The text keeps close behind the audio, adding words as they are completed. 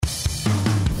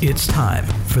It's time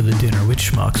for the Dinner with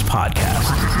Schmucks podcast.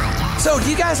 So, do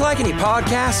you guys like any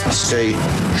podcasts? Say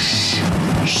shh.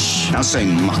 Now say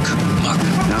muck. Muck.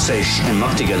 Now say shh and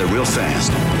muck together real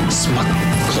fast. Smuck.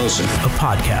 Closer. A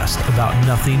podcast about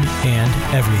nothing and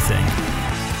everything.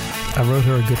 I wrote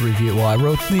her a good review. Well, I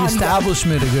wrote the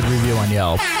establishment a good review on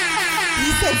Yelp.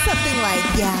 You said something like,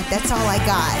 yeah, that's all I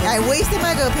got. I wasted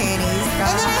my go panties.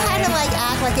 And then I had to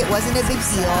act like it wasn't a big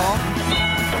deal.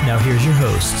 Now here's your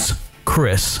hosts,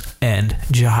 Chris and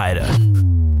Jahida.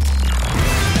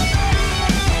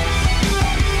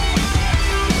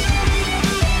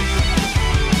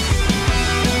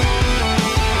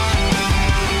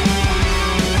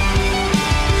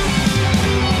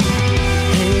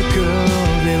 Hey girl,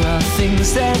 there are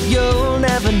things that you'll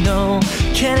never know.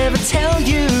 Can't ever tell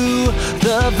you.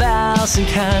 The vowels and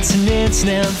consonants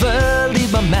never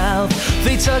leave my mouth.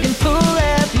 They tug and pull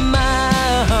at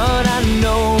my heart. I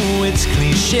know it's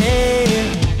cliche.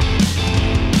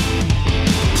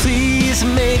 Please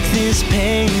make this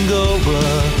pain go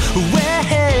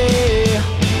away.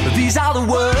 These are the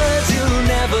words you'll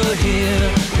never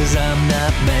hear, 'cause I'm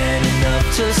not man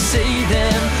enough to say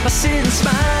them. I sit and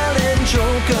smile and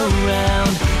joke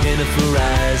around, and if her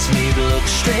eyes meet, look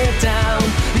straight down.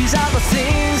 These are the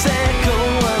things that go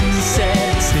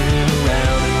unsaid, spinning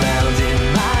around and round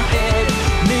in my head.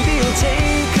 Maybe you'll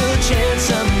take a chance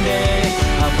someday.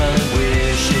 I'll probably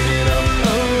wish it away.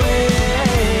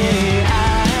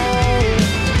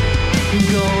 I'm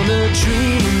gonna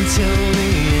dream till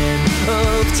the end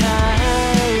of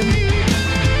time,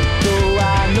 though I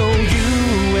know you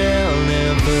will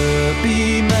never be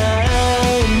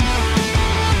mine.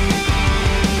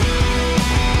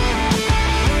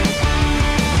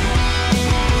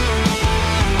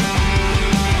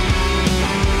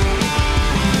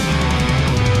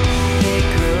 Hey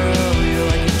girl, you're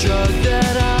like a drug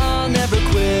that I'll never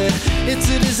quit. It's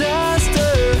a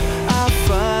disaster. I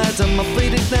fight on my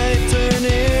plate at night,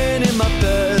 turning in my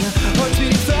bed. Heart's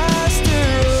beating faster.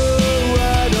 Oh,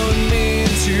 I don't mean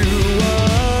to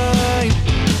whine.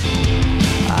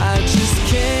 I just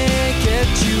can't get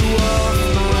you off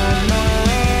my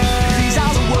mind. These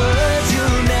are the words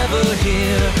you'll never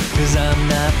hear, 'cause I'm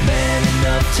not man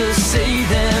enough to say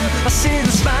them. I sit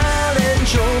and smile and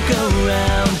joke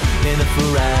around, and if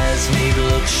her eyes meet,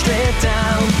 look straight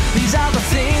down. These are the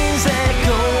things that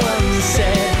go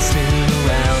unsaid, spinning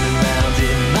around and round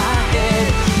in my head.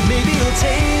 Maybe you'll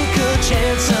take a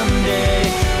chance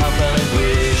someday. I'll probably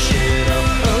wish it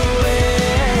away.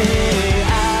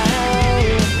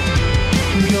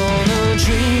 I'm gonna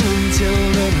dream until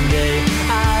the day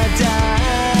I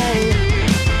die.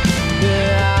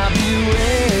 Yeah, I'll be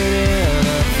waiting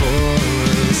for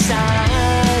a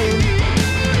sign.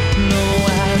 No,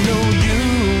 I know you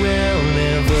will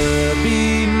never be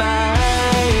mine.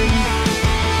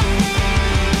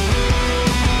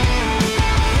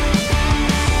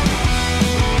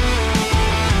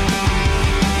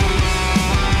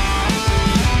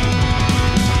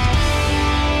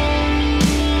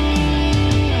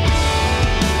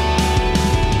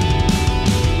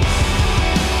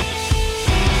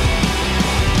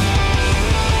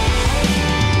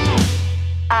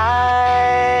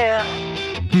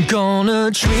 I'm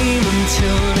gonna dream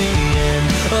until the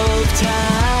end of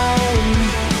time.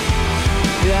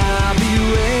 I'll be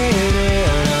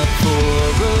waiting up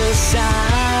for a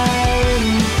sign.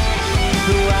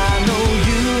 Though I know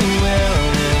you will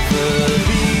never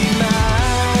be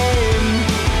mine.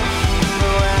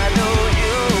 Though I know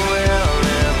you will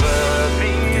never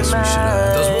be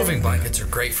mine. Those moving blankets are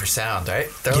great for sound, right?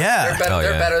 They're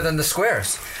better than the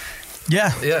squares.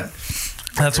 Yeah. Yeah.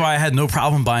 That's why I had no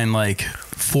problem buying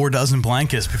 4 dozen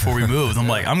blankets before we moved. I'm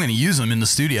like, I'm going to use them in the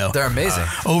studio. They're amazing.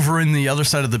 Over in the other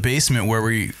side of the basement where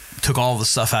we took all the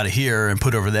stuff out of here and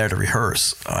put over there to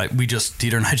rehearse,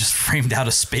 Dieter and I just framed out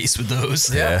a space with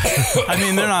those. Yeah. I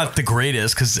mean, they're not the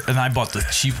greatest, and I bought the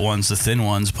cheap ones, the thin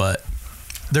ones, but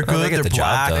they're good. they get They're the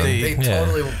job black. done. They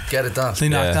totally get it done. They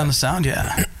knock down the sound,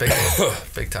 yeah.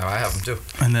 Big time. I have them too.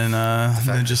 And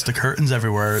then just the curtains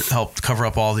everywhere helped cover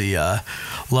up all the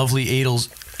lovely 80s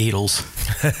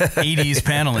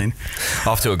paneling.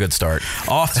 Off to a good start.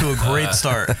 Off to a great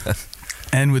start.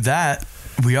 And with that,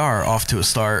 we are off to a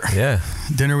start. Yeah.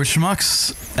 Dinner with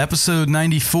Schmucks, episode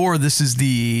 94. This is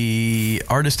the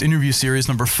artist interview series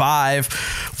number 5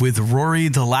 with Rory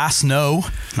the Last No,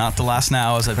 not the last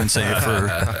now, as I've been saying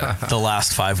for the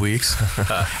last 5 weeks.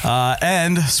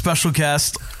 And special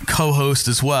guest, co-host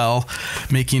as well,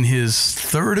 making his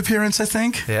 3rd appearance, I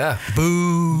think. Yeah.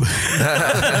 Boo.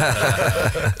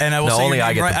 And I will say only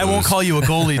I get right. the I won't booze. call you a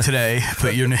goalie today,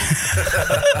 but your name,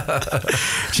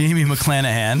 Jamie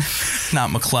McClanahan, not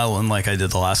out McClellan like I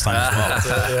did the last time as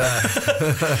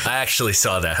well. I actually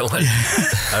saw that one.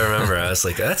 I remember. I was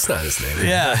like, that's not his name.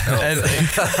 Yeah.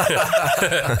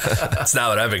 That's not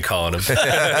what I've been calling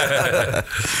him.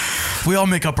 We all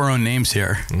make up our own names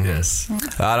here. Yes.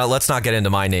 Let's not get into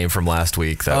my name from last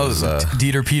week. That was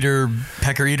Dieter Peter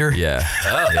Pecker Eater. Yeah.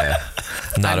 Yeah.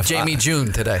 I'm Jamie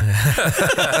June today.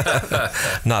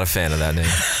 Not a fan of that name.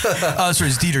 Sorry,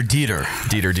 it's Dieter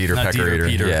Pecker Eater.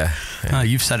 Peter. Yeah.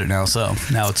 You've said it now, so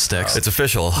now it sticks. It's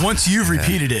official. Once you've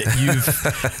repeated it,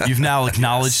 you've now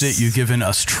acknowledged it. You've given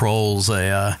us trolls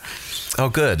a. Oh,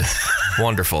 good.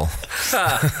 Wonderful.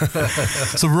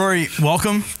 So, Rory,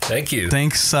 welcome. Thank you.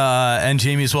 Thanks, and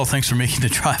Jamie as well. Thanks for making the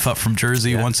drive up from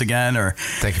Jersey once again.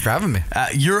 Thank you for having me.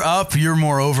 You're up. You're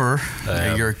more over.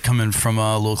 You're coming from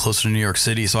a little closer to New York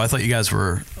City, so I thought you guys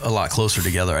were a lot closer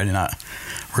together. I did not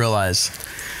realize.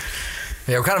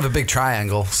 Yeah, we're kind of a big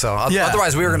triangle. So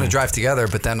otherwise we were going to drive together,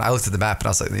 but then I looked at the map and I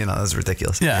was like, that was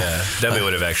ridiculous. Yeah. Then we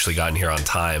would have actually gotten here on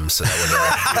time, so that would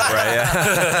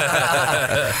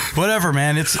have Whatever,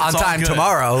 man. It's on all time good.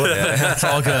 Tomorrow. It's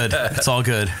all good. It's all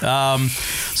good.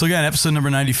 So again, episode number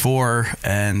 94,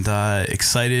 and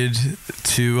excited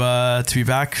to be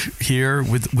back here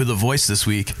with a voice this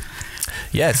week.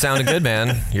 Yeah, it sounded good,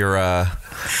 man. You're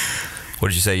what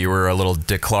did you say? You were a little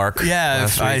Dick Clark? Yeah,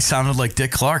 I sounded like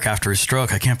Dick Clark after his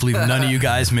stroke. I can't believe none of you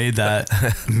guys made that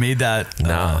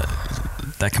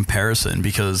that comparison,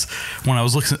 because when I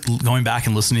was going back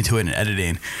and listening to it and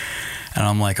editing, and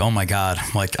I'm like, oh my God,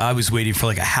 I was waiting for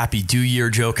like a Happy New Year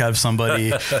joke out of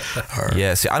somebody.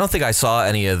 Yeah, see, I don't think I saw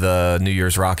any of the New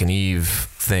Year's Rockin' Eve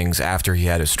things after he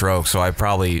had his stroke, so I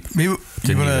probably didn't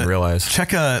even realize.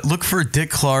 Look for Dick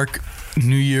Clark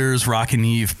New Year's Rockin'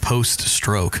 Eve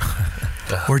post-stroke.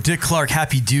 Or Dick Clark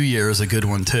Happy New Year is a good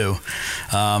one too.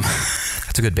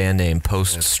 That's a good band name,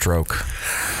 post-stroke.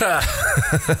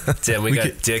 Damn, we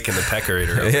got Dick and the Pecker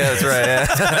Eater. Yeah, that's right.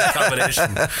 Yeah.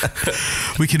 Combination.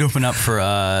 We could open up for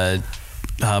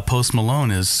Post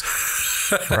Malone is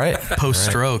right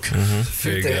post-stroke. Right. Mm-hmm.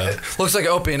 There you go. Looks like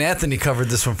Opie and Anthony covered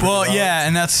this one. Well, yeah,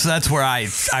 and that's where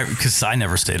because I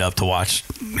never stayed up to watch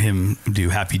him do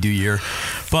Happy New Year,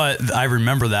 but I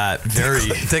remember that very.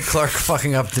 Dick Clark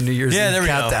fucking up the New Year's Eve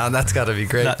countdown. That's got to be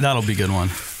great. That'll be a good one.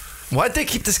 Why'd they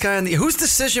keep this guy on the? Whose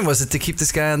decision was it to keep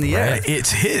this guy on the air?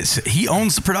 It's his. He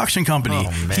owns the production company.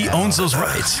 Oh, man. He owns those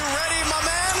rights. You ready, my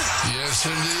man? Yes,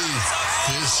 indeed.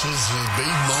 This is the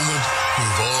big moment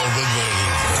we've all been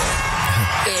waiting for.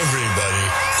 Everybody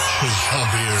should come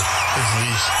here at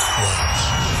least once.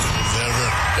 Never,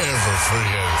 ever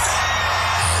forget it.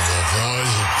 And the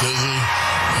noise is busy.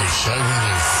 Excitement,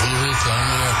 you feel it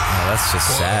coming up. Oh, that's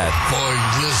just sad. Boy,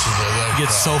 listen to that. He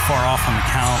gets so far off on the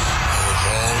count. It's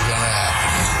all gonna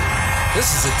happen.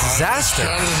 This is a disaster.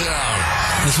 Shut it down.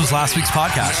 This was last week's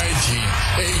podcast. 19,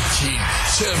 18,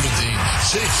 17,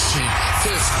 16,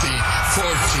 15,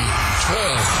 14,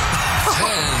 12,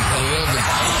 10, 11,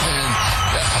 10,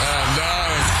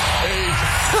 9, 8,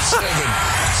 7,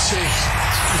 6,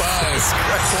 5,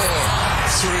 4,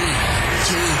 3,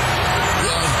 2,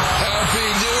 1. Happy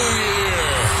New Year!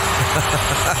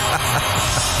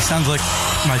 Sounds like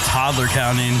my toddler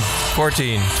counting.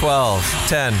 14, 12,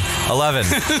 10, 11,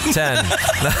 10.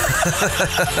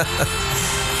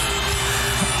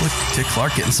 Look, Dick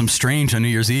Clark getting some strange on New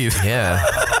Year's Eve. Yeah,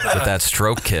 with that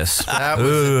stroke kiss. That was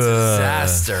a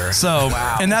disaster. So,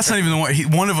 wow. And that's not even the one.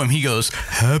 One of them, he goes,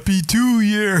 Happy New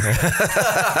Year.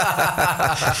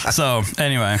 So,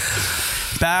 anyway,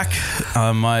 back.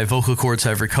 My vocal cords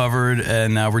have recovered,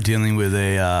 and now we're dealing with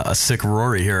a sick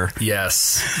Rory here.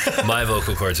 Yes, my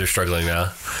vocal cords are struggling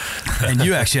now. And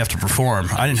you actually have to perform.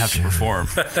 I didn't have to perform.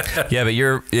 Yeah, but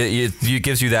it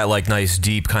gives you that like nice,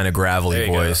 deep, kind of gravelly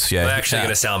voice. Go. Yeah, I'm actually going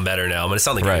to sound better now. I'm going to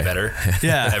sound like Eddie Vedder.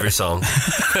 Yeah, every song.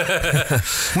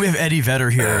 We have Eddie Vedder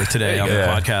here today on the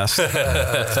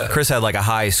podcast. Chris had like a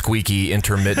high, squeaky,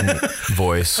 intermittent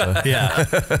voice. So. Yeah,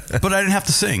 but I didn't have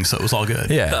to sing, so it was all good.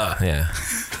 Yeah, yeah.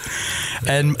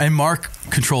 And Mark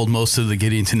controlled most of the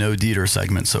getting to know Dieter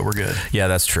segment, so we're good. Yeah,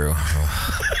 that's true.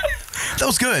 That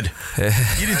was good.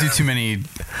 You didn't do too many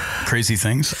crazy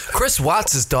things. Chris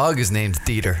Watts' dog is named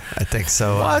Dieter, I think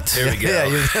so. What? Here we go. Yeah,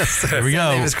 there we go.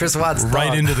 His name is Chris Watts' dog.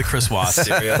 Right into the Chris Watts.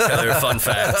 Here we go. Other fun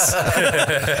facts.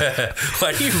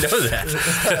 Why do you know that?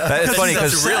 That's funny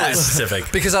because it's really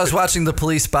specific. Because I was watching the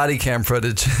police body cam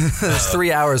footage. There's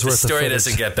 3 hours worth of footage. The story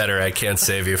doesn't get better. I can't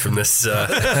save you from this. No,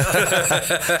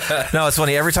 it's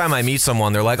funny. Every time I meet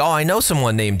someone, they're like, "Oh, I know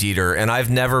someone named Dieter," and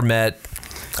I've never met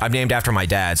I'm named after my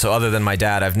dad. So other than my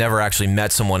dad, I've never actually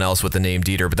met someone else with the name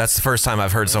Dieter. But that's the first time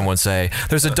I've heard someone say,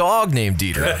 "There's a dog named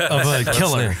Dieter." Of a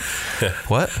killer.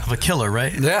 What? Of a killer,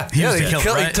 right? Yeah. He was the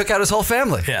killer, right? He took out his whole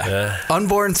family. Yeah.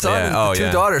 Unborn son and two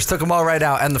yeah. daughters. Took them all right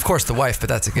out. And, of course, the wife, but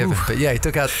that's a given. But, yeah, he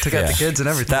took out the kids and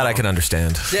everything. That I can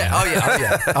understand. Yeah.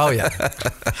 Oh, yeah.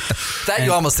 That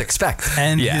you almost expect.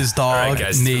 And his dog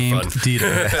named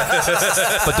Dieter.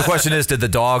 But the question is, did the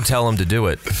dog tell him to do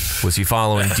it? Was he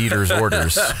following Dieter's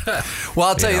orders? Well,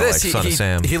 I'll tell you this. like Son of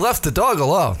Sam. He left the dog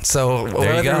alone. So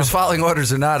whether he was following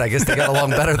orders or not, I guess they got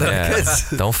along better than the kids.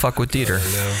 Don't fuck with Dieter.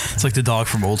 It's like the dog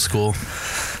from Old School.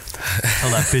 Tell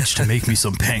that bitch to make me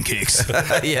some pancakes.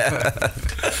 Yeah.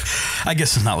 I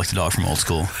guess it's not like the dog from Old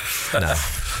School. No.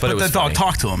 But it was that dog funny.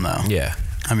 talked to him, though. Yeah.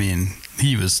 I mean,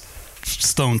 he was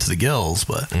stoned to the gills,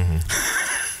 but...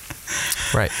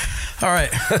 Right. All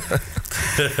right.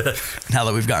 Now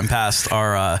that we've gotten past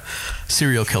our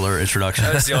serial killer introduction.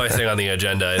 That's the only thing on the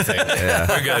agenda, I think.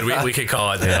 We're good. We could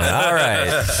call it. Yeah. All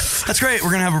right. That's great.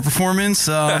 We're going to have a performance,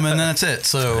 and then that's it.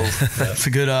 So it's a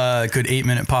good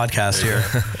 8-minute podcast here.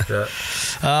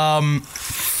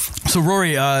 So,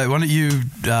 Rory, why don't you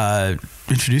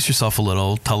introduce yourself a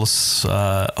little? Tell us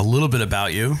a little bit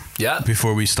about you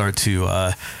before we start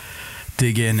to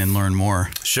dig in and learn more.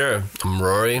 Sure. I'm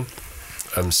Rory.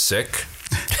 I'm sick.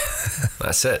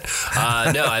 That's it.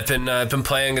 No, I've been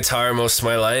playing guitar most of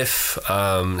my life,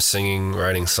 singing,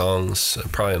 writing songs,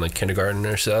 probably in like kindergarten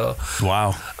or so.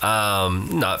 Wow.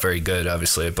 Not very good,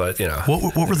 obviously, but you know.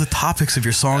 What were the topics of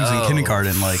your songs in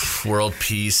kindergarten? Like world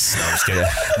peace. No, I'm just kidding.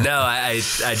 No, I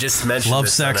just mentioned love,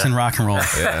 this sex, and rock and roll.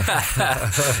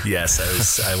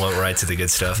 Yes, I went right to the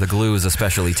good stuff. The glue is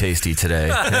especially tasty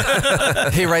today.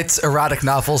 He writes erotic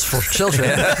novels for children.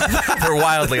 They're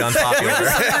wildly unpopular.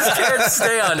 Just can't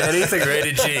stay on anything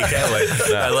rated G. Can't wait.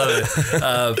 I love it.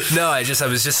 No, I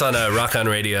was just on Rock On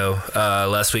Radio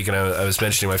last week, and I was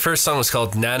mentioning my first song was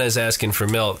called Nana's Asking for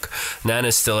Milk.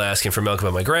 Nana's still asking for milk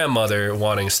about my grandmother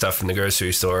wanting stuff from the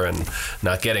grocery store and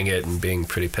not getting it and being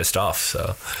pretty pissed off.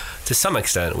 So to some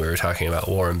extent, we were talking about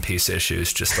war and peace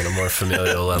issues just on a more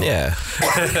familial level. Yeah.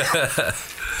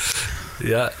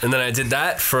 Yeah, and then I did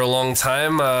that for a long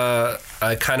time. I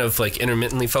kind of like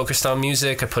intermittently focused on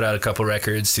music. I put out a couple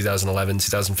records, 2011,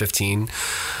 2015.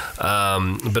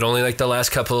 But only like the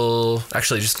last couple,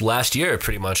 actually just last year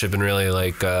pretty much, I've been really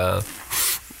like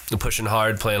pushing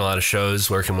hard, playing a lot of shows,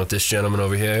 working with this gentleman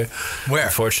over here. Where?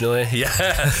 Unfortunately. Yeah.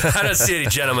 I don't see any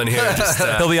gentlemen here. Just,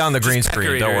 he'll be on the green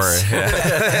screen, don't worry.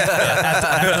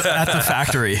 At the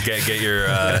factory. Get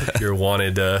your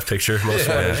wanted picture, most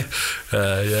wanted.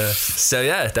 Yeah. So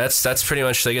yeah, that's pretty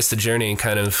much, I guess, the journey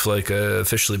kind of like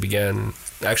officially began.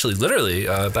 Actually, literally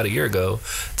about a year ago.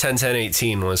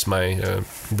 10/10/18 was my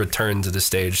return to the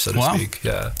stage, so to speak.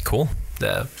 Yeah. Cool.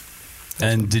 Yeah.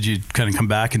 And did you kind of come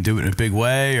back and do it in a big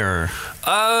way, or?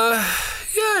 Yeah,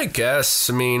 I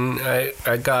guess. I mean, I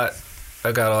got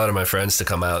a lot of my friends to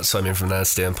come out, so I mean, from that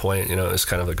standpoint, you know, it's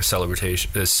kind of like a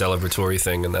celebratory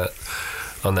thing on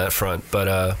that front.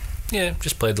 But yeah,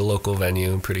 just played the local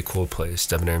venue, pretty cool place,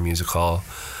 Debonair Music Hall,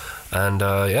 and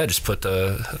yeah, just put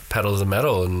the pedal to the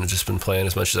metal, and just been playing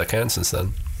as much as I can since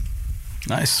then.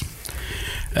 Nice.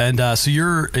 And so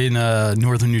you're in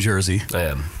northern New Jersey. I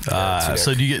am.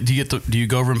 So do you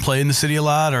go over and play in the city a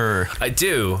lot, or? I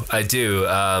do.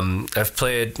 I've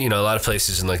played, you know, a lot of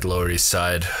places in like the Lower East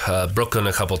Side, Brooklyn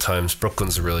a couple times.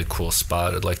 Brooklyn's a really cool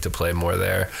spot. I'd like to play more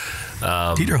there.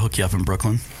 Dieter hook you up in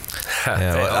Brooklyn.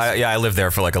 I lived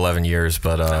there for like 11 years,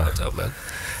 but dope, man.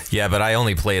 Yeah, but I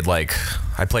only played I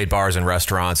played bars and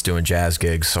restaurants doing jazz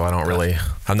gigs, so I don't really,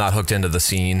 I'm not hooked into the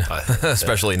scene,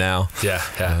 especially now. Yeah.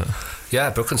 Yeah,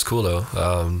 Brooklyn's cool though.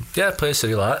 Yeah, I play the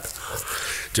city a lot.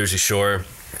 Jersey Shore.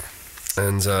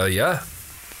 And yeah,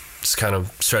 just kind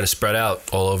of trying to spread out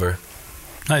all over.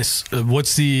 Nice.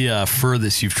 What's the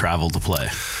furthest you've traveled to play?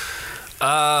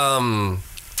 I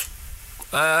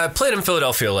played in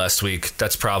Philadelphia last week.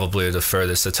 That's probably the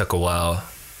furthest. It took a while.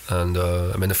 And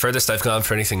I mean, the furthest I've gone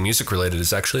for anything music related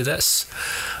is actually this,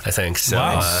 I think. So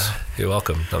you're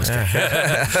welcome. I was kidding.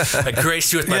 I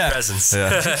graced you with my presence.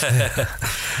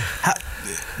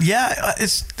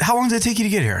 How long did it take you to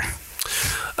get here?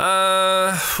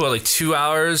 Well, like 2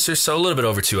 hours or so, a little bit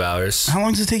over 2 hours. How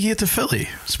long does it take you to get to Philly?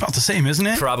 It's about the same, isn't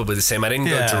it? Probably the same. I didn't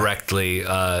go directly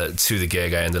to the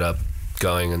gig. I ended up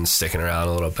going and sticking around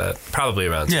a little bit, probably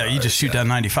around 2 hours. You just shoot down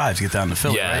 95 to get down to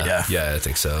Philly, right? Yeah, I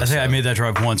think so. I think I made that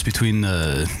drive once between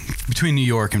New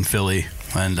York and Philly,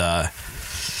 and that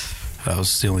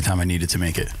was the only time I needed to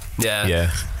make it.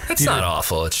 Yeah. It's not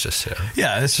awful. It's just,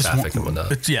 it's just traffic and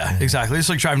whatnot. Exactly. It's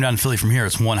like driving down to Philly from here.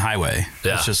 It's one highway.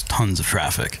 Yeah. It's just tons of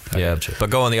traffic. Yeah, but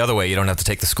going the other way, you don't have to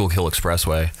take the Schuylkill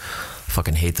Expressway.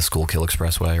 Fucking hate the Schuylkill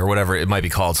Expressway or whatever. It might be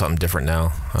called something different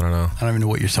now. I don't know. I don't even know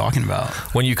what you're talking about.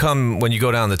 When you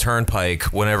go down the turnpike,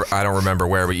 whenever, I don't remember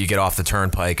where, but you get off the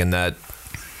turnpike and that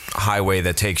highway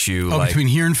that takes you between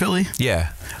here and Philly?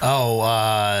 Yeah.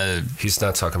 He's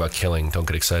not talking about killing. Don't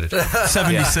get excited.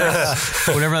 76.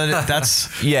 Whatever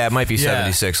that's. Yeah, it might be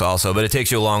 76 also, but it takes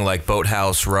you along like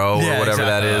Boathouse Row or whatever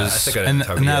that is. I think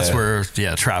and that's where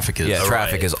traffic is. Yeah,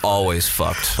 traffic is always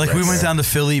fucked. Like we went down to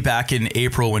Philly back in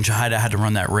April when Jahida had to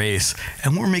run that race,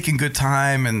 and we were making good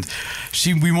time. And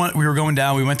we were going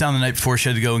down. We went down the night before. She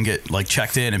had to go and get like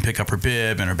checked in and pick up her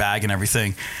bib and her bag and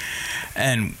everything.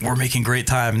 And we're making great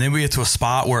time. And then we get to a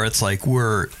spot where it's like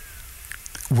we're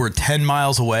 10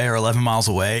 miles away or 11 miles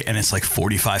away, and it's like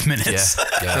 45 minutes.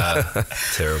 Yeah.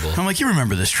 Terrible. I'm like, you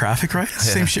remember this traffic, right?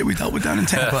 Same shit we dealt with down in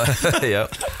Tampa.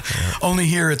 Yep. Only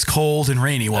here it's cold and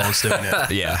rainy while it's doing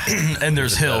it. Yeah. And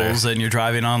there's hills, and you're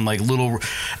driving on like little.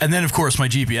 And then, of course, my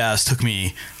GPS took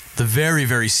me the very,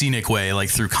 very scenic way, like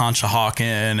through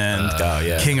Conshohocken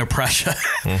and King of Prussia.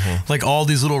 Like all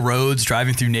these little roads,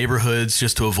 driving through neighborhoods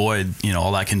just to avoid,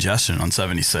 all that congestion on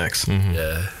 76.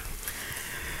 Yeah.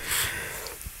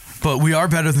 But we are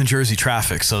better than Jersey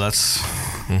traffic, so that's...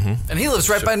 And he lives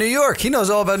right by New York. He knows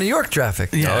all about New York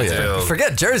traffic. Yeah.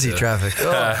 Forget Jersey traffic.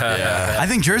 I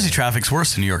think Jersey traffic's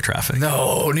worse than New York traffic.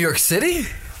 No, New York City?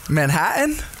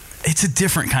 Manhattan? It's a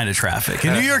different kind of traffic.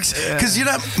 In New York, because you're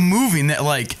not moving that,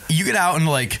 like, you get out into,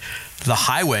 like, the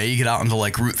highway, you get out into,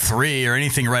 like, Route 3 or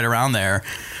anything right around there,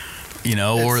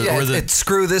 it's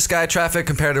screw this guy traffic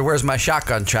compared to where's my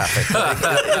shotgun traffic.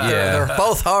 They're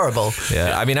both horrible.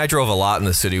 Yeah, I mean, I drove a lot in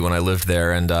the city when I lived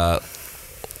there, and,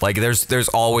 like, there's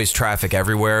always traffic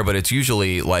everywhere, but it's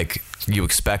usually, like, you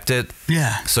expect it.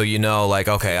 Yeah. So like,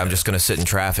 okay, I'm just going to sit in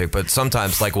traffic. But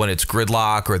sometimes, like, when it's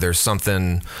gridlock or there's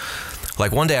something...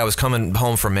 Like one day I was coming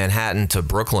home from Manhattan to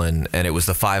Brooklyn, and it was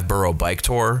the 5-borough bike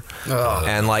tour.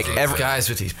 And like guys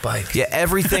with these bikes. Yeah,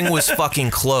 everything was fucking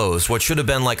closed. What should have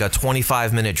been like a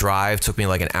 25-minute drive took me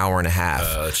like an hour and a half.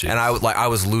 And I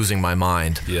was losing my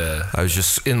mind. Yeah. I was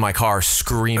just in my car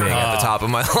screaming at the top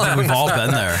of my lungs. We've all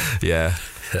been there. Yeah.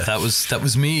 That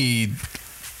was me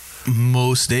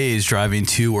most days driving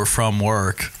to or from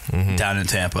work down in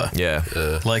Tampa. Yeah.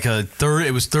 Like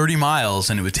it was 30 miles,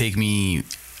 and it would take me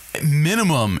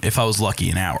minimum, if I was lucky,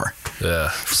 an hour.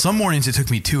 Yeah. Some mornings it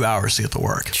took me 2 hours to get to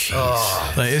work.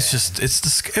 Like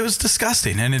it was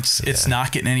disgusting, and it's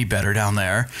not getting any better down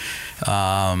there.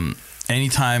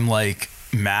 Anytime like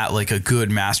a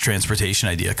good mass transportation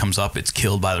idea comes up, it's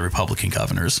killed by the Republican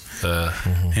governors.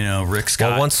 Rick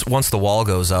Scott. Well, once the wall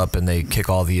goes up and they kick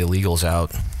all the illegals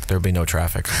out, there'll be no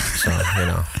traffic. So,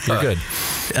 you're good.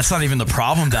 That's not even the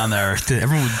problem down there. The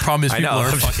problem is people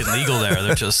are fucking legal there.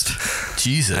 They're just,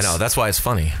 Jesus. I know. That's why it's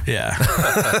funny. Yeah.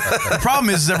 The problem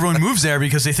is everyone moves there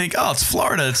because they think, oh, it's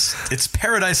Florida. It's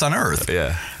paradise on earth.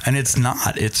 Yeah. And it's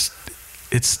not. It's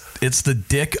the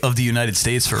dick of the United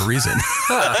States for a reason.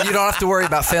 You don't have to worry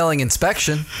about failing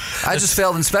inspection. I just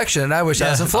failed inspection, and I wish I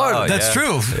was in Florida. That's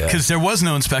true, because there was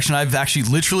no inspection. I've actually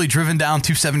literally driven down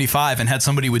 275 and had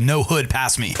somebody with no hood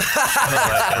pass me.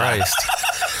 Christ.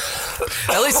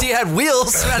 At least he had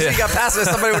wheels. Imagine he got passed by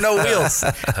somebody with no wheels.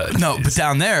 No, but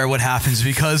down there, what happens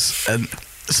because...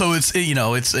 so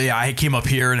I came up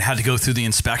here and had to go through the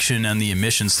inspection and the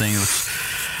emissions thing, which...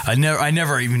 I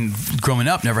never even growing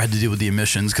up never had to deal with the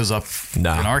emissions because in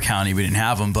our county we didn't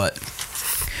have them. But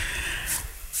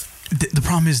the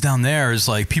problem is down there is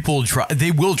like people they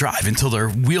will drive until their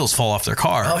wheels fall off their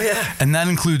car. Oh yeah, and that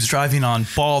includes driving on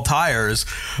ball tires,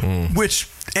 which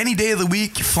any day of the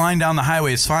week flying down the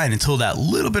highway is fine until that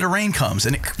little bit of rain comes,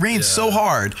 and it rains so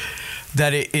hard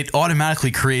that it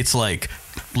automatically creates like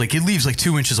it leaves like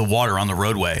 2 inches of water on the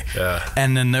roadway. Yeah.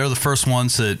 And then they're the first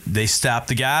ones that they stop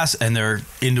the gas and they're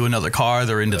into another car.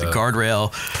 They're into the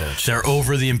guardrail. They're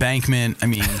over the embankment. I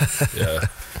mean,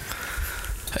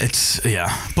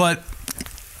 But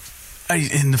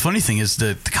and the funny thing is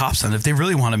that the cops, if they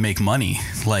really want to make money,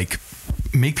 like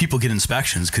make people get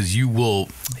inspections, because you will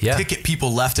ticket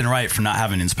people left and right for not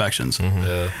having inspections.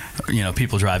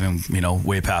 People driving,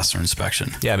 way past their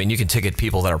inspection. Yeah. I mean, you can ticket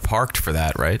people that are parked for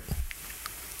that, right?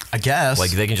 I guess.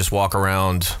 Like they can just walk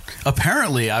around.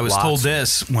 Apparently, I was told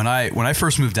this when I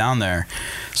first moved down there.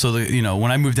 So when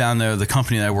I moved down there, the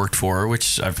company that I worked for,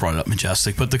 which I've brought up,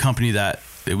 Majestic, but the company that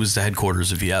it was the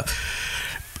headquarters of VF.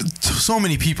 So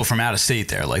many people from out of state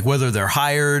there, like whether they're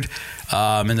hired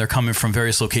and they're coming from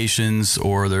various locations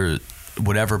or they're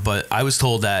whatever. But I was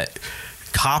told that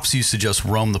cops used to just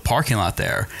roam the parking lot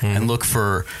there and look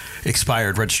for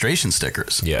expired registration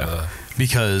stickers. Yeah.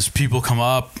 Because people come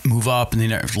up, move up, and they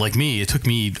never, like me, it took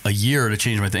me a year to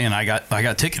change my thing, and I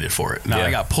got ticketed for it. Now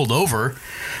I got pulled over.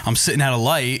 I'm sitting at a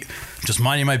light, just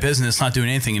minding my business, not doing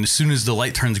anything, and as soon as the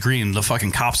light turns green, the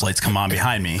fucking cops lights come on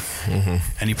behind me,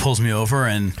 and he pulls me over,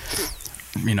 and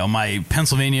my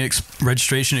Pennsylvania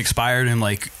registration expired in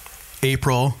like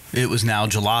April. It was now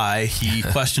July. He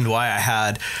questioned why I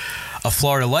had a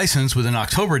Florida license with an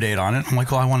October date on it. I'm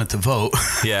like, well, I wanted to vote.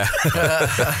 Yeah.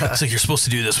 It's like, you're supposed to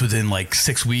do this within like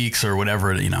 6 weeks or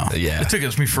whatever, Yeah. It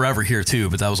took me forever here too,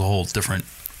 but that was a whole different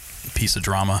piece of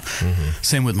drama.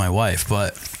 Same with my wife.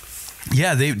 But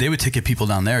yeah, they would ticket people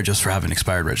down there just for having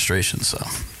expired registration. So,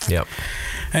 yep.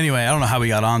 Anyway, I don't know how we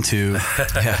got on to.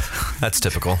 Yeah, that's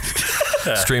typical.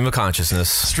 Stream of consciousness.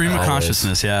 Stream of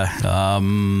consciousness, yeah.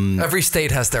 Every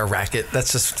state has their racket.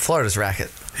 That's just Florida's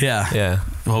racket. Yeah. Yeah.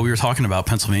 Well, we were talking about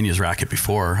Pennsylvania's racket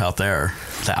before out there,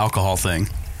 the alcohol thing.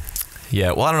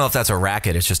 Yeah. Well, I don't know if that's a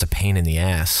racket. It's just a pain in the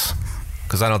ass.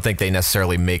 Because I don't think they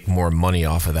necessarily make more money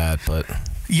off of that, but.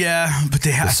 Yeah, but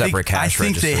they have separate cash I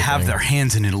think they register have thing. their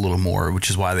hands in it a little more, which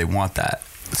is why they want that.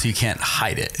 So you can't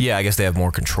hide it. Yeah, I guess they have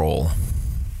more control.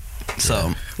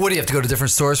 So, what do you have to go to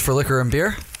different stores for liquor and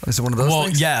beer? Is it one of those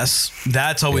things? Well, yes,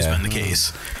 that's always been the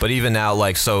case. But even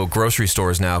now, so grocery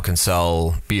stores now can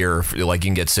sell beer. Like, you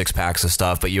can get 6-packs of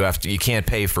stuff, but you can't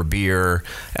pay for beer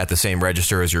at the same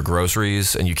register as your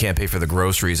groceries, and you can't pay for the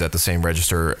groceries at the same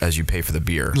register as you pay for the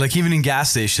beer. Like, even in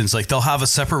gas stations, like, they'll have a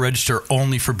separate register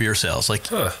only for beer sales. Like,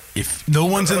 if no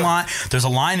one's in line, there's a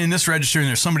line in this register and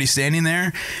there's somebody standing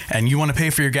there, and you want to pay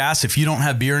for your gas, if you don't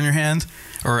have beer in your hand,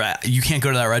 or you can't go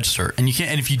to that register, and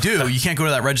if you do, you can't go to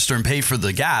that register and pay for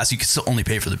the gas. You can still only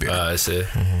pay for the beer. I see.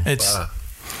 It's. Wow.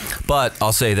 But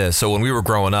I'll say this: so when we were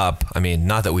growing up, I mean,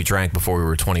 not that we drank before we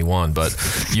were 21, but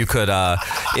you could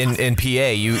in PA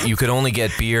you could only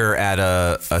get beer at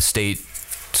a state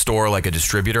store, like a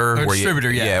distributor, where you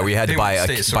had to buy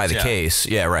the case,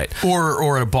 right,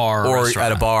 or at a bar, or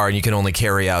at a bar, and you can only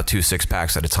carry out 2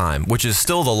 6-packs at a time, which is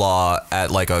still the law at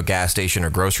like a gas station or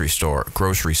grocery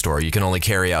store. You can only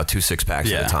carry out 2 6-packs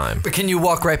at a time. But can you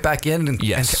walk right back in?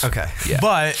 Yes. Okay. Yeah.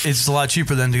 But it's a lot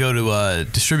cheaper than to go to a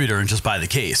distributor and just buy the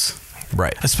case.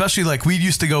 Right. Especially like we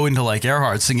used to go into like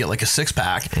Earhart's and get like a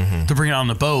 6-pack to bring it on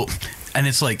the boat, and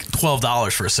it's like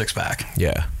 $12 for a 6-pack.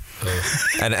 Yeah.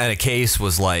 And a case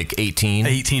was like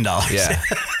 $18. Yeah.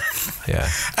 Yeah.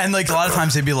 And like a lot of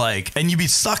times they'd be like, and you'd be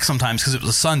stuck sometimes because it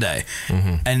was a Sunday,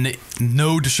 and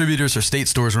no distributors or state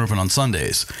stores were open on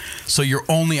Sundays. So your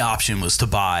only option was to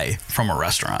buy from a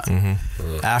restaurant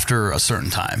after a certain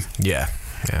time. Yeah.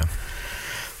 Yeah.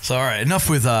 So, all right,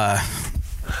 enough with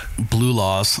blue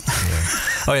laws.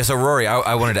 Oh yeah, so Rory,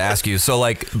 I wanted to ask you, so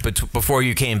like before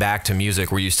you came back to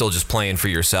music, were you still just playing for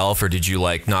yourself, or did you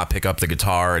like not pick up the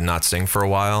guitar and not sing for a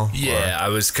while? Yeah, I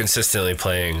was consistently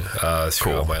playing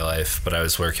throughout my life, but I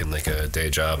was working like a day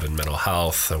job in mental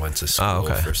health. I went to school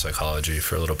for psychology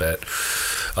for a little bit.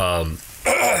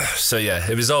 So yeah,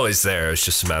 it was always there. It was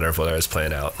just a matter of whether I was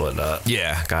playing out and whatnot.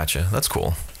 Yeah, gotcha. That's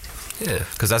cool. Yeah,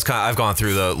 because that's kind of, I've gone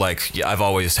through I've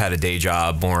always had a day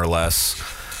job more or less.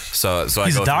 So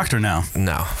he's a doctor now.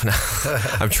 No,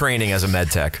 I'm training as a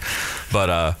med tech,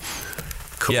 but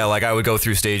yeah, like I would go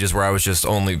through stages where I was just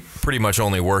pretty much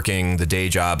only working the day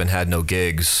job and had no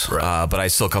gigs. Right. But I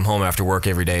still come home after work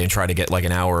every day and try to get like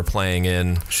an hour of playing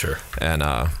in. Sure. And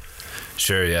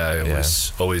sure, yeah, I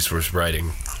always was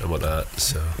writing and whatnot.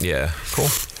 So yeah, cool.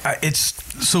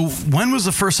 So when was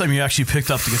the first time you actually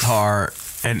picked up the guitar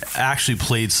and actually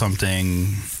played something?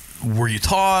 Were you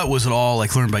taught? Was it all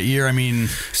like learned by ear? I mean,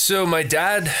 so my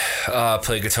dad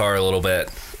played guitar a little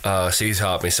bit, so he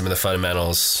taught me some of the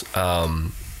fundamentals.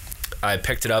 I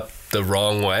picked it up the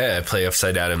wrong way. I play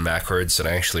upside down and backwards, and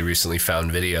I actually recently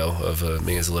found video of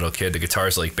me as a little kid. The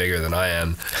guitar's like bigger than I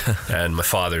am, and my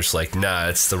father's like, "Nah,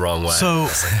 it's the wrong way." So I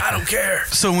was like, I don't care.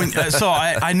 So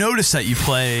I noticed that you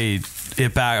played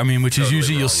it back. I mean, which is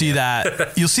usually you'll see that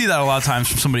a lot of times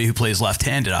from somebody who plays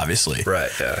left-handed, obviously.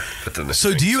 Right. Yeah. But then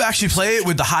so do you actually play it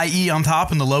with the high E on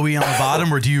top and the low E on the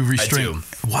bottom, or do you restring? I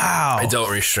do. Wow. I don't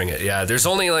restring it. Yeah. There's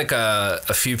only like a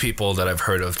few people that I've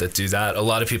heard of that do that. A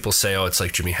lot of people say, oh, it's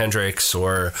like Jimi Hendrix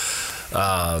or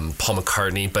Paul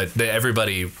McCartney, but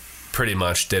everybody pretty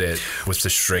much did it with the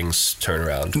strings turn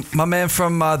around. My man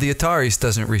from the Ataris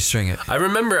doesn't restring it. I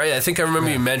think I remember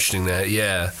you mentioning that.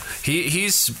 Yeah,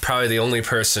 he's probably the only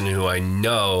person who I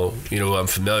know, who I'm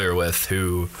familiar with,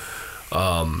 who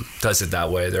does it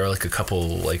that way. There are like a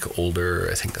couple like older.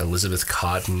 I think Elizabeth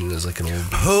Cotton is like an old.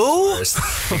 Who?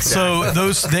 Exactly. So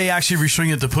those they actually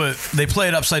restring it to they play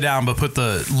it upside down, but put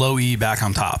the low E back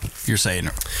on top. You're saying?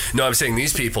 No, I'm saying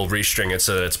these people restring it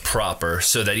so that it's proper,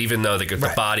 so that even though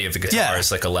the body of the guitar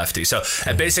is like a lefty. So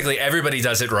and basically everybody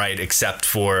does it right except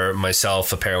for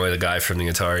myself, apparently the guy from the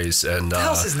Ataris, and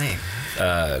How's his name?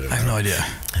 I have no idea.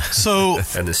 So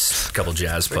and this couple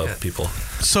jazz pub people.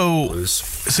 So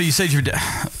you said your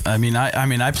dad. I mean,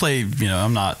 I play. You know,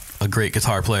 I'm not a great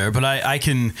guitar player, but I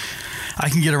can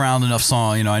get around enough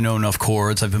song. You know, I know enough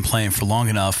chords. I've been playing for long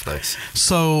enough. Nice.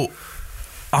 So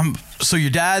your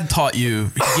dad taught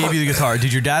you. He gave you the guitar.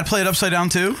 Did your dad play it upside down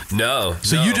too? No.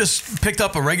 So you just picked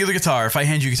up a regular guitar. If I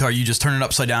hand you a guitar, you just turn it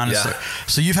upside down. Yeah.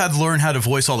 So you've had to learn how to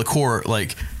voice all the chord.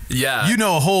 Like, yeah, you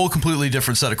know a whole completely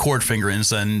different set of chord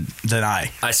fingerings than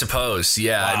I suppose.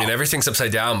 Yeah. Wow. I mean, everything's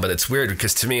upside down, but it's weird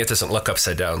because to me it doesn't look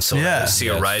upside down. So when I see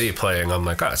a righty playing, I'm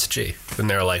like, oh, it's a G. And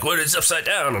they're like, what is upside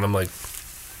down? And I'm like,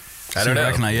 I don't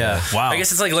know. Wow. I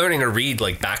guess it's like learning to read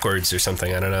like backwards or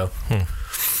something. I don't know.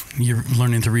 You're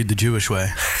learning to read the Jewish way.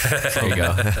 There you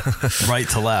go. Right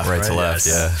to left. Right to left.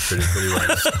 Yeah. Pretty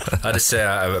well. I just say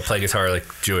I play guitar like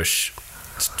Jewish.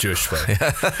 It's Jewish way.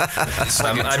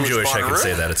 I'm Jewish. I can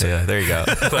say that. It's there you go.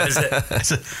 What is it?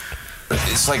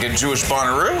 It's like a Jewish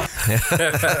Bonnaroo.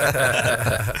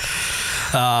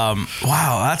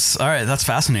 Wow, that's all right. That's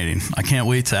fascinating. I can't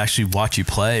wait to actually watch you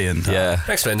play. And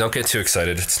thanks, man. Don't get too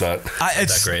excited. It's not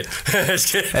that great. You're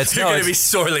going to be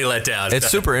sorely let down. It's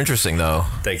super interesting, though.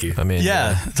 Thank you. I mean,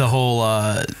 the whole.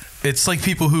 It's like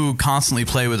people who constantly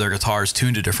play with their guitars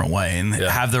tuned a different way and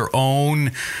have their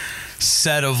own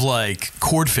set of like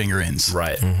chord fingerings.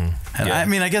 Right. Mm-hmm. And I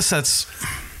mean, I guess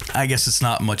it's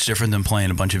not much different than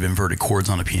playing a bunch of inverted chords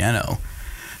on a piano.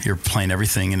 You're playing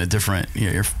everything in a different.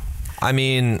 I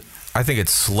mean, I think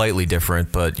it's slightly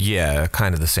different, but yeah,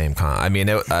 kind of the same I mean,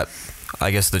 I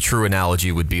guess the true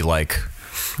analogy would be like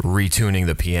retuning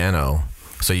the piano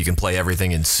so you can play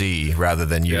everything in C rather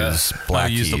than use black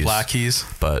keys. Use the black keys.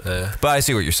 But I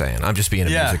see what you're saying. I'm just being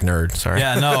a music nerd. Sorry.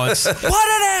 Yeah, no, it's what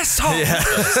an asshole. Yeah.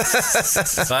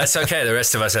 Well, it's okay. The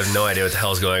rest of us have no idea what the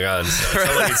hell's going on.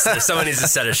 So someone needs to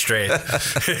set it straight.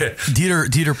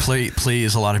 Dieter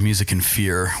plays a lot of music in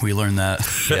Fear. We learned that.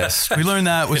 Yes. We learned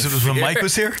that. Was it when Mike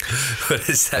was here? What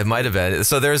is that? It might have been.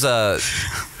 So there's a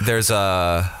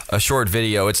short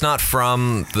video. It's not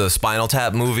from the Spinal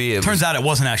Tap movie. Turns out it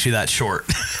wasn't actually that short.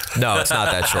 No, it's not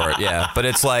that short. Yeah, but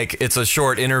it's a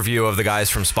short interview of the guys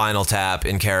from Spinal Tap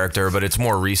in character, but it's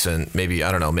more recent. Maybe,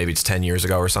 I don't know, maybe it's 10 years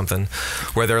ago or something,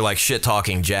 where they're like shit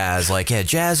talking jazz. Like, yeah,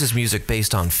 jazz is music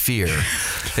based on fear.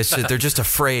 It's just, they're just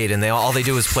afraid, and all they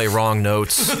do is play wrong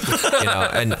notes.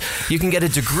 And you can get a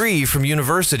degree from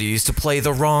universities to play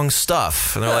the wrong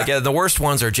stuff. And they're like, yeah, the worst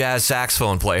ones are jazz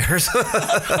saxophone players.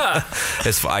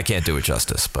 I can't do it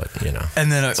justice, but And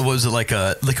then was it like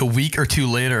a week or two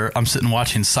later? I'm sitting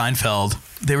watching Seinfeld.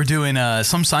 They were doing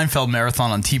some Seinfeld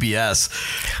marathon on TBS,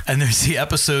 and there's the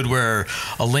episode where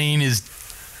Elaine is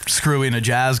screwing a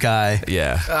jazz guy.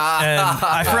 Yeah. And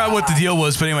I forgot what the deal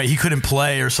was, but anyway, he couldn't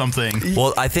play or something.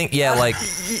 Well, I think, like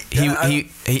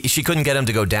she couldn't get him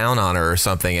to go down on her or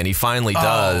something, and he finally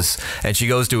does, and she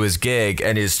goes to his gig,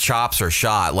 and his chops are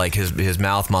shot, like his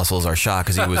mouth muscles are shot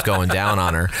because he was going down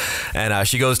on her, and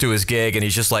she goes to his gig, and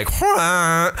he's just like,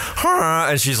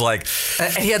 and she's like,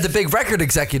 and he had the big record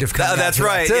executive come. That's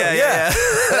right. Yeah.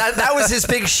 That was his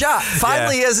big shot.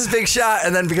 Finally, he has his big shot,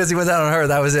 and then because he went down on her,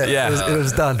 that was it. Yeah. It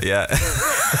was done. Yeah.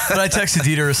 But I texted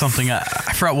Dieter or something. I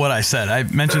forgot what I said. I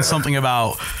mentioned something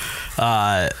about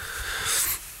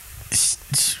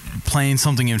playing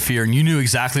something in Fear, and you knew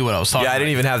exactly what I was talking about. Yeah, I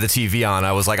didn't even have the TV on.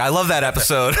 I was like, I love that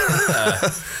episode.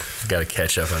 Got to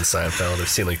catch up on Seinfeld. I've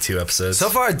seen like 2 episodes. So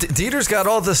far, Dieter's got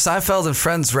all the Seinfeld and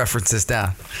Friends references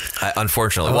down.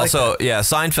 Unfortunately.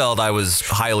 Seinfeld I was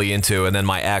highly into, and then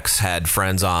my ex had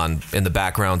Friends on in the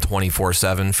background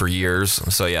 24/7 for years.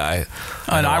 So yeah,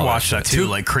 I watched that too,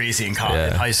 like crazy in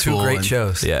college, high school. 2 great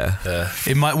shows. Yeah.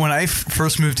 When I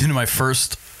first moved into my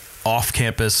first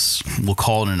off-campus, we'll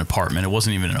call it an apartment. It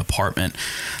wasn't even an apartment.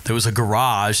 There was a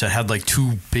garage that had like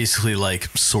 2, basically like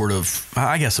sort of,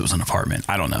 I guess it was an apartment.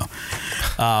 I don't know.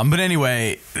 But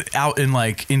anyway, out in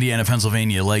like Indiana,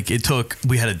 Pennsylvania, like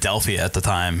we had Adelphia at the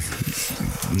time,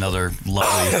 another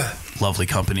lovely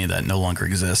company that no longer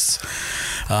exists.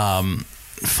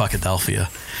 Fuck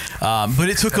Adelphia. But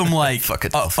it took them like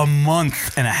a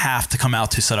month and a half to come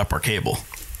out to set up our cable.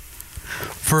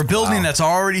 For a building that's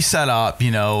already set up,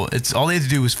 it's all they had to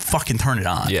do was fucking turn it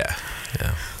on. Yeah.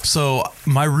 So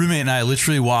my roommate and I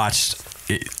literally watched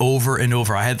over and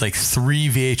over. I had like 3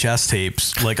 VHS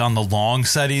tapes, like on the long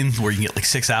setting where you can get like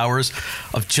 6 hours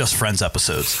of just Friends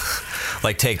episodes.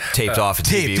 Like taped off a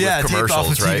TV taped with commercials,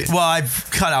 off a TV. right? Well, I've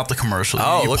cut out the commercials.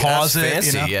 Oh, you look, pause that's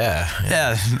it, fancy. you know?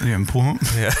 Yeah.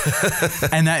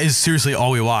 And that is seriously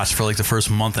all we watched for like the first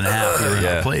month and a half we were in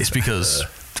our place because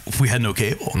we had no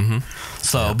cable.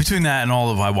 So between that and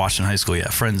all of I watched in high school,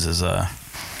 Friends is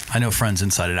I know Friends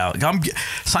inside and out.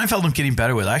 Seinfeld I'm getting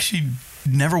better with. I actually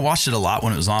never watched it a lot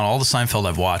when it was on. All the Seinfeld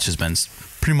I've watched has been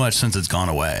pretty much since it's gone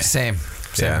away. Same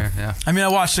here, yeah. I mean, I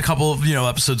watched a couple of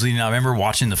episodes leading up. I remember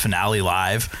watching the finale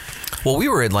live. Well, we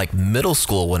were in like middle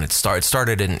school when it started. It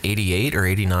started in 88 or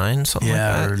 89, something like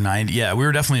that. Or 90. Yeah, we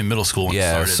were definitely in middle school when it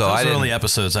started. So those early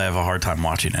episodes I have a hard time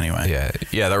watching anyway.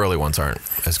 Yeah, the early ones aren't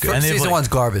as good. And Season one's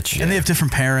garbage. And they have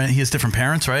different parents. He has different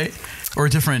parents, right? Or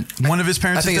one of his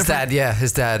parents I think is his different? dad,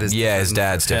 his dad is Yeah, his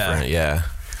dad's different, yeah.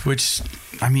 Which,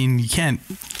 I mean, you can't...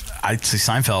 I'd say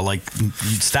Seinfeld, like,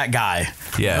 it's that guy.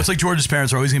 Yeah. It's like George's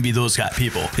parents are always going to be those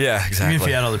people. Yeah, exactly. Even if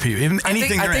he had other people. Even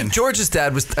anything I think George's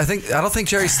dad was... I don't think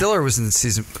Jerry Stiller was in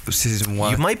season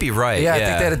 1. You might be right. Yeah, I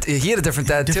think he had a different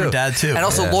dad, too. And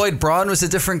also Lloyd Braun was a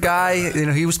different guy.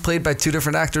 He was played by 2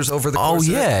 different actors over the course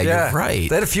of it. You're right.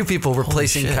 They had a few people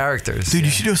replacing characters. Dude,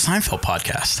 you should do a Seinfeld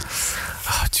podcast.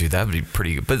 Oh, dude, that would be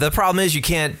pretty good. But the problem is you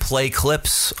can't play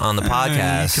clips on the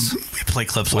podcast. We play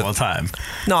clips all the time.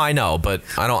 No, I know, but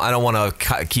I don't want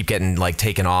to keep getting like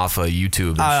taken off of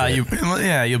YouTube. And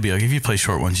shit. You'll be okay. If you play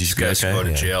short ones, you should be guys okay. go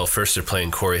to jail. First they're playing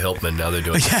Corey Hiltman, now they're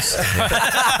doing this.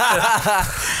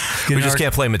 We just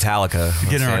can't play Metallica.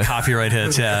 Getting our copyright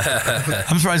hits, yeah.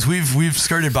 I'm surprised we've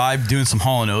skirted by doing some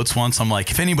Hall & Oates once. I'm like,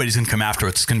 if anybody's gonna come after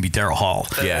it, it's gonna be Daryl Hall.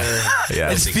 Yeah.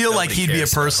 I just feel like he'd be a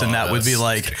person that would be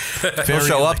like He'll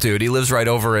show up, dude. He lives right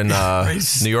over in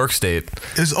New York State.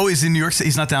 Is always in New York State.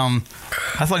 He's not down.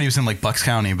 I thought he was in like Bucks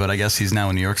County, but I guess he's now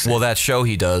in New York State. Well, that show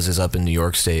he does is up in New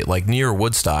York State, like near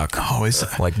Woodstock. Oh, is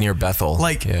it? Like near Bethel.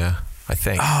 Like, yeah, I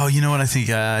think. Oh, you know what? I think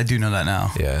I do know that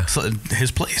now. Yeah. So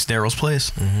his place, Daryl's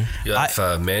place. You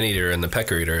have Maneater and the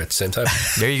Pecker Eater at the same time.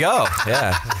 There you go.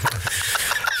 Yeah.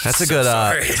 That's a good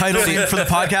title name for the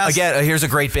podcast. Again, here's a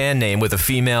great band name with a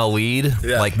female lead,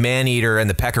 like Maneater and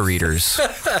the Pecker Eaters.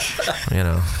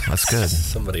 That's good.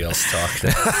 Somebody else talk.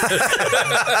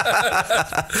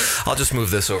 I'll just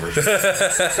move this over.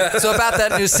 So about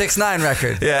that new 6ix9ine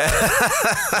record. Yeah.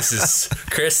 This is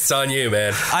Chris. It's on you,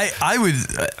 man.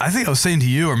 I think I was saying to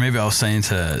you, or maybe I was saying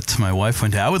to my wife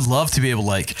one day, I would love to be able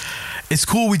to it's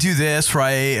cool we do this,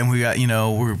 right? And we got, we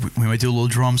might do a little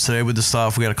drums today with the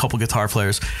stuff. We got a couple guitar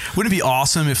players. Wouldn't it be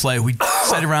awesome if we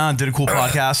sat around, did a cool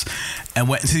podcast, and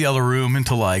went into the other room,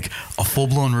 into a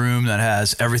full-blown room that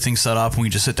has everything set up, and we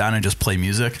just sit down and just play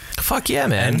music? Fuck yeah,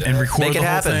 man. And record Make it the whole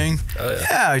happen. thing. Oh,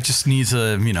 yeah. It just needs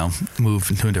to, move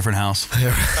into a different house.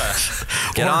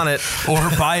 Get on it. Or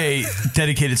buy a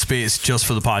dedicated space just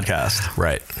for the podcast.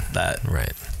 Right.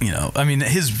 Right.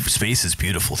 His space is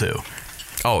beautiful, too.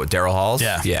 Oh, Daryl Hall's?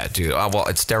 Yeah. Yeah, dude. Well,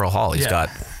 it's Daryl Hall. He's got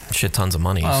shit tons of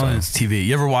money. Oh, it's TV.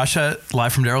 You ever watch that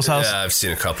live from Daryl's house? Yeah, I've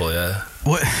seen a couple, yeah.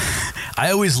 What? I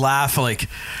always laugh, and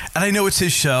I know it's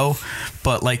his show,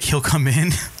 but, he'll come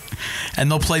in,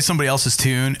 and they'll play somebody else's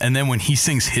tune, and then when he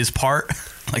sings his part,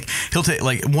 he'll take,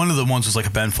 one of the ones was, a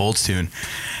Ben Folds tune,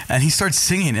 and he starts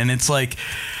singing, and it's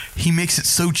he makes it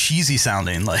so cheesy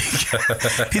sounding.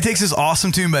 He takes this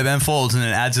awesome tune by Ben Folds, and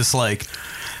then adds this,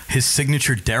 his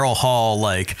signature Daryl Hall,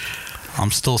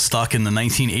 I'm still stuck in the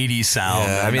 1980s sound.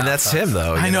 Yeah, that's him,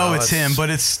 though. I know it's him, but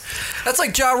that's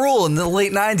like Ja Rule in the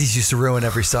late 90s used to ruin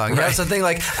every song. You have something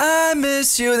like, I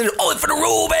miss you, and then, for the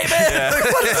rule, baby. Yeah.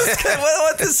 What is this guy?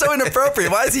 What is so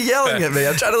inappropriate? Why is he yelling at me?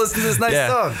 I'm trying to listen to this nice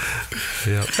song.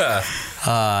 Yeah.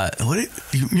 I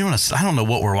don't know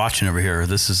what we're watching over here.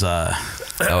 This is it's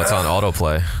on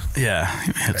autoplay. Yeah,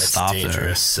 it's stop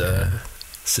dangerous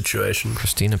situation.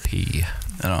 Christina P.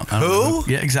 I don't Who? know.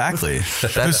 Yeah, exactly.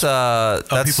 That's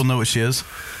people know what she is.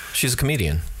 She's a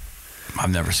comedian.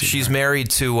 I've never seen. She's her. married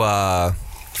to I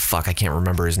can't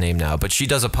remember his name now, but she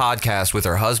does a podcast with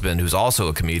her husband, who's also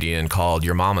a comedian, called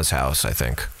Your Mama's House, I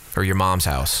think, or Your Mom's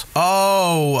House.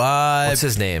 Oh, what's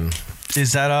his name?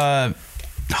 Is that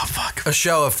Oh, fuck. A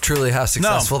show of truly how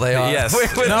successful they are. Yes.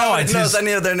 No one knows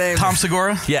any of their names. Tom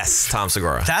Segura? Yes, Tom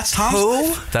Segura. That's Tom?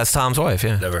 Who? That's Tom's wife,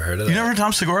 yeah. Never heard of that. You never heard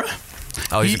Tom Segura?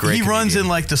 Oh, he's a great He runs comedian. in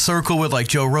like the circle with like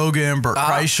Joe Rogan, Bert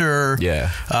Kreischer.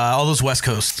 Yeah. All those West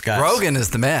Coast guys. Rogan is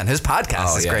the man. His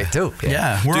podcast is great too.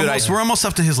 Yeah, we're almost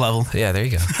up to his level. Yeah, there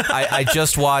you go. I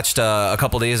just watched a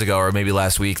couple days ago, or maybe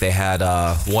last week, they had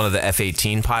one of the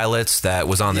F-18 pilots that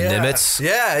was on the Nimitz.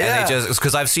 Yeah, yeah. And they just,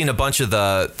 because I've seen a bunch of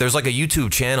there's like a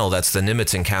YouTube channel that's the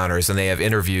Nimitz Encounters, and they have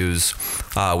interviews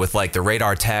with like the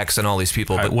radar techs and all these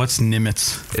people. All right, what's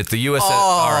Nimitz? It's the USS.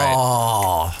 All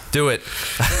right. Do it.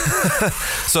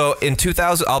 So in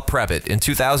 2000, I'll prep it. In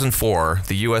 2004,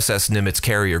 the USS Nimitz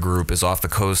Carrier Group is off the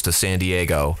coast of San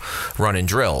Diego running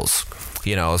drills.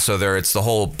 You know, so it's the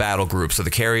whole battle group. So the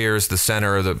carriers, the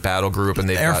center, the battle group, and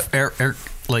they've got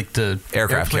like the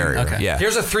aircraft airplane? carrier. Okay. Yeah.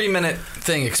 Here's a 3-minute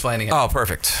thing explaining it. Oh,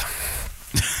 perfect.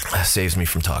 Saves me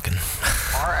from talking.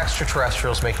 Are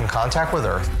extraterrestrials making contact with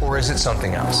Earth, or is it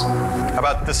something else? How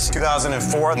about this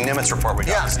 2004 Nimitz report we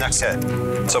got? This next hit.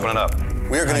 Let's open it up.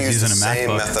 We are going to use the same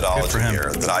Good methodology for him.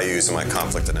 here that I use in my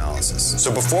conflict analysis.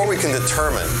 So before we can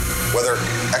determine whether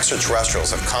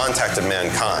extraterrestrials have contacted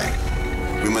mankind,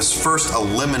 we must first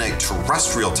eliminate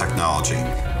terrestrial technology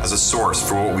as a source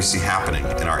for what we see happening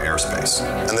in our airspace.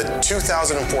 And the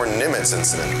 2004 Nimitz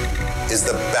incident is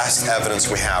the best evidence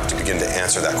we have to begin to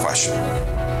answer that question.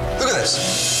 Look at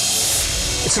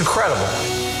this. It's incredible.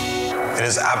 It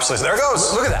is absolutely. There it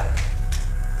goes. Look at that.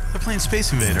 They're playing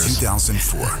Space Invaders. In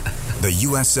 2004, the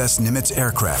USS Nimitz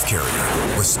aircraft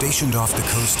carrier was stationed off the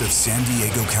coast of San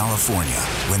Diego, California,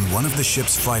 when one of the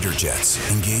ship's fighter jets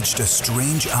engaged a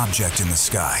strange object in the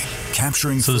sky,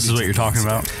 capturing. So this is what you're talking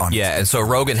about? Yeah, and so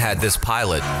Rogan had this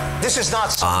pilot This is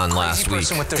not some on crazy last week.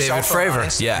 person with their David cell phone on Fravor.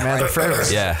 Instagram. Yeah. Commander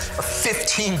Fravor. Yeah. A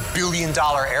 $15 billion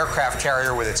aircraft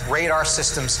carrier with its radar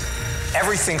systems,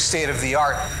 everything state of the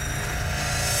art.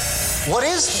 What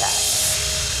is that?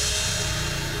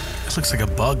 This looks like a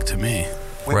bug to me.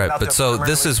 Right, but so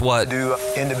this is what do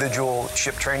individual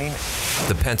ship training.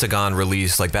 the Pentagon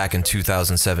released like back in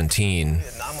 2017.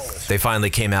 They finally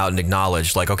came out and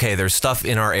acknowledged, like, okay, there's stuff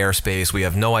in our airspace. We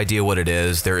have no idea what it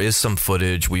is. There is some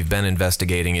footage. We've been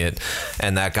investigating it.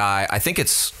 And that guy, I think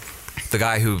it's the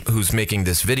guy who's making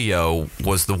this video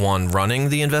was the one running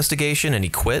the investigation, and he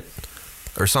quit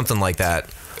or something like that.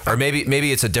 Or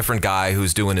maybe it's a different guy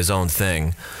who's doing his own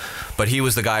thing. But he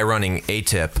was the guy running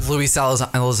ATIP. Luis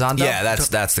Elizondo? Yeah,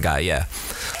 that's the guy. Yeah.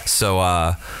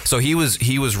 So he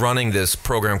was running this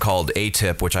program called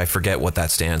ATIP, which I forget what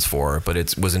that stands for, but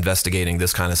it was investigating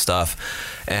this kind of stuff.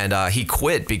 And he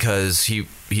quit because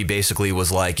he basically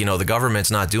was like, you know, the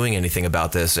government's not doing anything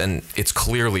about this, and it's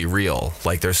clearly real.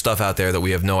 Like, there's stuff out there that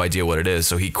we have no idea what it is.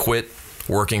 So he quit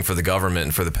working for the government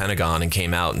and for the Pentagon and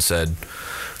came out and said,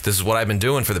 this is what I've been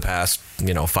doing for the past,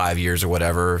 5 years or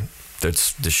whatever.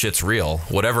 The shit's real.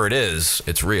 Whatever it is,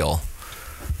 it's real.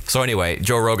 So anyway,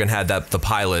 Joe Rogan had the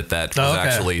pilot that was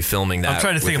actually filming that. I'm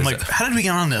trying to think. I'm like, how did we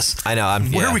get on this? I know.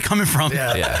 Where are we coming from?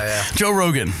 Yeah. Joe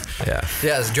Rogan. Yeah.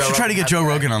 Yeah. Joe should try to get Joe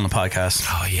Rogan on the podcast.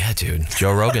 Oh yeah, dude.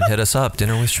 Joe Rogan, hit us up.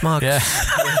 Dinner with Schmuck. Yeah.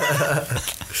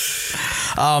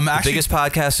 The biggest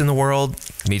podcast in the world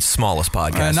meets smallest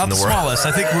podcast not in the the world. smallest.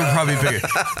 I think we're probably bigger.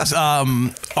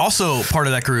 Also, part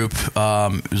of that group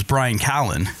was Brian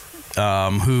Callen,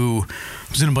 who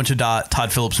was in a bunch of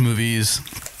Todd Phillips movies.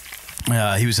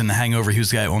 He was in The Hangover. He was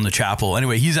the guy who owned the Chapel.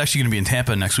 Anyway, he's actually going to be in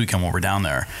Tampa next weekend while we're down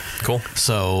there. Cool.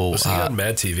 So Was he on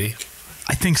Mad TV?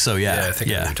 I think so. Yeah. Yeah, I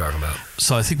think I know what you're talking about.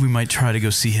 So I think we might try to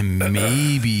go see him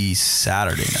maybe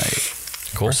Saturday night.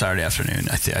 Cool. Or Saturday afternoon.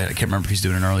 I can't remember if he's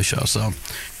doing an early show. So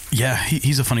yeah,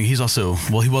 he's a funny. He's also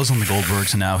he was on the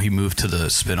Goldbergs, and now he moved to the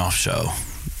spin-off show.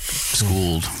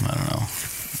 Schooled. I don't know.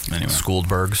 Anyway,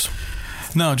 Schooledbergs.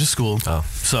 No, just schooled. Oh.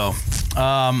 So,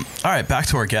 all right, back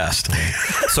to our guest.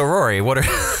 So Rory, what are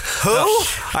who?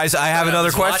 I have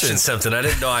another question. Watching something. I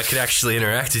didn't know I could actually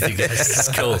interact with you guys. It's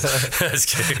cool. That's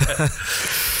kidding.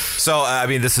 So, I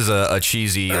mean, this is a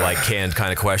cheesy, like, canned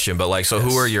kind of question, but, like, so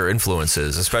who are your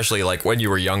influences? Especially, like, when you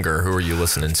were younger, who were you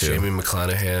listening to? Jamie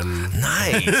McClanahan.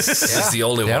 Nice. This is the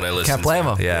only one I listen to. Can't blame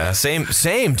him. Yeah, same,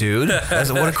 dude.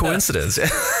 What a coincidence.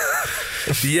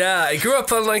 Yeah, I grew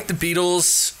up on, like, the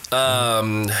Beatles,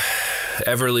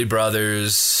 Everly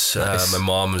Brothers. Nice. My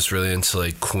mom was really into,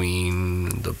 like, Queen,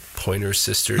 the Pointer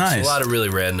Sisters. Nice. A lot of really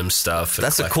random stuff.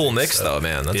 That's a cool mix, though,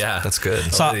 man. That's good.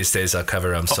 One of these days I'll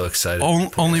cover. I'm so excited.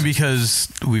 Only because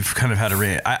we've kind of had a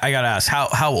rant. I got to ask,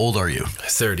 how old are you?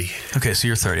 30. Okay, so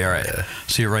you're 30. All right. Yeah.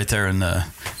 So you're right there in the,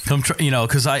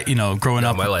 because growing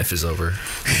up. My life is over.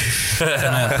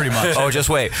 Pretty much. Oh, just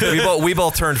wait. We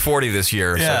both turned 40 this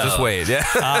year, so just wait. Yeah.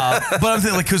 But I'm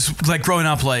thinking, like, because like growing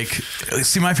up, like,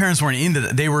 see, my parents weren't into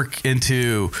that. They were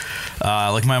into,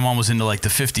 like, my mom was into like the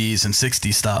 50s and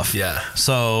 60s stuff. Yeah.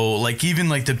 So like even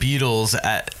like the Beatles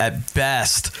at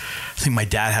best, I think my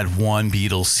dad had one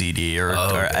Beatles CD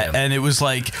and it was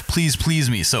like Please Please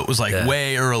Me. So it was like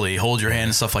way early, Hold Your Hand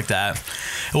and stuff like that.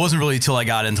 It wasn't really until I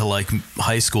got into like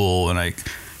high school and I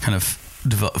kind of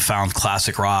found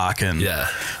classic rock and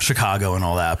Chicago and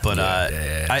all that. But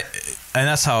and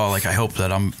that's how like I hope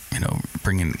that I'm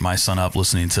bringing my son up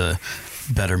listening to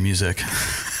better music.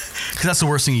 Because that's the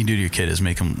worst thing you can do to your kid is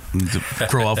make them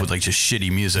grow up with like just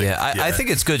shitty music. Yeah, I think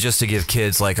it's good just to give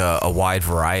kids like a wide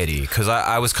variety. Because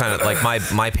I was kind of like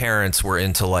my parents were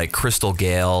into like Crystal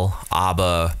Gale,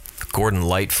 ABBA, Gordon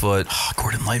Lightfoot. Oh,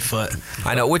 Gordon Lightfoot.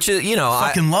 I know, which is, I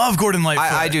fucking love Gordon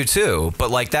Lightfoot. I do too, but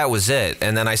like that was it.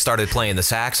 And then I started playing the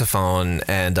saxophone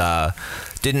and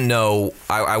didn't know,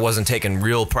 I wasn't taking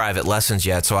real private lessons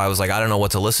yet, so I was like, I don't know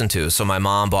what to listen to. So my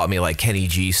mom bought me like Kenny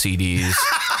G CDs,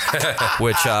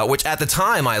 which at the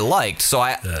time I liked. So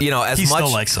I, as he much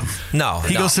still likes them. No,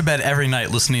 he goes to bed every night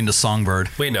listening to Songbird.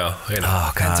 We know.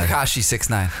 Oh God, and Tekashi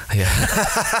 6ix9ine. Yeah,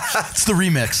 it's the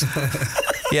remix.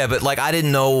 Yeah, but like I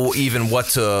didn't know even what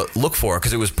to look for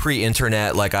because it was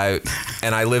pre-internet. Like I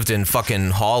lived in fucking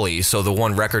Hawley, so the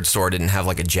one record store didn't have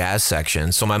like a jazz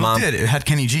section. So my mom did. It had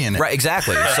Kenny G in it. Right,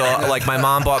 exactly. So like my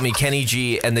mom bought me Kenny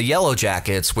G and the Yellow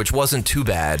Jackets, which wasn't too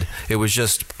bad. It was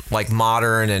just like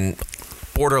modern and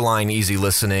borderline easy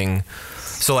listening.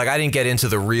 So like I didn't get into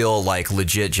the real like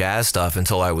legit jazz stuff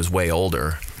until I was way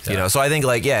older. So I think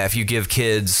like if you give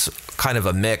kids kind of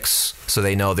a mix so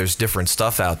they know there's different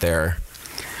stuff out there.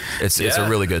 It's a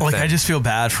really good thing. I just feel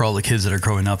bad for all the kids that are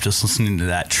growing up just listening to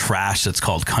that trash that's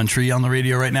called country on the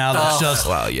radio right now. That's just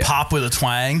pop with a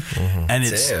twang, and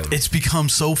it's become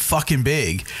so fucking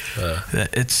big that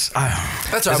it's.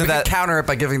 That's right. We can counter it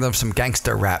by giving them some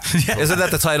gangster rap. Isn't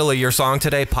that the title of your song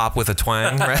today? Pop with a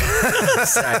twang, right?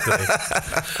 Exactly.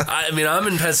 I mean, I'm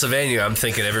in Pennsylvania. I'm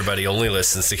thinking everybody only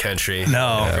listens to country.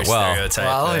 No,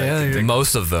 stereotype.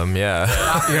 Most of them,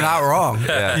 yeah. You're not wrong.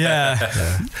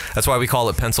 Yeah. That's why we call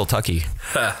it Pennsylvania. Hey,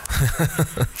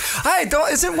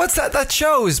 what's that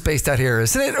show is based out here?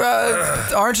 Isn't it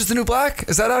Orange is the New Black?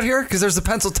 Is that out here? Because there's a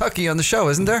Pennsylvania on the show,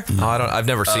 isn't there? No, I've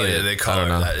never seen it. They call it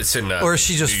that. It's in or is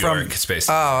she just New from York. It's based.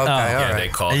 Oh, okay. Yeah, they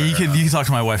call it. You can talk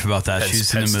to my wife about that.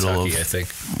 She's in the middle of I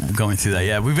think going through that.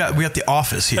 Yeah, we got the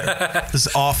Office here. This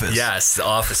is Office. Yes, the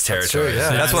Office territory.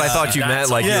 That's what I thought you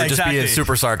meant. Like you were just being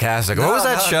super sarcastic. What was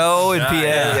that show in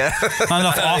PA? Not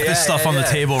enough Office stuff on the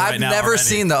table right now. I've never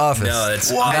seen The Office. No,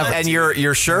 it's and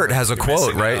your shirt has a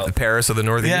quote, right? The Paris of the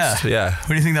Northeast. Yeah. What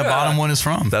do you think that bottom one is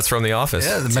from? That's from The Office.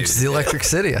 Yeah, that mentions the Electric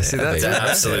City. I see that. It's the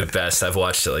absolute best. I've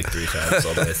watched it like 3 times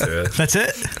all the way through it. That's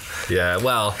it? Yeah,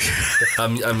 well,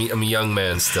 I'm a young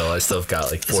man still. I still have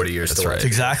got like 40 years to live.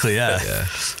 Exactly, yeah.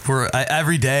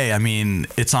 Every day, I mean,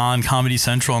 it's on Comedy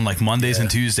Central on like Mondays and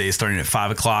Tuesdays starting at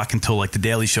 5 o'clock until like The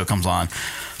Daily Show comes on.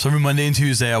 So every Monday and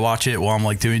Tuesday I watch it while I'm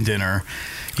like doing dinner,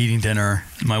 eating dinner.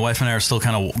 My wife and I are still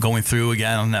kind of going through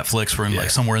again on Netflix. We're in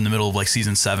like somewhere in the middle of like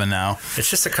season 7 now. It's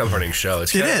just a comforting show.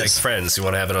 It's kind of like Friends. You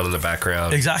want to have it on in the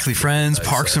background. Exactly. Friends,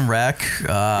 Parks and Rec.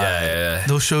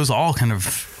 Those shows all kind of,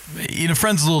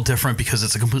 Friends is a little different because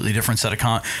it's a completely different set of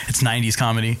it's 90s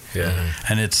comedy. Yeah.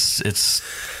 And it's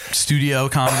studio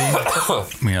comedy.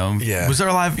 Was there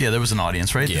a live? Yeah, there was an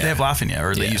audience, right? Did they have laughing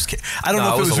or they used? I don't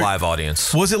know if it was a live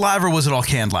audience. Was it live or was it all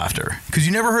canned laughter? Because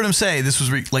you never heard him say this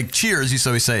was like Cheers. Used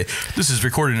to always say this is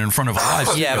recorded in front of a live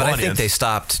studio but audience. I think they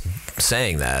stopped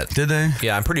saying that. Did they?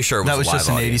 Yeah, I'm pretty sure it was that was a live just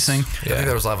an audience. 80s thing. I think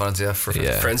there was live audience. Yeah, for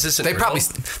Friends isn't they real? probably.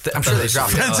 I'm sure they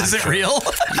dropped Friends isn't real.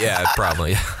 Yeah,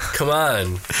 probably. Come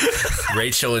on,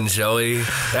 Rachel and Joey.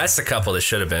 That's the couple that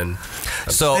should have been.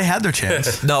 So they had their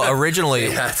chance. No,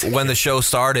 originally when the show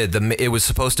started, it was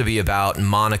supposed to be about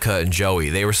Monica and Joey.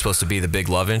 They were supposed to be the big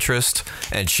love interest,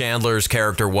 and Chandler's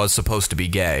character was supposed to be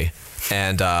gay,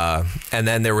 and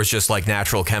then there was just like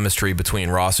natural chemistry between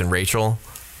Ross and Rachel.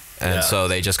 And so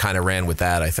they just kind of ran with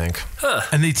that, I think.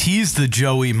 And they teased the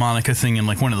Joey Monica thing in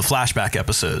like one of the flashback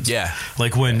episodes. Yeah.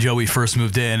 Like when Joey first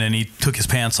moved in and he took his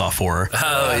pants off for her.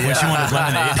 When she wanted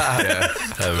lemonade. I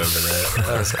remember that.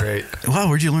 That was great. Wow,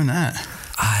 where'd you learn that?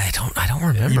 I don't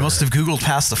remember. You must have Googled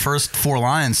past the first 4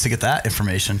 lines to get that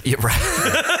information. Yeah,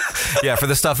 right. Yeah, for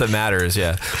the stuff that matters.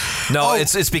 Yeah. No,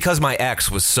 it's because my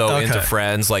ex was so into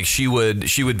Friends. Like she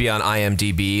would be on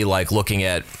IMDb, like looking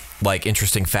at like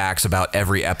interesting facts about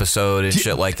every episode and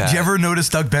shit like that. Did you ever notice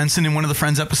Doug Benson in one of the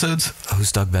Friends episodes?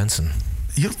 Who's Doug Benson?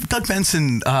 Doug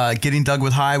Benson getting dug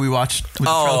with high. We watched with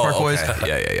the Trailer Park Boys.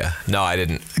 Yeah. No, I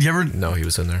didn't. You ever? No, he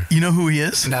was in there. You know who he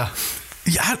is? No.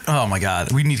 Yeah. Oh my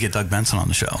God. We need to get Doug Benson on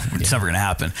the show. It's never going to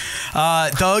happen.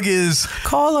 Doug is.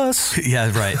 Call us.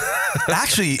 Yeah. Right.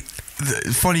 Actually.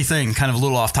 Funny thing, kind of a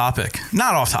little off topic.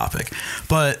 Not off topic,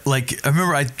 but like I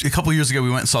remember a couple years ago we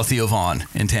went and saw Theo Vaughn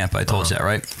in Tampa. I told you that,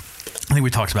 right? I think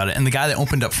we talked about it. And the guy that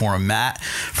opened up for him, Matt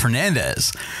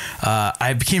Fernandez,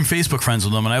 I became Facebook friends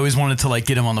with him, and I always wanted to like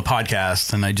get him on the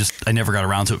podcast, and I never got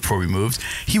around to it before we moved.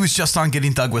 He was just on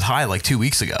Getting Dug with High like 2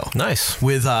 weeks ago. Nice.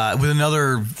 With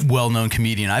another well-known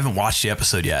comedian. I haven't watched the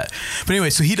episode yet. But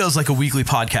anyway, so he does like a weekly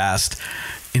podcast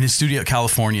in his studio in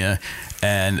California,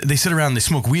 and they sit around and they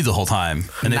smoke weed the whole time,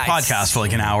 and they podcast for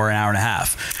like an hour and a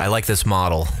half. I like this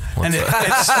model. And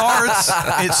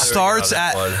it starts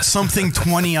at something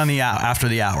 20 on the hour after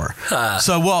the hour.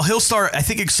 So, well, he'll start. I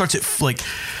think it starts at like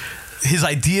his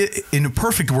idea in a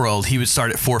perfect world. He would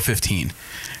start at 4:15.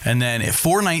 And then at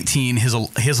 4:19,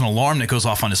 he has an alarm that goes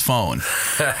off on his phone.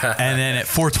 And then at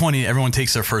 4:20, everyone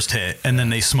takes their first hit, and then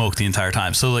they smoke the entire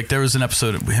time. So like there was an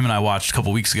episode him and I watched a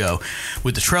couple weeks ago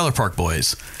with the Trailer Park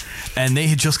Boys, and they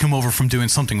had just come over from doing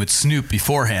something with Snoop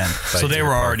beforehand. So they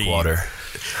were already water.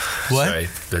 What? Sorry,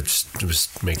 that just was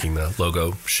making the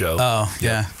logo show. Oh,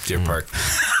 yeah. Deer Park.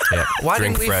 Yeah. Why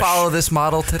Drink didn't we fresh. follow this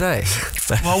model today?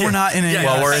 Well, we're not in it.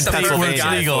 Well, we're in state where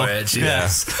Pennsylvania. it's legal. Yeah.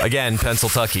 Again,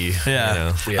 Pennsylvania.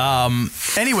 Yeah. You know.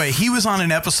 Anyway, he was on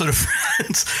an episode of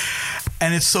Friends,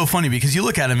 and it's so funny because you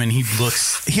look at him and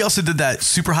he also did that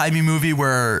Super High Me movie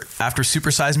where after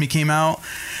Super Size Me came out,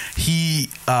 he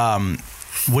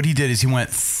what he did is he went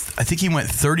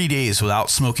 30 days without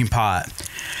smoking pot,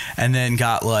 and then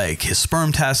got like his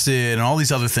sperm tested and all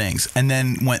these other things, and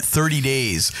then went 30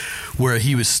 days where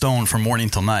he was stoned from morning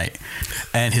till night,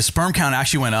 and his sperm count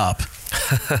actually went up.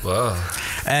 Whoa.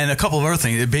 And a couple of other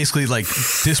things. It basically like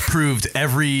disproved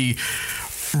every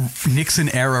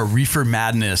Nixon era reefer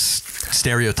madness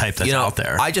stereotype that's out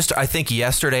there. I think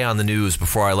yesterday on the news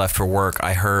before I left for work,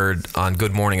 I heard on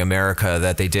Good Morning America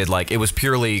that they did like, it was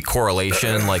purely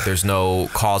correlation, like there's no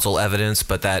causal evidence,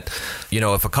 but that,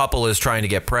 if a couple is trying to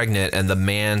get pregnant and the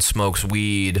man smokes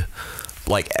weed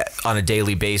like on a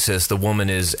daily basis, the woman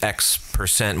is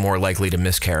X% more likely to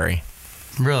miscarry.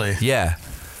 Really? Yeah.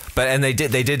 And they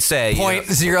did say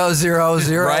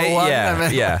 0.0001.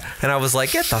 Right? Yeah. And I was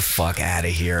like, get the fuck out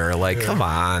of here! Like, come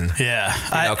on. Yeah.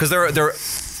 Because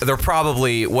they're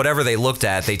probably whatever they looked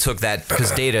at. They took that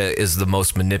because data is the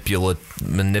most manipulable.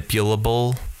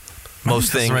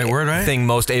 Most thing, the right word, right? Thing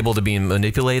most able to be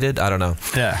manipulated. I don't know.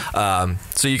 Yeah.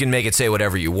 So you can make it say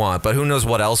whatever you want, but who knows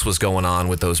what else was going on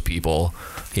with those people?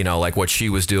 Like what she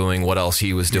was doing, what else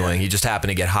he was doing. He just happened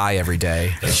to get high every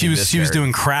day. She was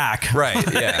doing crack. Right.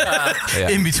 Yeah.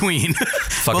 In between.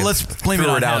 Well, let's blame it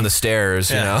on down him. the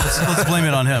stairs. Yeah. Let's blame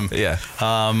it on him. Yeah.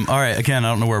 All right. Again, I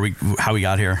don't know how we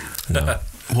got here. No.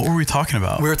 What were we talking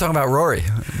about? We were talking about Rory.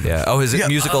 Yeah. Oh, his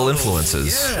musical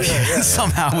influences. Yeah.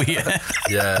 Somehow we.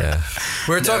 Yeah.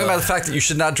 We were talking about the fact that you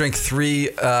should not drink 3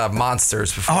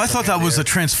 monsters before. Oh, I thought that was a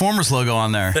Transformers logo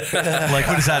on there. Like,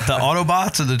 what is that? The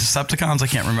Autobots or the Decepticons? I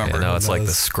can't remember. No, it's like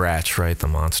the Scratch, right? The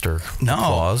monster. No. The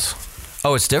claws.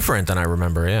 Oh, it's different than I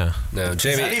remember. Yeah. No,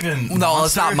 Jamie. No,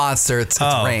 it's not monster. It's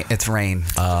rain. It's rain.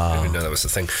 I didn't even know that was the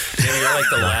thing. Jamie, you're like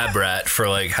the lab rat for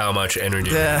like how much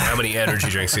energy. Yeah. How many energy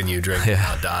drinks can you drink?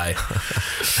 I'll die.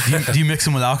 Do you mix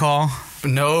them with alcohol?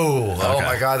 No. Okay. Oh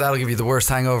my God, that'll give you the worst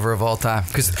hangover of all time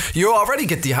because you already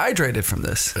get dehydrated from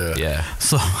this. Yeah.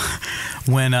 So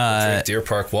when drink Deer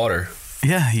Park water.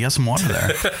 Yeah, you got some water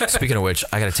there. Speaking of which,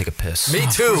 I got to take a piss. Me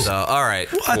too. So, all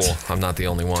right. What? Cool. I'm not the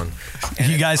only one.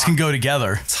 You guys can go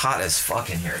together. It's hot as fuck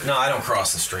in here. No, I don't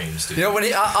cross the streams, dude. When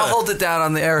I'll hold it down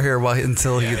on the air here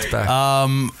until he gets back.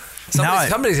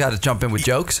 Somebody's got to jump in with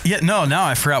jokes. Yeah, no, now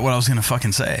I forgot what I was going to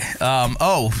fucking say.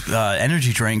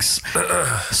 Energy drinks.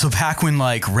 So back when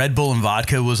like Red Bull and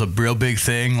vodka was a real big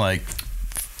thing, like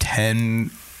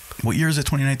 10, what year is it,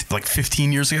 2019? Like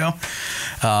 15 years ago.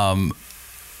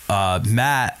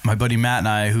 Matt, my buddy Matt and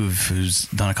I, who's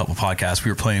done a couple podcasts,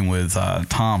 we were playing with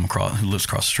Tom, who lives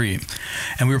across the street.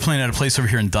 And we were playing at a place over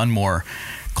here in Dunmore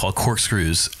called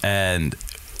Corkscrews. And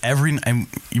we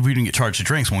didn't get charged for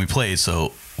drinks when we played,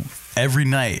 so every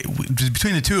night,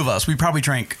 between the two of us, we probably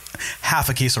drank half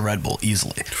a case of Red Bull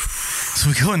easily. So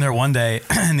we go in there one day,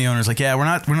 and the owner's like, "Yeah, we're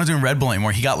not doing Red Bull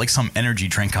anymore." He got like some energy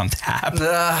drink on tap.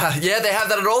 Yeah, they have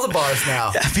that at all the bars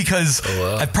now. Yeah, because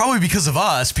probably because of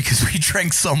us, because we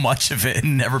drank so much of it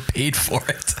and never paid for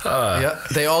it. Yeah,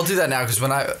 they all do that now. Because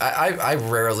when I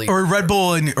rarely or Red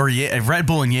Bull and Red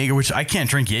Bull and Jaeger, which I can't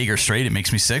drink Jaeger straight; it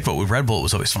makes me sick. But with Red Bull, it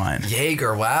was always fine.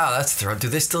 Jaeger, wow, that's throw. Do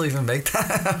they still even make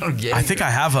that? I think I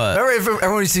have a. Remember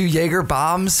everyone used to do Jaeger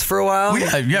bombs for a while.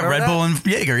 Yeah, Red Bull and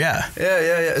Jaeger. Yeah.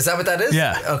 Is that what that is?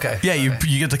 Yeah. Okay. Yeah,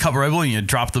 you get the cup of Red Bull and you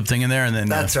drop the thing in there, and then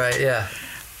that's right. Yeah.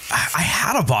 I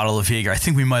had a bottle of Jaeger. I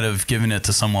think we might have given it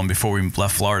to someone before we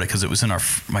left Florida because it was in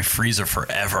my freezer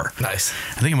forever. Nice.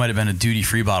 I think it might have been a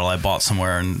duty-free bottle I bought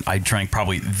somewhere, and I drank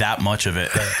probably that much of it.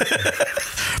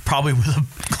 Probably with a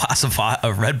glass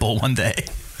of Red Bull one day.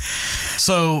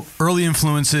 So early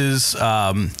influences.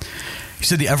 You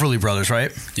said the Everly Brothers,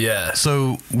 right? Yeah.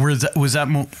 So was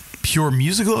that pure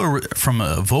musical or from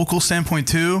a vocal standpoint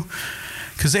too?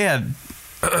 Because they had,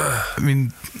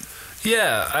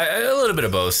 Yeah, a little bit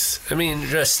of both. I mean,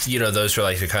 just, those were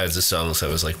like the kinds of songs I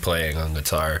was like playing on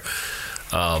guitar.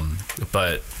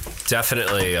 But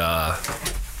definitely a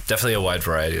wide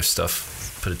variety of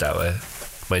stuff, put it that way.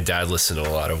 My dad listened to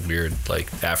a lot of weird,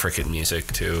 like, African music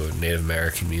too, Native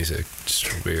American music,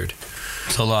 just weird.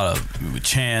 So a lot of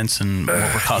chants and more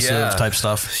percussive type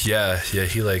stuff. Yeah,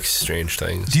 he likes strange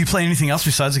things. Do you play anything else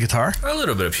besides the guitar? A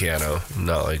little bit of piano. I'm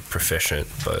not like proficient,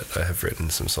 but I have written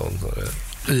some songs on it.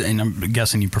 And I'm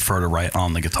guessing you prefer to write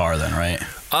on the guitar then, right?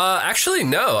 Actually,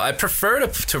 no. I prefer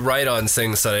to write on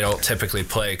things that I don't typically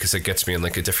play because it gets me in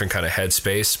like a different kind of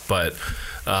headspace. But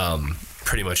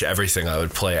pretty much everything I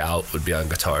would play out would be on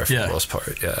guitar for the most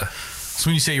part. Yeah. So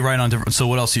when you say you write on different, so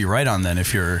what else do you write on then?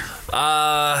 If you're,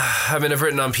 I've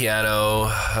written on piano.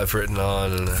 I've written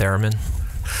on theremin.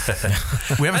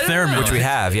 We have a theremin, which we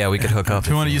have. Yeah, we could hook up. If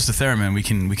we want to use the theremin, we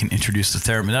can introduce the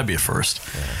theremin. That'd be a first.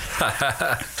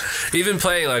 Yeah. Even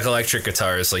playing like electric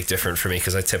guitar is like different for me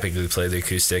because I typically play the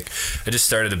acoustic. I just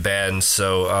started a band,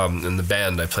 so in the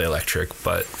band I play electric,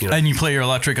 but And you play your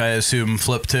electric, I assume,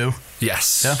 flip too.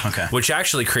 Yes. Yeah. Okay. Which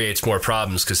actually creates more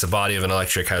problems because the body of an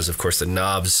electric has, of course, the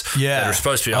knobs that are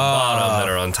supposed to be on bottom that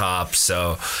are on top.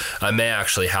 So I may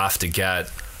actually have to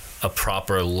get a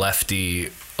proper lefty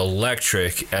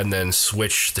electric and then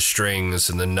switch the strings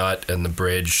and the nut and the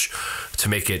bridge to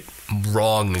make it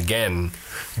wrong again.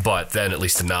 But then at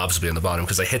least the knobs will be on the bottom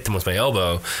because I hit them with my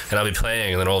elbow and I'll be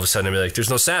playing and then all of a sudden I'll be like, there's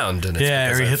no sound. And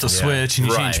it's or you hit the switch and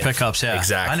you change pickups. Yeah,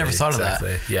 exactly. I never thought of that.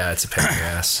 Yeah, it's a pain in the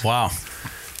ass. Wow.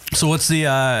 So what's the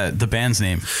band's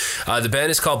name? The band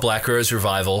is called Black Rose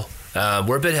Revival.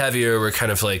 We're a bit heavier. We're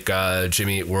kind of like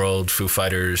Jimmy Eat World, Foo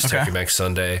Fighters, Turkey Mac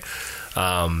Sunday.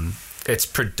 It's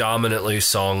predominantly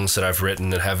songs that I've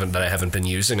written that I haven't been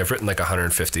using. I've written like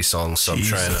 150 songs, so I'm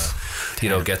trying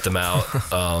to, get them out.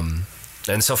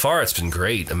 And so far, it's been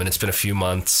great. I mean, it's been a few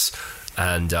months,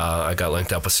 and I got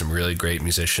linked up with some really great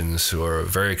musicians who are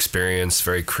very experienced,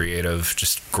 very creative,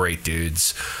 just great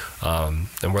dudes. And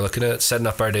we're looking at setting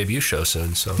up our debut show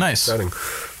soon. So nice. Exciting.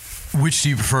 Which do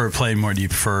you prefer playing more? Do you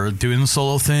prefer doing the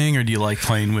solo thing, or do you like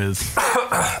playing with?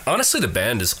 Honestly, the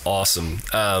band is awesome.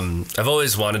 I've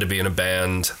always wanted to be in a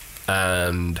band,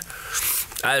 and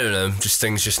I don't know, just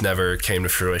things just never came to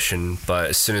fruition.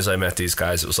 But as soon as I met these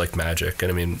guys, it was like magic.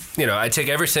 And I mean, I take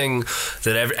everything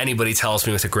that anybody tells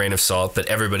me with a grain of salt, but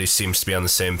everybody seems to be on the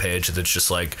same page. That it's just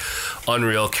like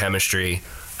unreal chemistry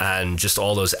and just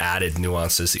all those added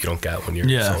nuances that you don't get when you're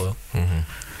solo. Mm-hmm.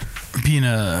 Being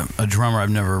a drummer, I've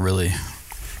never really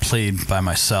played by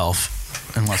myself.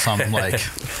 Unless I'm like,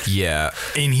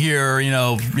 in here,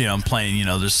 I'm playing.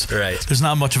 There's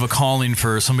not much of a calling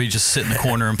for somebody to just sit in the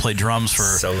corner and play drums for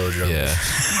solo drums. Yeah,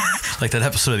 like that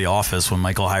episode of The Office when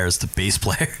Michael hires the bass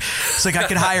player. It's like I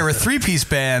could hire a 3-piece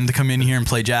band to come in here and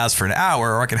play jazz for an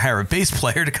hour, or I could hire a bass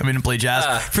player to come in and play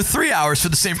jazz for 3 hours for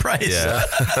the same price.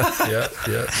 Yeah,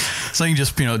 So you can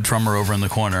just drummer over in the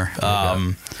corner.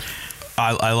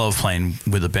 I love playing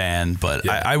with a band, but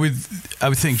I would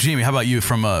think, Jamie, how about you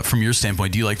from your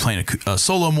standpoint? Do you like playing a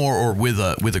solo more or with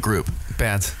a group?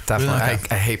 Bands, definitely. Okay.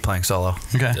 I hate playing solo.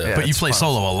 Okay, but you play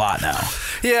solo a lot now.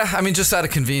 Yeah, I mean, just out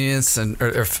of convenience, and or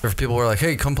if people were like,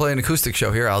 "Hey, come play an acoustic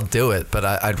show here," I'll do it. But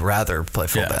I'd rather play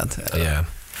full band. Yeah,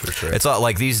 for sure. It's not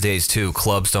like these days too.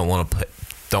 Clubs don't want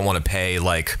to pay,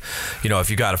 like, if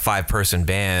you got a 5-person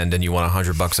band and you want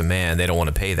 $100 a man, they don't want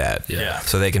to pay that. Yeah.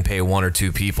 So they can pay 1 or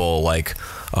 2 people like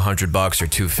 $100 or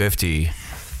 $250.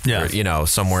 Yeah. Or,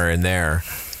 somewhere in there.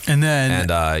 And then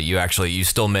you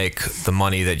still make the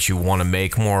money that you want to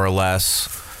make more or less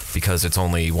because it's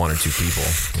only 1 or 2 people.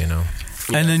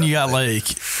 And then you got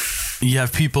you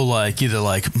have people like either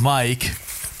like Mike,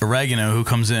 Oregano, who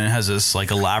comes in and has this like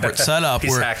elaborate setup.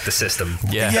 He's where, hacked the system.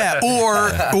 Yeah,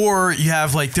 or you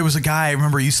have like, there was a guy I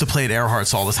remember used to play at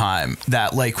Earhart's all the time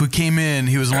that like who came in,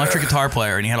 he was an electric guitar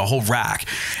player and he had a whole rack,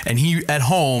 and he at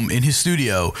home in his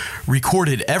studio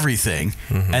recorded everything,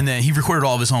 and then he recorded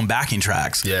all of his own backing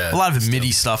tracks. Yeah, a lot of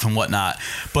MIDI stuff and whatnot.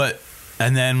 But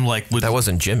and then like that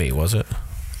wasn't Jimmy, was it?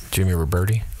 Jimmy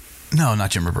Roberti? No,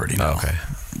 not Jim Roberti. No. Oh, okay.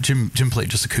 Jim played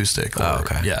just acoustic.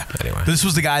 Okay. Yeah. Anyway. But this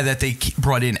was the guy that they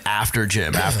brought in after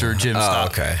Jim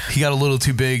stopped. Okay. He got a little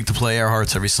too big to play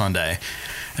Earhart's every Sunday.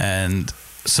 And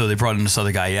so they brought in this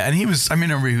other guy. Yeah. And he was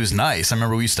nice. I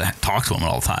remember we used to talk to him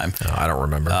all the time. Oh, I don't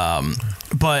remember.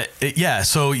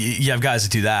 So you have guys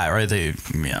that do that, right?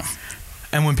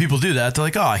 And when people do that, they're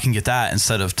like, oh, I can get that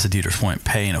instead of, to Dieter's point,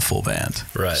 paying a full band.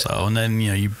 Right. So, and then,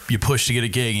 you push to get a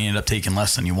gig and you end up taking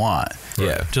less than you want.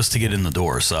 Yeah. Just to get in the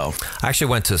door. So I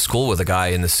actually went to school with a guy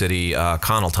in the city,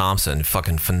 Connell Thompson,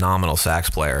 fucking phenomenal sax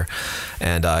player.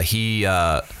 And he,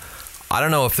 I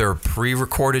don't know if they're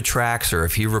pre-recorded tracks or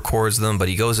if he records them, but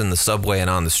he goes in the subway and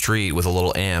on the street with a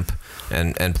little amp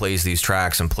and plays these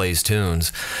tracks and plays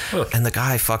tunes. Huh. And the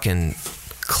guy fucking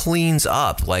cleans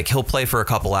up. Like, he'll play for a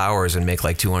couple hours and make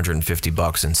like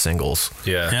 $250 in singles.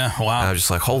 Yeah. Wow. And I was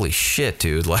just like, holy shit,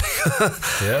 dude. Like,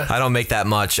 I don't make that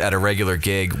much at a regular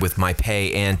gig with my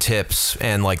pay and tips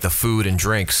and like the food and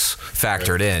drinks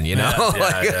factored in, you know?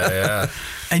 Yeah.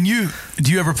 And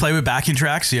do you ever play with backing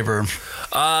tracks? Do you ever?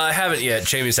 I haven't yet.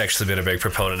 Jamie's actually been a big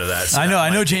proponent of that. So I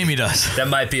know Jamie does. That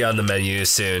might be on the menu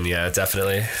soon. Yeah,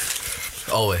 definitely.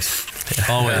 Always.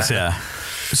 Yeah.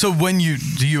 So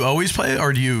do you always play,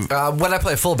 or do you? When I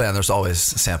play full band, there's always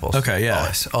samples. Okay,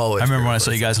 yeah. Always. I remember when I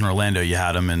saw you guys in Orlando, you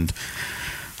had them, and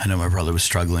I know my brother was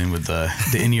struggling with the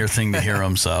in-ear thing to hear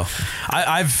them. So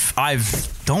I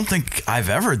don't think I've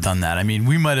ever done that. I mean,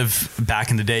 we might have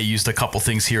back in the day used a couple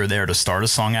things here or there to start a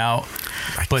song out,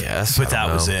 but that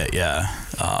was it. Yeah.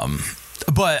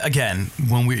 But again,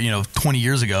 when 20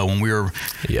 years ago, when we were,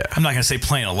 I'm not going to say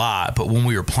playing a lot, but when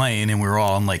we were playing and we were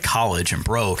all in like college and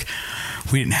broke,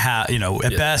 we didn't have,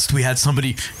 at best we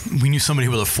knew somebody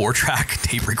with a 4-track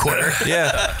tape recorder.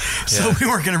 So we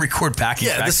weren't going to record backing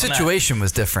tracks. The situation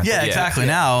was different. Yeah, exactly.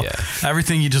 Now,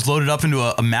 everything you just load it up into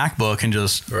a MacBook and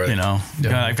just,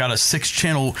 I've got a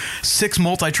 6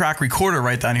 multi-track recorder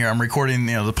right down here. I'm recording,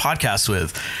 the podcast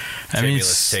with. Jamie,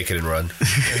 let's take it and run.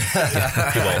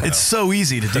 It's so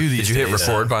easy to do these. Did you hit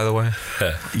record, by the way?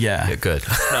 Yeah. Good.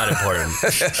 Not important.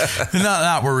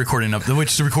 Not we're recording up,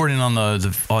 which the recording on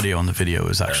the audio on the video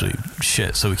is actually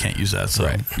shit, so we can't use that. So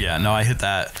yeah, no, I hit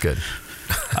that. Good.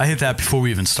 I hit that before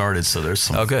we even started, so there's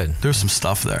some. Oh, good. There's some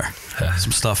stuff there.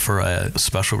 Some stuff for a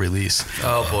special release.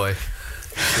 Oh boy.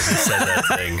 Shouldn't have said that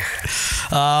thing.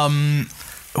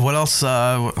 What else?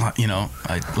 I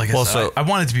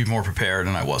wanted to be more prepared,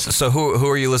 and I wasn't. So who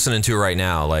are you listening to right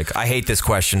now? Like, I hate this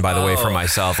question, by the way, for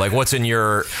myself. Like, what's in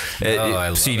your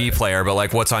CD player? But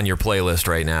like, what's on your playlist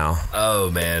right now?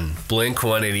 Oh man, Blink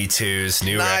 182's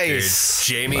new record.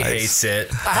 Jamie hates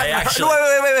it. I actually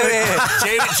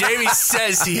wait. Jamie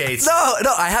says he hates it.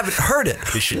 No, I haven't heard it.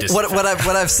 You should just what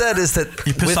I've said is that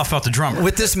you pissed off about the drummer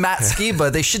with this Matt Skiba.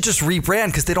 They should just rebrand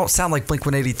because they don't sound like Blink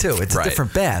 182. It's a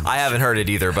different band. I haven't heard it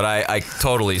either. But I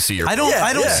totally see your. I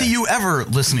don't see you ever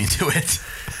listening to it.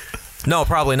 No,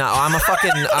 probably not. I'm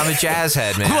a jazz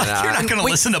head, man. You're not going to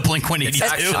listen to Blink 182.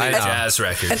 It's actually a jazz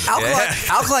record. And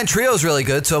Alkaline Trio is really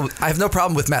good, so I have no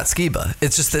problem with Matt Skiba.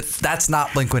 It's just that's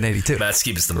not Blink 182. Matt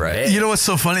Skiba's the man. You know what's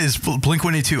so funny is Blink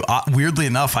 182. Weirdly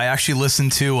enough, I actually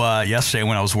listened to yesterday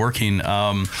when I was working.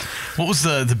 What was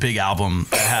the big album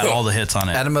that had all the hits on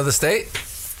it? Enema of the State.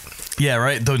 Yeah,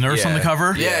 right. The nurse on the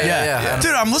cover. Yeah.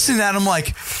 Dude, I'm listening to that. And I'm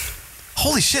like,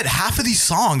 holy shit! Half of these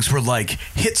songs were like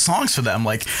hit songs for them.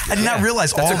 Like, I did not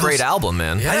realize that's a great album,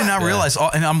 man. I did not realize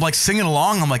all, and I'm like singing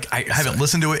along. I'm like, I haven't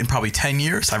listened to it in probably 10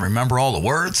 years. I remember all the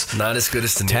words. Not as good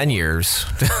as the 10 years.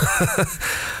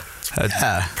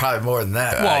 Probably more than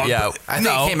that. Well, I think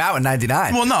it came out in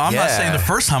 '99. Well, no, I'm not saying the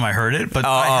first time I heard it, but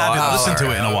I haven't listened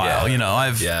to it in a while.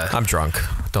 I'm drunk.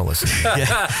 Don't listen to me.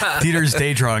 Dieter's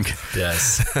day drunk.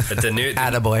 Yes. But the new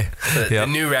Attaboy. The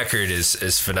new record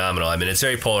is phenomenal. I mean, it's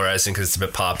very polarizing because it's a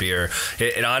bit poppier.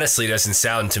 It honestly doesn't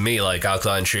sound to me like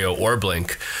Alkaline Trio or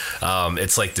Blink.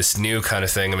 It's like this new kind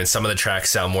of thing. I mean, some of the tracks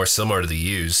sound more similar to The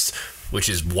Used, which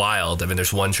is wild. I mean,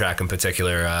 there's one track in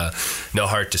particular, No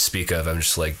Heart to Speak Of, I'm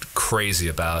just like crazy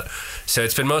about. So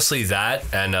it's been mostly that,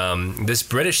 and this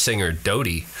British singer,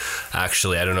 Dodie,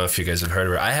 actually, I don't know if you guys have heard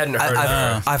of her. I hadn't heard of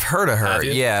her. I've heard of her,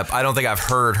 yeah. I don't think I've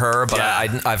heard her, but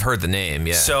I've heard the name,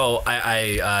 yeah. So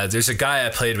I there's a guy I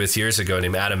played with years ago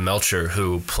named Adam Melcher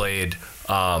who played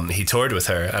he toured with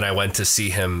her, and I went to see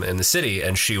him in the city,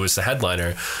 and she was the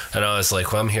headliner. And I was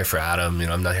like, well, I'm here for Adam,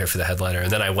 I'm not here for the headliner.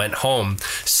 And then I went home.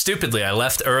 Stupidly, I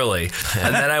left early,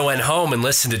 and then I went home and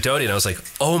listened to Dodie, and I was like,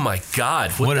 oh my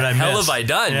God, what the hell have I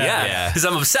done? Yeah, because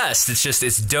I'm obsessed.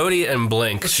 It's Dodie and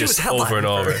Blink just over and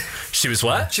over. She was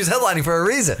what? She was headlining for a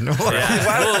reason.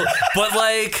 Well, but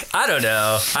like, I don't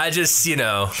know. I just,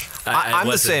 I'm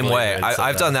the same way.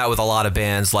 I've done that with a lot of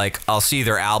bands. Like, I'll see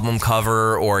their album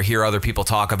cover or hear other people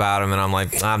talk about them, and I'm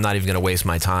like, I'm not even going to waste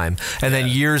my time. And then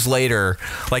years later,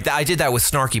 like I did that with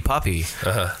Snarky Puppy.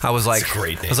 I was like, That's a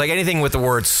great name. I was like, anything with the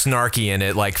word snarky in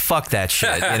it, like, fuck that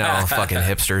shit, fucking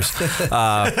hipsters.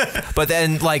 But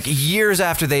then, like, years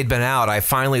after they'd been out, I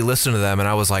finally listened to them, and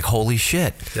I was like, holy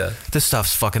shit, this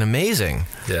stuff's fucking amazing.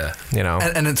 Yeah,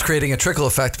 and it's creating a trickle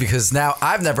effect because now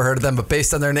I've never heard of them, but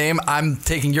based on their name, I'm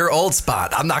taking your old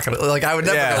spot. I'm not gonna I would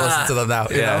never go listen to them now.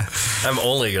 You know? I'm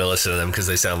only gonna listen to them because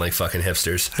they sound like fucking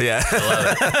hipsters. Yeah, I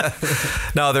love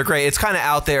it. No, they're great. It's kind of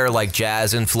out there, like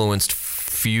jazz influenced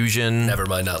fusion. Never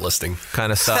mind not listening.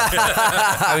 Kind of stuff.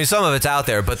 I mean, some of it's out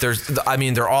there, but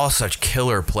they're all such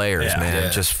killer players, man. Yeah.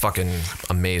 Just fucking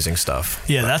amazing stuff.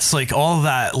 Yeah, that's like all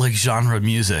that like genre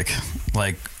music,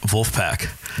 like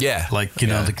Wolfpack. Yeah, like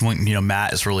like when,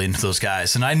 Matt is really into those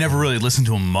guys, and I never really listened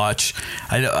to him much.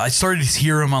 I started to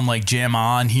hear him on like Jam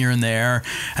On here and there.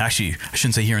 Actually, I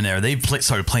shouldn't say here and there. They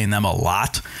started playing them a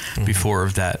lot before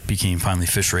that became finally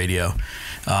Fish Radio.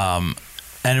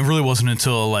 And it really wasn't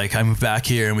until like I moved back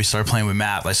here and we started playing with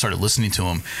Matt, I started listening to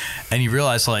him, and you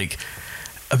realize like,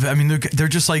 I mean, they're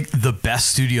just like the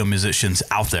best studio musicians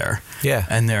out there. Yeah,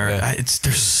 and they're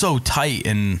so tight,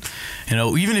 and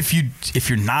even if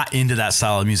you're not into that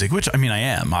style of music, which I mean I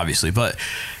am obviously, but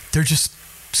they're just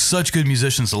such good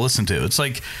musicians to listen to. It's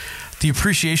like the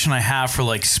appreciation I have for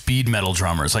like speed metal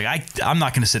drummers. Like I'm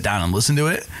not going to sit down and listen to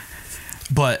it,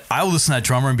 but I will listen to that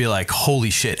drummer and be like, holy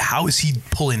shit, how is he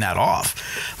pulling that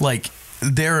off? Like,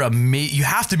 you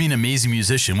have to be an amazing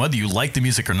musician, whether you like the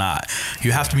music or not.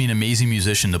 You have to be an amazing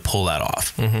musician to pull that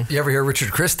off. You ever hear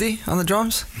Richard Christie on the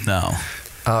drums? No.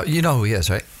 You know who he is,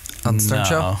 right? On the Stern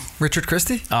Show? Richard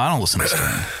Christie? Oh, I don't listen to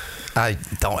Stern. I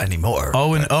don't anymore.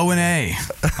 O and A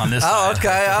on this side.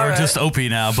 Okay, all right. Or just Opie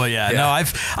now, but no,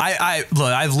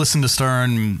 I've listened to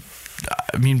Stern.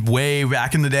 I mean, way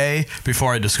back in the day,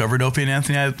 before I discovered Opie and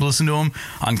Anthony, I listened to him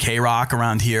on K-Rock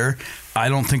around here. I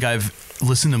don't think I've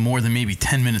listened to more than maybe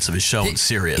 10 minutes of his show in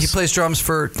Sirius. He plays drums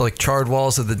for like Charred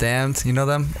Walls of the Damned. You know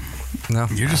them? No.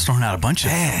 You're just throwing out a bunch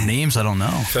of names I don't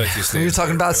know. You're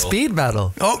talking about speed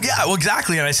metal. Oh yeah, well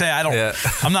exactly. And I say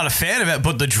I'm not a fan of it,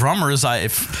 but the drummers,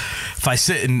 if I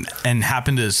sit and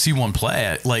happen to see one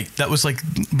play, like that was like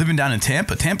living down in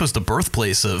Tampa. Tampa's the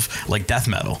birthplace of like death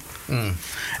metal.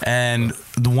 And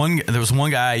there was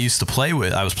one guy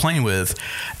I was playing with,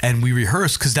 and we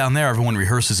rehearsed because down there everyone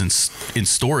rehearses in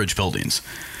storage buildings,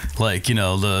 like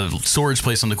the storage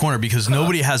place on the corner, because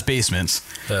nobody has basements,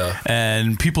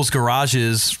 and people's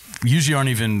garages usually aren't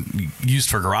even used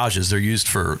for garages. They're used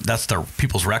for their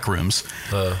people's rec rooms.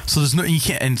 So you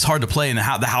can't, and it's hard to play, and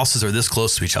the houses are this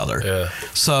close to each other.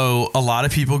 So a lot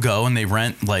of people go and they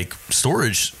rent like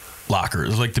storage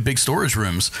lockers, like the big storage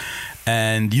rooms.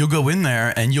 And you'll go in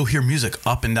there and you'll hear music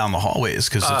up and down the hallways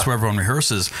because that's where everyone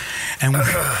rehearses. And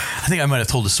I think I might have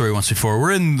told the story once before.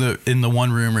 We're in the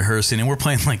one room rehearsing, and we're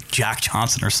playing like Jack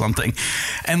Johnson or something.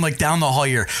 And like down the hall,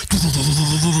 you're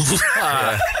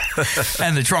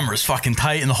and the drummer's fucking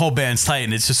tight, and the whole band's tight,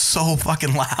 and it's just so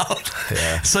fucking loud.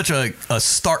 Such a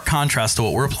stark contrast to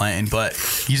what we're playing. But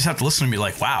you just have to listen to me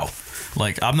like, wow,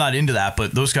 like I'm not into that,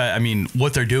 but those guys, I mean,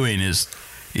 what they're doing is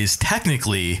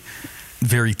technically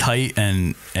very tight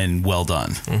and well done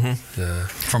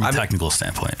from a technical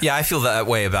standpoint. Yeah, I feel that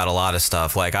way about a lot of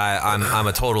stuff. Like I'm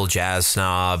a total jazz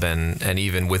snob, and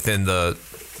even within the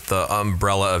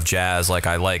umbrella of jazz, like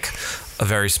I like a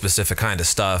very specific kind of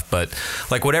stuff. But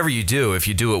like whatever you do, if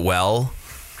you do it well,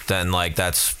 then like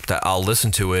I'll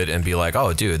listen to it and be like,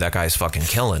 oh, dude, that guy's fucking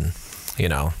killing,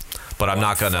 But I'm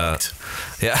not gonna.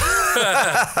 Yeah.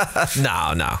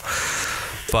 No.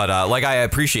 But like I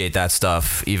appreciate that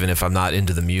stuff, even if I'm not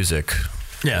into the music.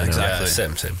 Yeah, exactly.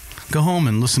 Yeah, same. Go home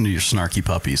and listen to your Snarky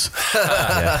Puppies.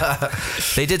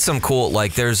 They did some cool,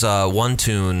 like there's one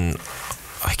tune,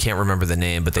 I can't remember the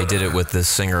name, but they did it with this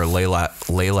singer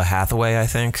Layla Hathaway, I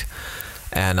think.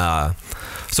 And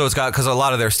so it's got, because a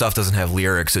lot of their stuff doesn't have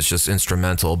lyrics, it's just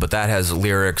instrumental, but that has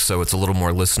lyrics, so it's a little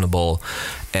more listenable.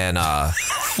 And a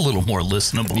little more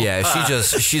listenable. Yeah,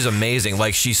 she's amazing.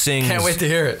 Like she sings. Can't wait to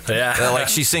hear it. Yeah. Like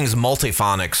she sings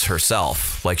multiphonics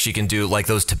herself. Like she can do like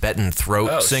those Tibetan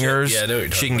throat singers. Shit. Yeah, I know what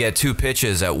you're she can get two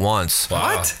pitches at once.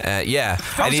 Wow. Yeah.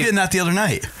 I was getting that the other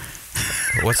night.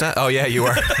 What's that? Oh yeah, you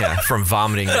were. Yeah, from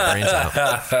vomiting your brains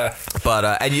out.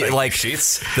 But and you, like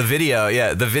sheets. The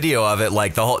video of it,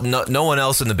 like the whole no one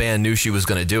else in the band knew she was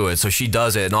going to do it, so she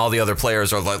does it, and all the other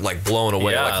players are like blown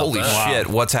away, like holy shit,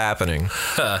 what's happening?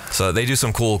 So they do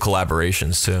some cool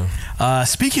collaborations too.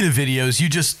 Speaking of videos, you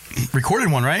just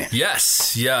recorded one, right?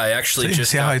 Yes. Yeah, I actually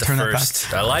just see how got I the turn that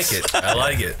first. I like it. I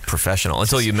like it. Professional.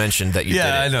 Until you mentioned that you did it.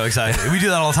 Yeah, I know exactly. We do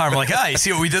that all the time. We're like, you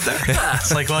see what we did there?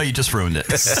 It's like, well, you just ruined it.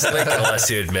 Slick unless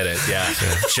you admit it. Yeah.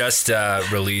 Just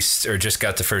released or just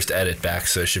got the first edit back,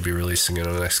 so I should be releasing it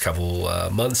in the next couple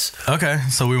months. Okay,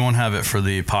 so we won't have it for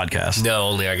the podcast. No,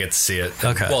 only I get to see it.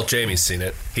 Okay. Well, Jamie's seen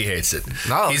it. He hates it.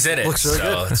 No, he's in it, looks really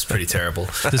so good. it's pretty terrible.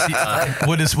 Does he,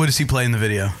 what does he play in the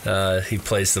video? He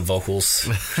plays the vocals.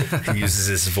 He uses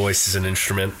his voice as an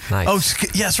instrument. Nice. Oh,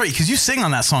 yeah, that's right, because you sing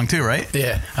on that song too, right?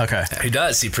 Yeah. Okay. He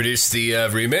does. He produced the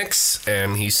remix,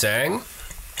 and he sang,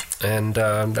 and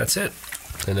that's it.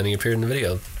 And then he appeared in the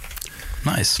video.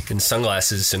 Nice. In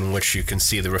sunglasses in which you can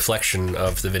see the reflection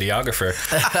of the videographer,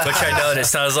 which I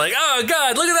noticed. I was like, oh,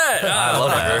 God, look at that. I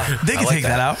love that. They can take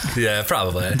that out. Yeah,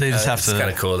 probably. They just have It's to. kind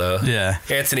of cool, though. Yeah.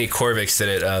 Anthony Corvix did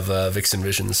it of Vixen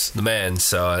Visions, the man,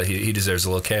 so he deserves a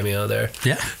little cameo there.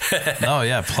 Yeah. Oh,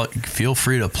 yeah. Feel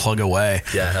free to plug away.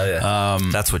 Yeah, hell yeah.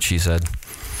 That's what she said.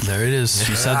 There it is.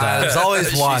 She said that. There's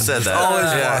always one. She said There's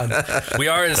that. always one. We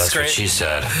are in That's what she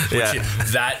said.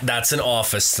 That's an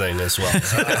Office thing as well.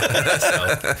 So,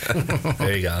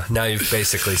 there you go. Now you've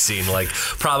basically seen like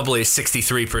probably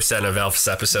 63% of Elf's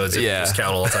episodes if you just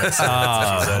count all the time. So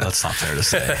that's not fair to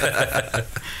say.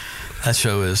 That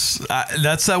show is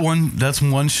that's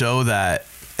one show that,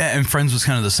 and Friends was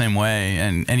kind of the same way,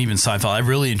 and even Seinfeld. I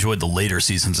really enjoyed the later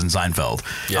seasons in Seinfeld.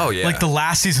 Yeah. Oh yeah, like the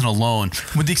last season alone,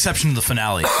 with the exception of the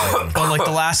finale. But like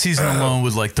the last season alone,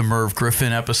 with like the Merv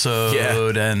Griffin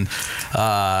episode, and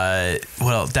that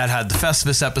had the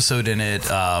Festivus episode in it.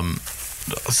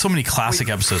 So many classic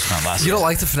episodes from that last season. You don't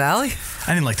like the finale?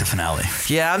 I didn't like the finale.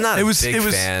 Yeah, I'm not a big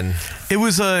fan. It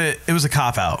was a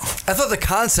cop out. I thought the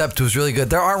concept was really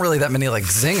good. There aren't really that many like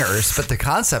zingers, but the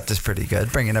concept is pretty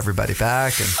good, bringing everybody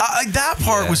back. And that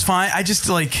part was fine. I just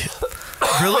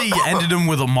really ended them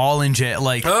with them all in jail.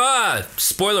 Like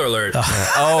spoiler alert.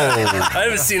 I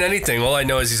haven't seen anything. All I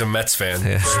know is he's a Mets fan.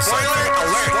 Spoiler alert!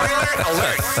 Spoiler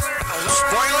alert!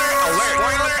 Spoiler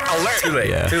alert! Too late.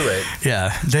 Yeah. Too late.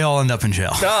 Yeah, they all end up in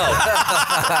jail.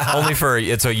 Only for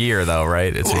it's a year though,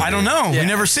 right? I don't know. We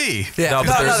never see. yeah,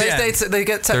 they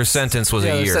get their sentence was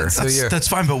a year. That's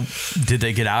fine, but did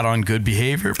they get out on good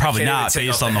behavior? Probably not,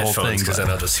 based on the whole thing. Because then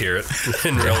I'll just hear it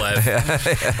in real life.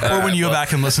 Or when you go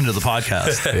back and listen to the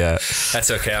podcast. Yeah, that's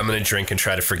okay. I'm going to drink and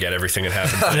try to forget everything that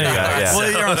happened. There you go. Yeah.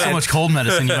 Well, you're on so much cold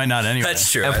medicine, you might not anyway.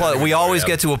 That's true. And plus, we always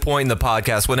get to a point in the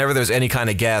podcast whenever there's any kind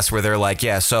of guest where they're like,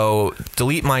 "Yeah, so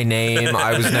delete my name.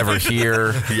 I was never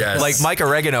here." Yes. Like Mike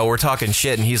Oregano, we're talking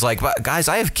shit, and he's like, "Guys,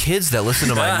 I have kids that listen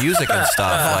to my music and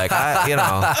stuff. Like,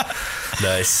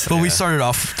 Nice. But we started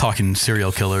off talking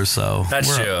serial killers, so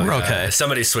that's true. We're okay.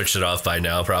 Somebody switched it off by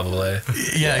now, probably.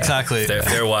 Yeah, exactly. If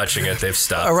they're watching it, they've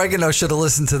stopped. Oregano should have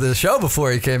listened to the show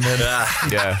before he came in.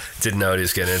 Yeah. Didn't know what he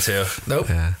was getting into. Nope.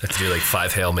 Have to do like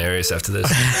 5 Hail Marys after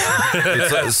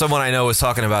this. Someone I know was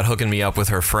talking about hooking me up with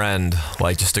her friend,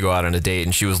 like just to go out on a date,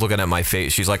 and she was looking at my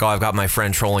face. She's like, "Oh, I've got my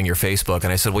friend trolling your Facebook,"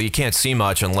 and I said, "Well, you can't see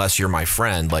much unless you're my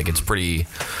friend. Like, it's pretty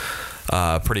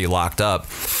locked up."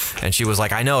 And she was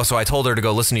like, "I know." So I told her to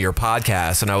go listen to your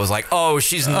podcast, and I was like, "Oh,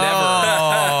 she's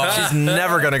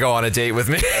never gonna go on a date with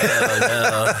me."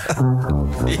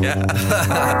 Yeah.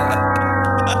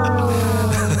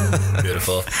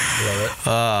 Beautiful.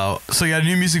 Love it. So you got a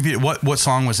new music video. What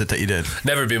song was it that you did?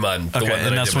 Never Be Mine. Okay,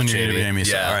 and that's when you're gonna be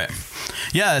Yeah. All right.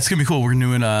 Yeah, it's gonna be cool. We're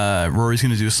doing Rory's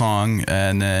gonna do a song,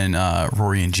 and then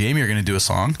Rory and Jamie are gonna do a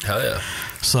song. Hell yeah.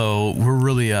 So we're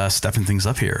really stepping things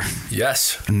up here.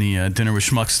 Yes. In the Dinner with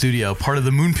Schmuck studio, part of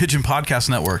the Moon Pigeon Podcast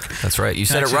Network. That's right. You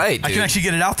said it right, dude. I can actually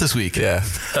get it out this week. Yeah.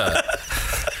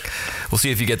 We'll see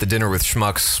if you get the Dinner with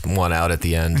Schmucks one out at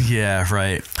the end. Yeah,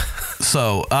 right.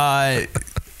 So,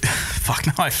 fuck,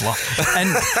 now I flopped. And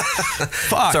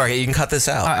fuck. Sorry, you can cut this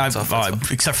out.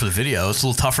 Except for the video. It's a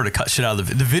little tougher to cut shit out of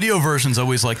the video version's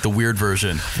always like the weird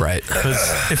version. Right. Because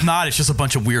if not, it's just a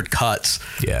bunch of weird cuts.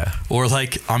 Yeah. Or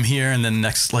like I'm here and then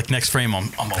next frame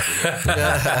I'm over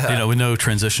here. With no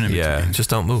transition in between. Yeah, just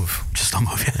don't move. Just don't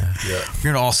move. Yeah. We're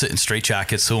going to all sit in straight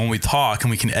jackets so when we talk and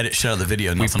we can edit shit out of the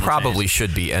video, we probably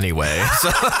should be anyway.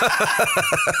 So.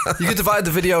 You could divide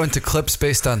the video into clips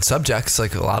based on subjects.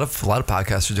 Like a lot of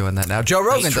podcasts are doing that now. Joe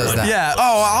Rogan does that. Yeah.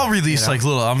 Oh, I'll release like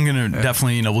little. I'm gonna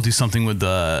definitely. We'll do something with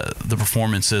the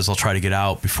performances. I'll try to get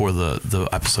out before the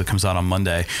episode comes out on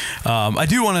Monday. I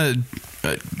do want to.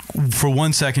 for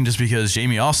 1 second, just because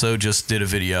Jamie also just did a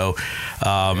video,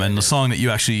 and the song that you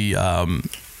actually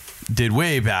did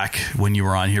way back when you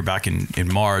were on here back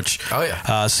in March. Oh,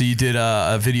 yeah. So you did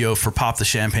a video for Pop the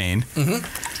Champagne,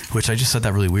 which I just said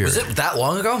that really weird. Was it that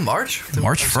long ago? March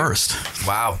 1st.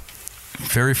 Wow.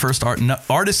 Very first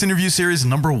artist interview series,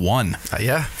 number 1.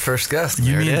 Yeah, first guest.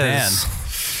 You There mean it Dan. is.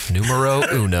 Numero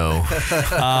uno.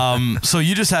 So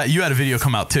you had a video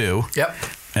come out too. Yep.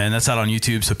 And that's out on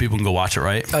YouTube, so people can go watch it,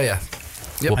 right? Oh, yeah.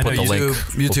 Yep. We'll put the link.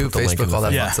 YouTube, Facebook, all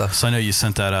that fun stuff. So I know you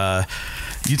sent that.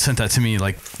 You'd sent that to me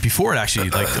like before it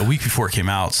actually, like a week before it came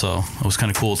out. So it was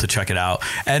kind of cool to check it out.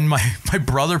 And my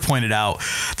brother pointed out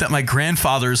that my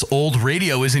grandfather's old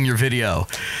radio is in your video.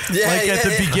 Yeah, like at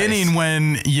the yeah. beginning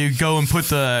when you go and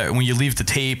when you leave the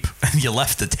tape, and you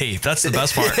left the tape. That's the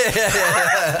best part.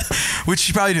 Which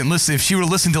she probably didn't listen. If she would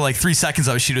have listened to like 3 seconds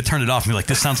of it, she'd have turned it off and be like,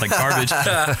 "This sounds like garbage."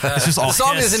 It's just all The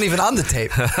song Kiss. isn't even on the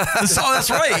tape. The song, that's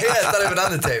right. Yeah, it's not even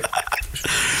on the tape.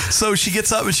 So she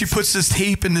gets up and she puts this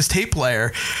tape in this tape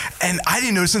player, and I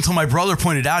didn't notice until my brother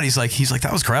pointed out. He's like,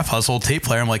 that was Grandpa's old tape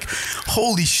player. I'm like,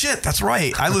 holy shit, that's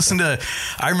right. I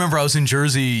remember I was in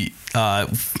Jersey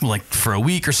like for a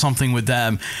week or something with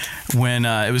them when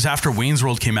it was after Wayne's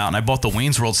World came out, and I bought the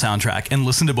Wayne's World soundtrack and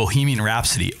listened to Bohemian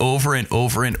Rhapsody over and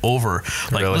over and over.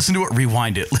 Like, Really? listen to it,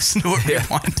 rewind it, listen to it,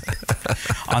 rewind it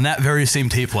on that very same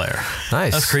tape player.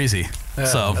 Nice. That's crazy. Yeah,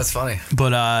 So that's funny.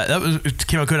 But it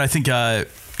came out good. I think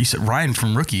you said Ryan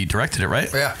from Rookie directed it,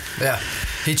 right? Yeah.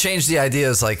 He changed the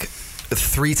ideas like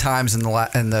 3 times in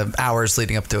the hours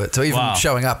leading up to it. So even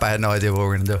showing up, I had no idea what we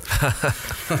were going to do.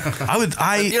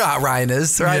 You know how Ryan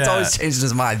is. Ryan's always changing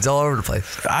his mind. He's all over the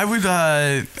place. I would.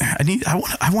 I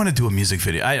want to do a music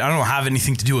video. I don't have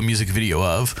anything to do a music video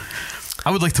of. I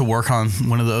would like to work on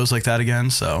one of those like that again.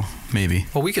 So maybe.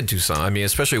 Well, we could do some. I mean,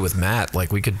 especially with Matt,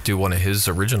 like we could do one of his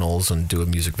originals and do a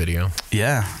music video.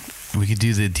 Yeah. We could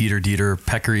do the Dieter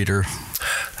Pecker Eater.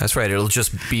 That's right. It'll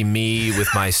just be me with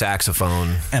my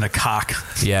saxophone and a cock.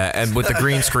 Yeah, and with the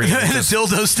green screen and a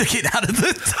dildo sticking out of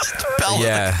the bell.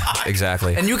 Yeah,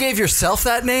 exactly. And you gave yourself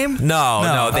that name?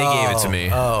 No, they gave it to me.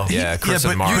 Oh, yeah, Chris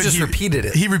and Mark. You just repeated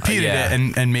it. He repeated it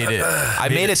and made it. I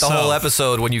made it the whole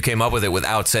episode when you came up with it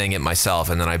without saying it myself,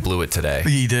 and then I blew it today.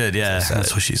 He did, yeah.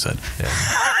 That's what she said.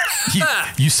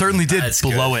 Yeah. You certainly did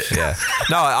blow it. Yeah.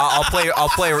 No, I'll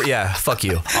play. Yeah, fuck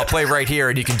you. I'll play right here,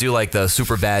 and you can do like the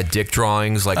super bad dick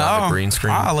drawings, like on the green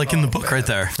screen. Like in the book right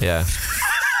there. Yeah.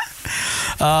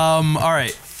 All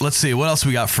right. Let's see what else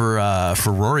we got for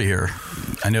Rory here.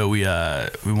 I know we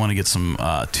want to get some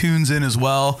tunes in as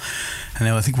well, and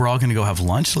then I think we're all going to go have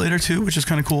lunch later too, which is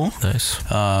kind of cool. Nice.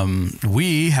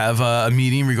 We have a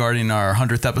meeting regarding our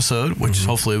 100th episode, which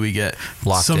hopefully we get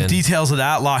Locked some in. details of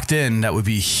that locked in. That would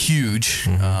be huge.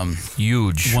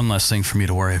 Huge. One less thing for me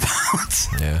to worry about.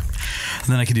 Yeah. And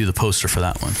then I can do the poster for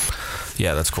that one.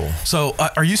 Yeah, that's cool. So,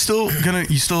 are you still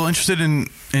interested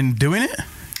in doing it?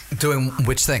 Doing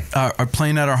which thing? Are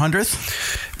playing at our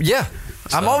 100th? Yeah.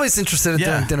 I'm always interested in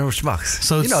doing Dinner with Schmucks.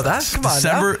 So you know that. Come on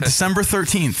now. December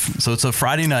 13th. So it's a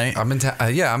Friday night. I'm in town.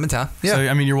 I'm in town. Yeah. So,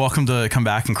 I mean, you're welcome to come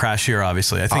back and crash here,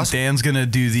 obviously. I think Awesome. Dan's going to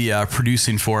do the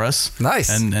producing for us. Nice.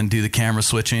 And do the camera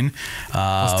switching.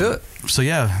 Let's do it. So,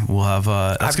 yeah, we'll have...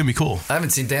 that's going to be cool. I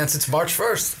haven't seen Dan since March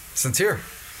 1st. Since here.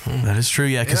 That is true,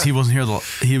 yeah, because he wasn't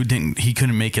here. He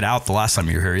couldn't make it out the last time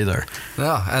you were here either.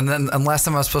 No, and last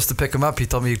time I was supposed to pick him up, he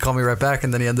told me he'd call me right back,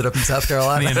 and then he ended up in South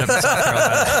Carolina.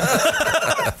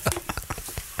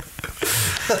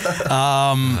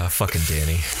 Fucking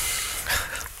Danny.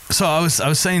 So I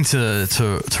was saying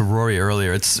to Rory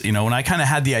earlier, it's, you know, when I kind of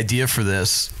had the idea for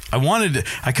this, I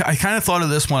kind of thought of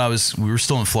this when we were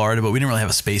still in Florida, but we didn't really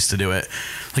have a space to do it.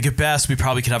 Like at best, we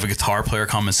probably could have a guitar player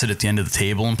come and sit at the end of the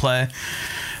table and play.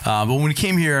 But when we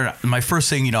came here, my first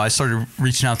thing, you know, I started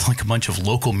reaching out to like a bunch of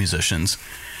local musicians,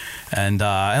 and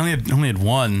I only had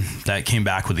one that came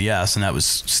back with a yes, and that was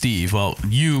Steve. Well,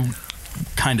 you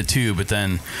kind of too, but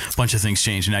then a bunch of things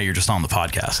changed, and now you're just on the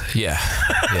podcast. Yeah.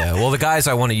 Well, the guys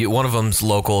I want to use, one of them's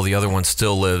local, the other one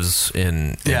still lives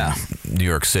in New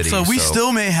York City. So we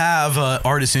still may have an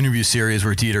artist interview series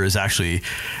where Dieter is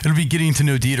it'll be getting to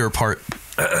know Dieter part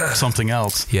something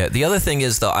else. Yeah. The other thing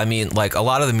is, though, I mean, like a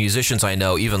lot of the musicians I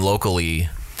know, even locally,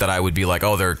 that I would be like,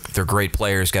 oh, they're great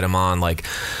players, get them on. Like,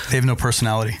 they have no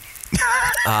personality.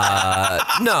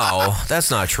 No,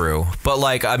 that's not true. But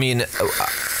like, I mean,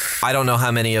 I don't know how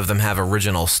many of them have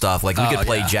original stuff. Like we could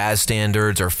play jazz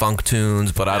standards or funk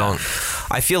tunes, but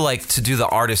I feel like to do the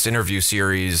artist interview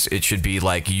series, it should be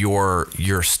like your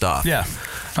stuff. Yeah,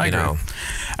 I agree.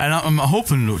 And I'm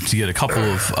hoping to get a couple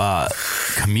of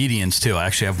comedians too. I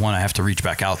actually have one I have to reach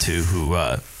back out to who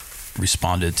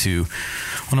responded to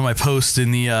one of my posts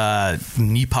in the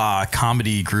Nipa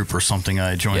comedy group or something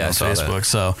I joined on Facebook.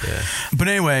 So, but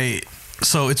anyway,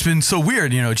 so it's been so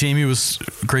weird. You know, Jamie was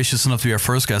gracious enough to be our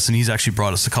first guest, and he's actually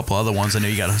brought us a couple other ones. I know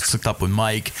you got hooked up with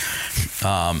Mike.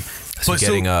 Is he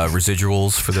getting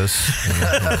residuals for this? Some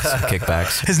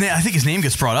kickbacks. I think his name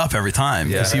gets brought up every time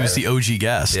because he was the OG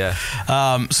guest. Yeah.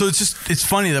 So it's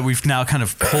funny that we've now kind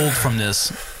of pulled from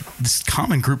this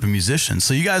common group of musicians.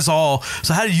 So you guys so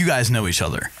how did you guys know each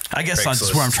other? I guess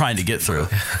that's where I'm trying to get through.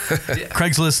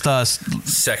 Craigslist.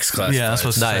 Sex class. Yeah, that's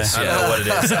what's nice. I don't know what it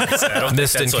is. I don't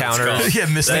missed think that's encounters. what it's called.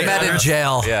 Yeah, missed They met in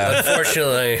jail. Yeah.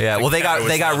 Unfortunately. Yeah. Well, they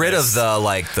got rid of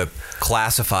the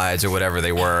classifieds or whatever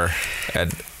they were.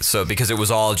 So because it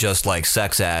was all just like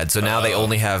sex ads, so now they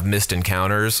only have missed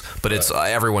encounters, but it's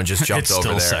everyone just jumped over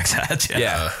there. It's still sex ads.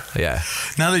 Yeah.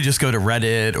 Now they just go to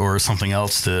Reddit or something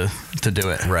else to do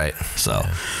it. Right. So,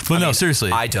 but no,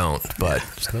 seriously, I don't. But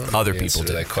other people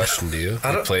do. That question to you.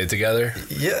 We played together.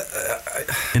 Yeah.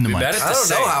 In the mic. I don't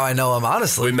know how I know him,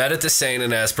 honestly. We met at the Saint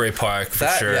in Asbury Park for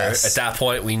sure. Yes. At that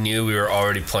point, we knew we were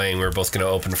already playing. We were both going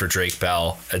to open for Drake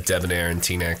Bell at Debonair and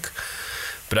Teaneck.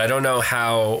 But I don't know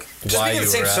why you were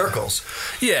same circles.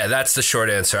 Yeah, that's the short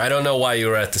answer. I don't know why you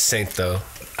were at the Saint though.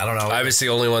 I don't know. I was the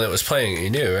only one that was playing. You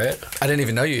knew, right? I didn't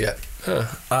even know you yet. Huh.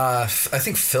 I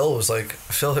think Phil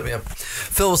hit me up.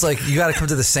 Phil was like, "You got to come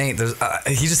to the Saint."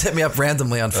 He just hit me up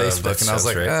randomly on Facebook, and I was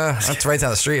like, "That's right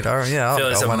down the street." Oh, yeah, Phil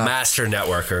is a master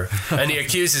networker, and he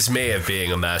accuses me of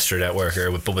being a master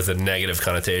networker, but with a negative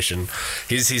connotation.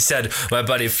 He said, my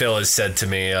buddy Phil has said to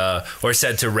me, or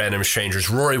said to random strangers,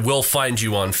 "Rory will find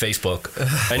you on Facebook."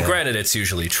 And granted, it's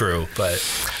usually true, but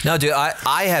no, dude,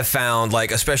 I have found, like,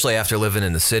 especially after living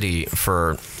in the city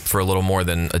for a little more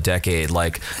than a decade,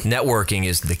 like, networking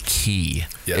is the key.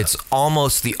 Yeah. It's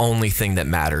almost the only thing that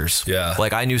matters. Yeah.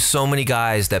 Like, I knew so many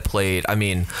guys that played. I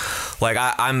mean, like,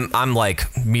 I'm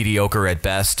like mediocre at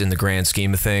best in the grand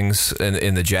scheme of things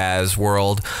in the jazz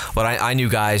world, but I knew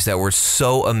guys that were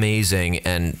so amazing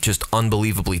and just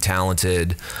unbelievably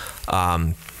talented.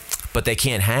 But they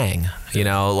can't hang, you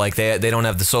know, like they don't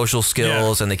have the social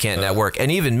skills and they can't network.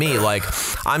 And even me, like,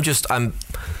 I'm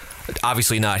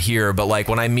obviously not here, but like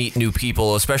when I meet new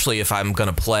people, especially if I'm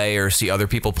gonna play or see other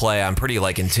people play, I'm pretty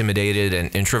like intimidated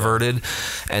and introverted.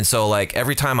 And so like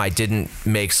every time I didn't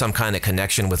make some kind of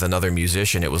connection with another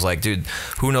musician, it was like, dude,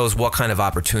 who knows what kind of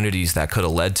opportunities that could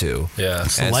have led to. Yeah.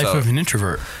 It's the life of an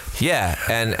introvert. Yeah,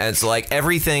 and it's like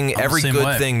every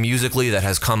good thing musically that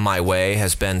has come my way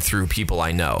has been through people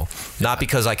I know. Not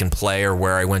because I can play or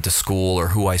where I went to school or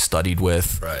who I studied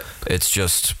with. Right. It's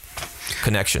just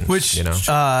connections, which, you know.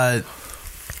 I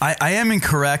am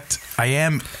incorrect. I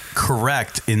am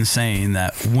correct in saying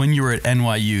that when you were at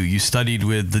NYU, you studied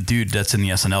with the dude that's in the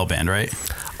SNL band, right?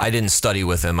 I didn't study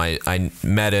with him. I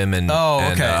met him and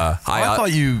okay. And, I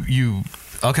thought you.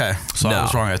 Okay, so no. I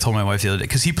was wrong. I told my wife the other day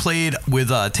because he played with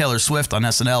Taylor Swift on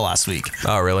SNL last week.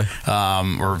 Oh, really?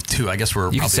 Or two. I guess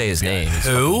we're. You can say his name.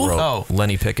 Who? Oh,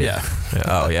 Lenny Pickett. Yeah.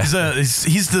 Oh, yeah.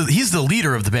 He's the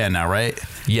leader of the band now, right?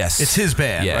 Yes. It's his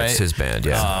band. Yeah, right? It's his band.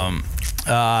 Yeah.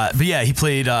 But yeah, he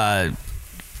played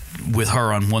with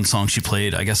her on one song she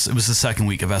played. I guess it was the second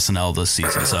week of SNL this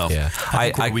season. So yeah, I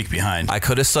think we're a week behind. I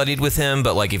could have studied with him,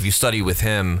 but like if you study with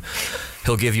him,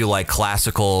 he'll give you like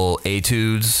classical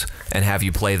etudes and have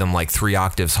you play them like 3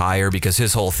 octaves higher because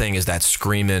his whole thing is that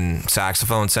screaming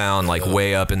saxophone sound like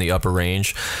way up in the upper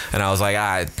range. And I was like,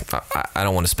 I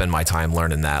don't want to spend my time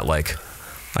learning that. Like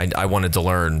I wanted to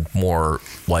learn more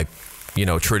like, you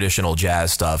know, traditional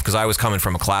jazz stuff because I was coming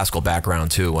from a classical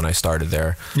background too when I started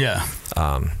there. Yeah.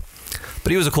 But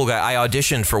he was a cool guy. I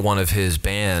auditioned for one of his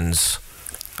bands.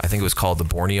 I think it was called the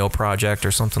Borneo Project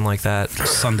or something like that.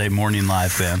 Sunday morning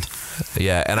live band.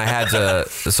 Yeah, and I had to.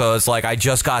 So it's like I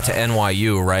just got to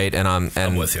NYU, right? And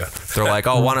I'm with you. They're like,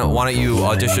 oh, why don't you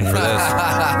audition for this?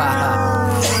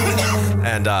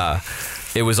 And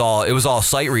it was all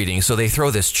sight reading. So they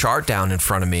throw this chart down in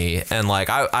front of me, and like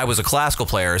I was a classical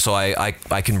player, so I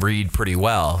can read pretty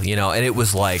well, you know. And it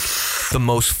was like the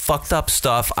most fucked up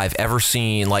stuff I've ever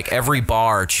seen. Like every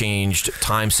bar changed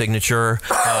time signature,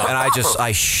 and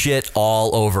I shit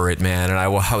all over it, man. And I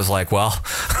was like, well,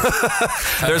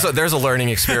 there's a learning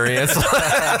experience.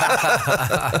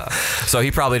 So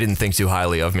he probably didn't think too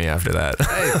highly of me after that.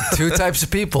 Hey, 2 types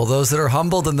of people: those that are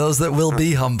humbled and those that will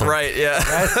be humbled. Right? Yeah.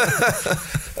 Right?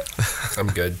 I'm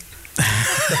good.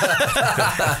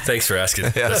 Thanks for asking. I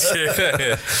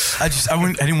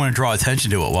didn't want to draw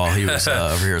attention to it while he was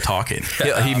over here talking.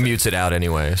 Yeah, he mutes it out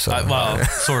anyway. So well,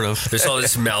 sort of. There's all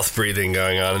this mouth breathing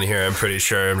going on in here. I'm pretty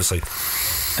sure. I'm just like,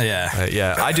 yeah,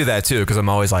 yeah. I do that too because I'm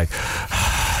always like,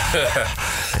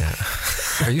 yeah.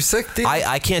 Are you sick, Dean?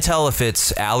 I can't tell if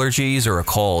it's allergies or a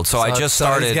cold. So I just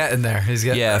started. He's getting there. He's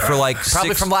getting Yeah, there. for like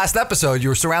probably from last episode, you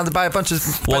were surrounded by a bunch of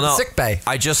sick bay.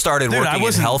 I just started working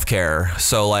in healthcare,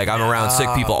 so like I'm around sick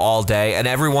people all day, and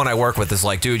everyone I work with is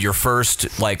like, dude, your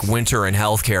first like winter in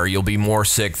healthcare, you'll be more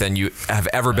sick than you have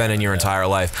ever been in your entire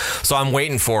life. So I'm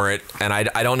waiting for it, and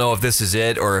I don't know if this is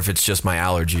it or if it's just my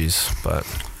allergies, but.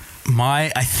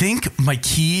 I think my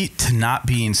key to not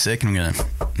being sick, and I'm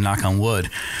gonna knock on wood,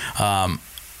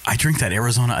 I drink that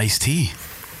Arizona iced tea.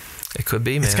 It could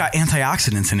be, man. It's got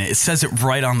antioxidants in it. It says it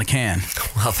right on the can.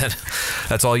 Well, then,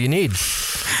 that's all you need.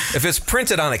 If it's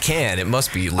printed on a can, it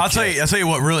must be legit. I'll tell you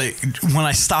what, really, when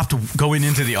I stopped going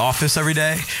into the office every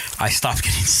day, I stopped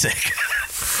getting sick.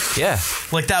 Yeah.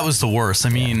 Like, that was the worst. I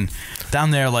mean,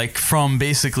 down there, like, from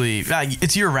basically,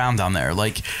 it's year-round down there.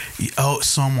 Like,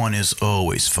 someone is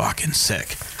always fucking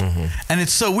sick. Mm-hmm. And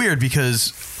it's so weird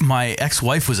because my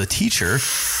ex-wife was a teacher,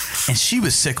 and she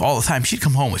was sick all the time. She'd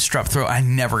come home with strep throat. I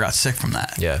never got sick from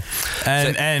that. Yeah.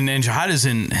 And Jihada's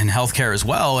in healthcare as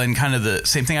well, and kind of the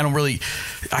same thing.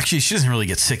 Actually, she doesn't really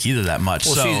get sick either that much.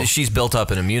 Well, so she's built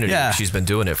up an immunity. Yeah. She's been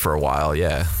doing it for a while,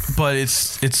 yeah. But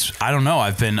it's I don't know.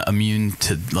 I've been immune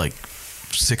to like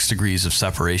 6 degrees of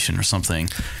separation or something.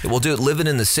 Well, dude, living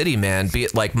in the city, man,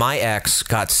 like my ex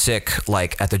got sick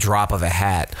like at the drop of a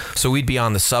hat. So we'd be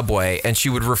on the subway and she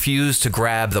would refuse to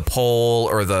grab the pole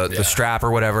or the strap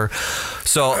or whatever.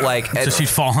 So like, so she'd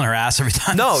fall on her ass every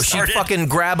time. No, she'd fucking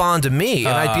grab onto me,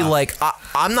 and I'd be like,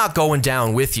 I'm not going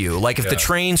down with you. Like if the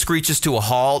train screeches to a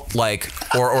halt, like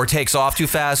or takes off too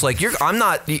fast, like I'm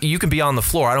not. You can be on the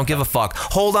floor. I don't give a fuck.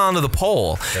 Hold on to the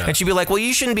pole. Yeah. And she'd be like, well,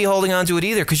 you shouldn't be holding on to it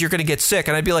either because you're going to get sick.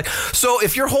 And I'd be like, so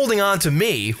if you're holding on to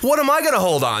me, what am I going to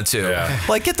hold on to? Yeah.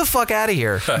 Like, get the fuck out of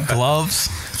here. Gloves.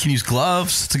 You can use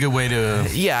gloves. It's a good way to.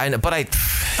 Yeah, I know, but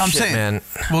I'm saying, man.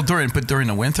 Well, during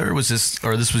the winter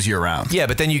this was year round. Yeah,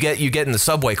 but then you get in the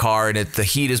subway car and the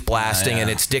heat is blasting and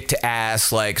it's dick to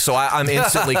ass. Like, so I'm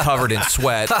instantly covered in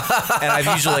sweat, and I've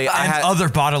usually other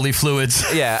bodily fluids.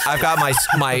 Yeah, I've got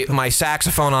my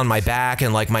saxophone on my back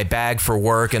and like my bag for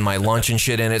work and my lunch and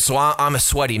shit in it. So I'm a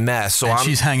sweaty mess. So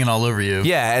she's hanging all over you.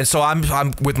 Yeah, and so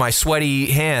I'm with my sweaty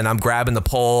hand. I'm grabbing the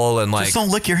pole and like. Just don't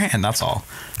lick your hand. That's all.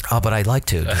 Oh, but I'd like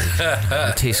to.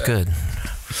 It tastes good.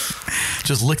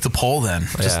 Just lick the pole then.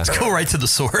 Just go right to the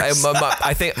source.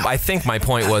 I think my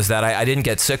point was that I didn't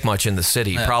get sick much in the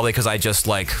city, probably because I just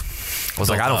like was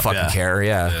like, I don't fucking care.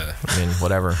 Yeah. I mean,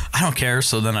 whatever. I don't care,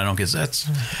 so then I don't get sick.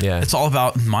 Yeah. It's all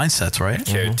about mindsets, right? You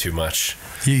care too much.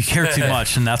 You care too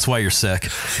much, and that's why you're sick.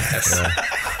 Yes. Yeah.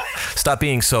 Stop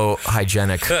being so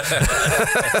hygienic.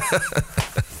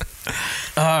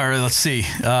 All right, let's see.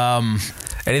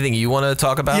 Anything you want to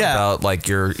talk about? Yeah. About like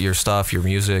your stuff, your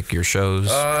music, your shows?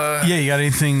 Yeah, you got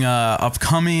anything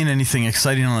upcoming? Anything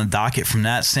exciting on the docket from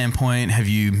that standpoint? Have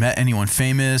you met anyone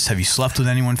famous? Have you slept with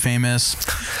anyone famous?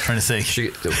 Trying to think. Shane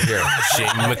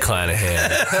McClanahan.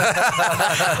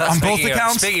 On both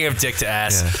accounts? Speaking of dick to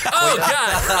ass. Yeah. Oh,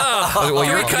 God. Well,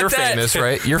 you're famous,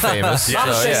 right? You're famous.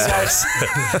 Yeah. So,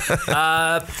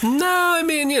 yeah. No, I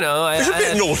mean, you know. It's a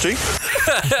bit naughty.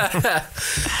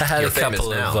 I had a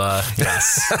couple of... yes.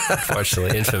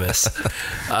 Unfortunately, infamous.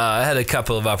 I had a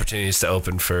couple of opportunities to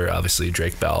open for obviously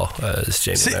Drake Bell, as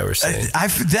Jamie and I were saying.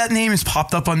 That name has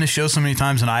popped up on the show so many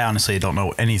times, and I honestly don't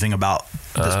know anything about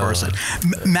this person.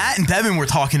 Matt and Devin were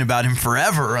talking about him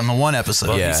forever on the one episode.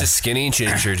 Well, he's a skinny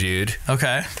ginger dude.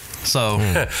 Okay. So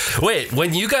wait,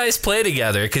 when you guys play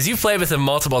together, because you've played with him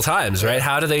multiple times, right?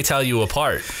 How do they tell you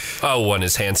apart? Oh, one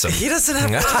is handsome. He doesn't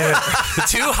have the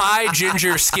two high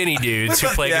ginger skinny dudes who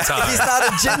play guitar. He's not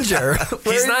a ginger.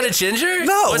 He's not a ginger?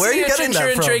 No, where are you getting that from? Wasn't he a ginger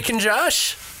in Drake and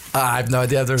Josh? I have no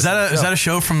idea. Is that a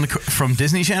show from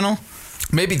Disney Channel?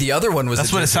 Maybe the other one was.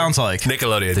 That's what it sounds like.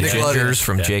 Nickelodeon. The Gingers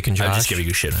from Jake and Josh. I'm just giving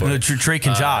you shit for it. Drake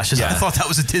and Josh. I thought that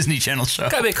was a Disney Channel show.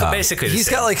 I mean, basically, he's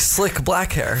got like slick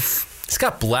black hair. He's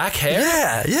got black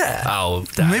hair? Yeah. Oh,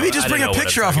 maybe just bring a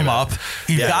picture of him up.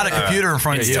 You've got a computer in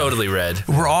front of you. It's totally red.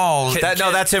 We're all...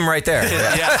 No, that's him right there.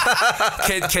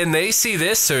 Can they see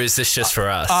this, or is this just for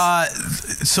us?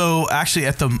 So actually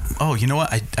at the... Oh, you know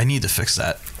what? I need to fix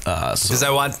that. Because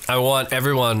I want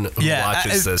everyone who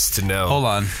watches this to know. Hold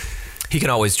on. He can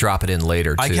always drop it in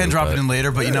later, too. I can drop it in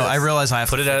later, but I realize I have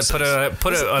to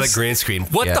put it on a green screen.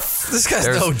 What the this guy's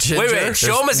no ginger. Wait,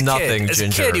 show him as a kid. As a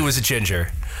kid, he was a ginger.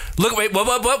 Look, wait,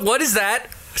 what is that?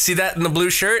 See that in the blue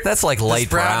shirt? That's like light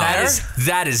brown.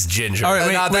 That is ginger. All right,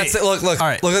 wait, That's it. Look. All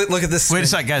right. Look at this. Wait a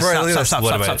second, guys. Stop.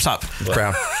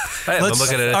 Brown. I'm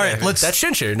looking at it. All right, that's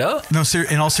ginger, no? No,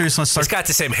 in all seriousness, let's start. It's got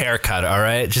the same haircut, all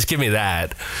right? Just give me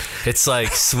that. It's like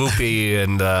swoopy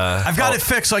and... I've got it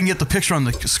fixed so I can get the picture on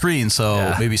the screen,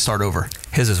 so maybe start over.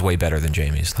 His is way better than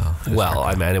Jamie's, though. Well,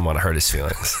 I didn't want to hurt his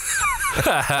feelings.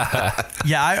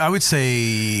 Yeah, I would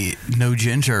say no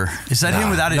ginger. Is that him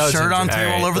without his shirt on,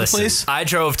 all over the place? I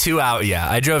drove 2 hours. Yeah,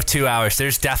 I drove 2 hours.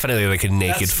 There's definitely like a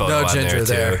naked photo on there,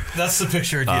 too. That's the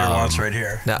picture Dieter wants right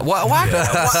here. Now,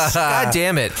 God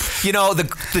damn it. You know,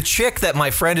 the chick that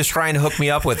my friend is trying to hook me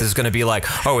up with is going to be like,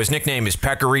 oh, his nickname is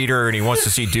Pecker Eater, and he wants to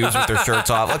see dudes with their shirts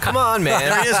off. Like, come on, man.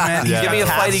 There he is, man. Yeah. Give me a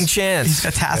fighting chance. He's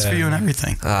got tats for you and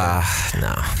everything. No.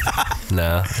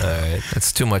 No, all right.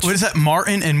 That's too much. What is that,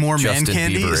 Martin and More Man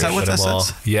Candy? Bieber-ish. Is that what that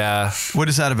says? Yeah. What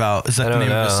is that about? Is that the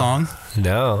name of the song?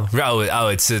 No. Oh,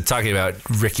 it's talking about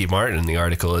Ricky Martin, the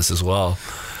article is as well.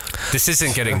 This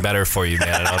isn't getting better for you,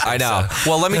 man. I know. So.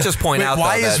 Well, let me just point out.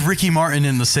 Why is Ricky Martin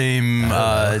in the same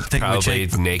thing? Probably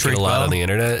with naked Drake a lot Bell? on the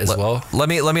internet as well. Let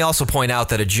me also point out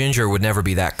that a ginger would never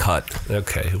be that cut.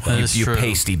 Okay, well, you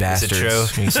pasty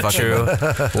bastards. Is it true?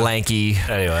 True. Lanky.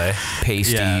 Anyway,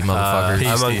 pasty motherfuckers.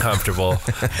 I'm uncomfortable.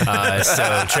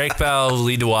 So Drake Bell,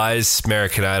 Lead to Wise,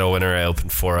 American Idol winner. I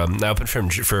opened for him. I opened for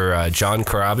John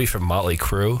Corabi from Motley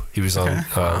Crue. He was on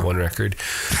One Record.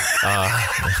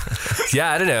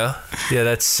 Yeah, I don't know. Yeah,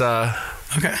 that's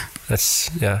okay. That's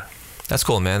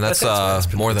cool, man. That's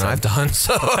more than I've done.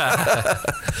 So,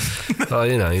 well,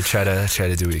 you try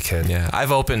to do what you can. Yeah,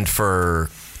 I've opened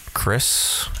for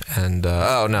Chris, and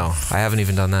oh no, I haven't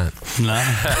even done that. No.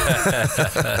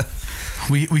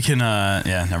 we can.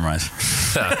 Never mind.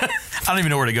 I don't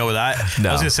even know where to go with that. No.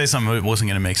 I was going to say something that wasn't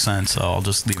going to make sense, so I'll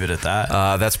just leave it at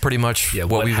that. That's pretty much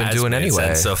what we've been doing made anyway.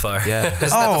 Sense so far. Yeah. Isn't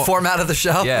that the format of the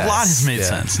show? Yes. A lot has made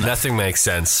sense. Nothing makes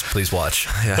sense. Please watch.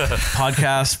 Yeah.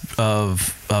 Podcast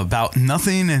about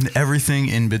nothing and everything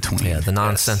in between. Yeah, the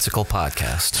nonsensical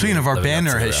podcast. Speaking of, our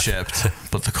banner has shipped,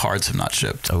 but the cards have not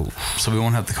shipped. Oh, so we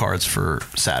won't have the cards for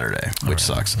Saturday, which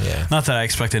sucks. Yeah. Not that I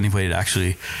expect anybody to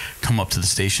actually come up to the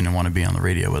station and want to be on the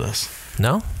radio with us.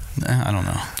 No? I don't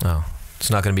know. Oh.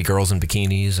 It's not going to be girls in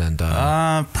bikinis and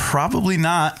probably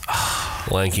not.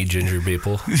 Lanky ginger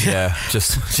people. Yeah,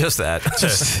 just that.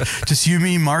 just you,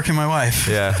 me, Mark, and my wife.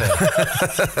 Yeah.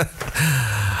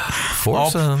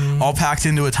 All packed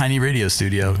into a tiny radio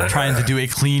studio, trying to do a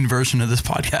clean version of this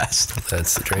podcast.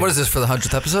 That's the dream. What is this for the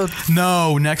 100th episode?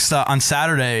 No, next on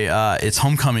Saturday, it's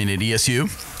homecoming at ESU.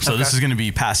 So this is going to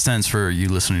be past tense for you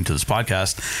listening to this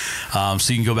podcast.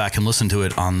 So you can go back and listen to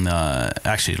it on.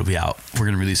 Actually, it'll be out. We're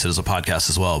going to release it as a podcast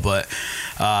as well. But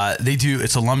they do.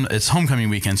 It's homecoming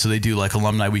weekend, so they do like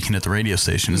alumni weekend at the radio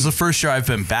station. This is the first year I've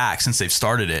been back since they've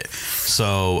started it.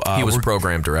 So he was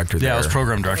program director there. Yeah, I was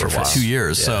program director for 2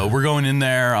 years. Yeah. So we're going in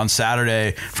there on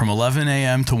Saturday from 11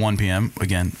 a.m. to 1 p.m.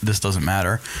 Again, this doesn't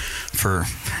matter for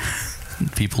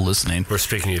people listening. We're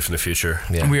speaking to you from the future.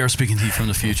 Yeah. We are speaking to you from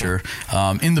the future.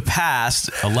 In the past,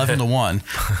 11 to 1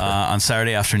 on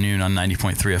Saturday afternoon on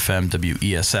 90.3 FM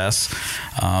WESS.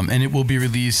 And it will be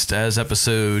released as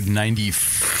episode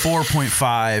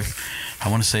 94.5, I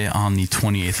want to say on the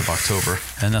 28th of October.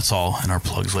 And that's all in our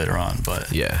plugs later on.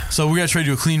 But yeah. So we're going to try to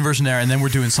do a clean version there. And then we're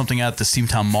doing something at the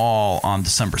Steamtown Mall on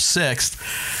December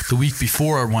 6th, the week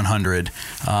before 100.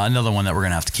 Another one that we're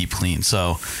going to have to keep clean.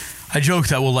 So I joke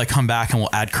that we'll come back and we'll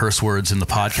add curse words in the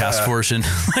podcast portion.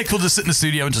 We'll just sit in the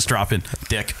studio and just drop in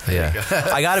dick. Yeah.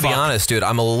 I got to be honest, dude.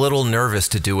 I'm a little nervous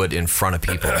to do it in front of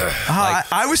people.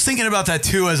 I was thinking about that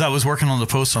too as I was working on the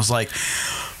post. I was like,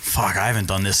 fuck, I haven't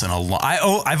done this in a long.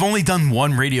 I've only done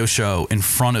one radio show in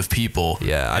front of people.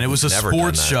 Yeah, and it was a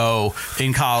sports show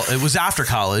in college. It was after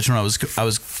college when I was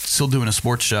still doing a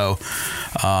sports show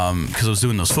because I was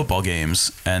doing those football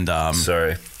games. And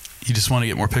sorry. You just want to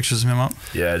get more pictures of him up?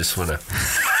 Yeah, I just want to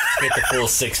get the full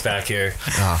six pack here.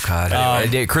 Oh, God.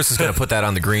 Anyway, Chris is going to put that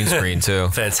on the green screen, too.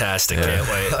 Fantastic. Yeah. Can't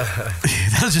wait.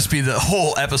 That'll just be the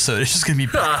whole episode. It's just going to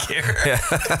be back here. Yeah.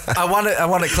 I want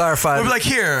to clarify. We'll be like,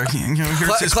 here's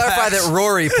clarify that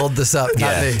Rory pulled this up,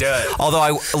 not me. Do it.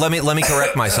 Although, let me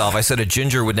correct myself. I said a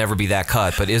ginger would never be that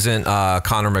cut, but isn't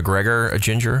Conor McGregor a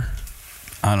ginger?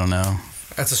 I don't know.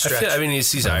 That's a stretch. I mean,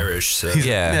 he's Irish, so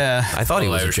yeah. I thought he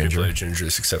was a ginger.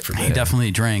 Gingers, except for me. He definitely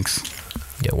drinks.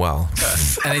 Yeah, well,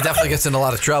 and he definitely gets in a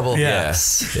lot of trouble.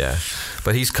 Yes, yeah,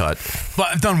 but he's cut.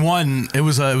 But I've done one. It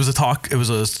was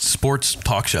a sports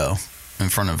talk show in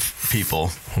front of people.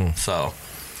 So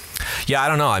Yeah, I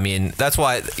don't know. I mean, that's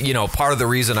why, part of the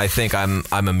reason I think I'm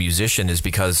a musician is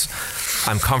because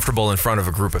I'm comfortable in front of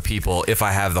a group of people if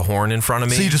I have the horn in front of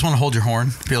me. So you just want to hold your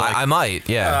horn? Be like, I might,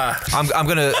 yeah. I'm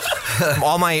going to,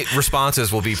 all my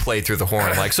responses will be played through the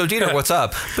horn. Like, so Dieter, what's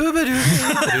up?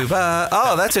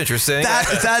 Oh, that's interesting.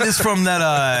 That is from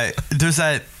that, there's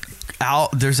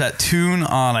that tune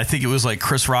on, I think it was like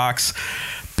Chris Rock's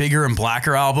Bigger and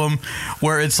Blacker album,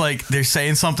 where it's like they're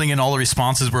saying something and all the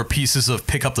responses were pieces of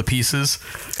Pick Up the Pieces.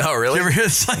 Oh, really? You ever hear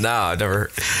this? No, I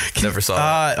never saw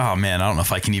that. Oh man, I don't know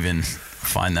if I can even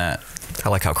find that. I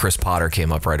like how Chris Potter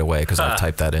came up right away because I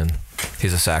typed that in.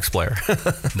 He's a sax player.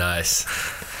 Nice.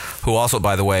 Who also,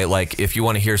 by the way, like if you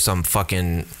want to hear some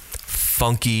fucking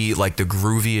funky, like the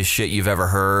grooviest shit you've ever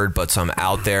heard, but some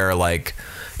out there like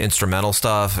instrumental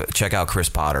stuff, check out Chris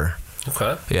Potter.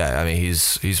 Okay. Yeah, I mean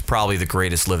he's probably the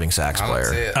greatest living sax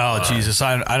player. Oh Jesus,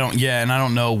 I don't. Yeah, and I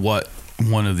don't know what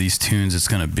one of these tunes it's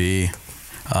gonna be.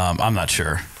 I'm not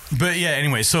sure. But yeah,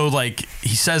 anyway, so like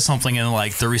he says something and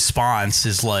like the response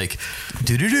is like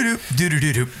do do do do do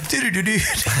do do do do.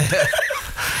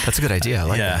 That's a good idea. I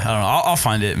like that. I don't know. I'll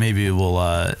find it. Maybe we'll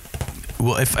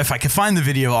if I can find the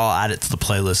video, I'll add it to the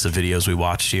playlist of videos we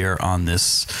watched here on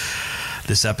this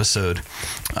episode.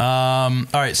 All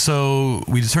right, so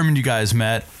we determined you guys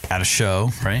met at a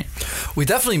show, right? We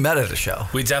definitely met at a show.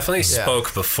 We definitely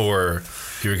spoke before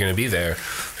you were going to be there,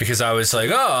 because I was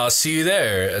like, oh, I'll see you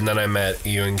there. And then I met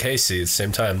you and Casey at the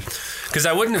same time. Because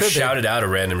I wouldn't have shouted out a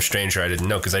random stranger I didn't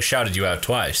know, because I shouted you out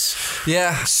twice.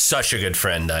 Yeah. Such a good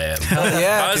friend I am. Hell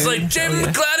yeah, I was like, Jamie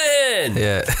McClanahan!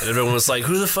 Yeah. And everyone was like,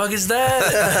 who the fuck is that?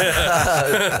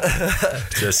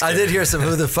 Just I did hear some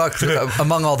who the fuck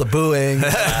among all the booing.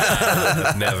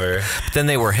 Never. But then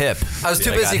they were hip. I was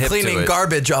too busy cleaning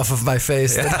garbage off of my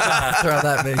face than throwing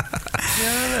at me.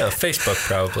 Yeah, I don't know. Facebook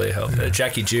probably helped.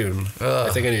 Jackie June. I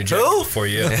think I knew Jackie before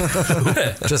you.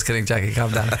 Just kidding, Jackie.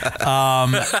 Calm down.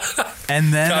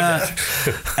 And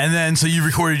then so you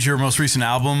recorded your most recent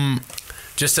album.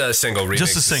 Just a single remix.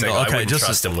 Just a single. I Okay, wouldn't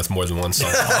trust him with more than one song.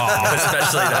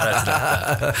 Especially not after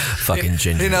that. Fucking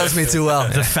ginger. He knows me too well.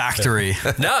 The Factory.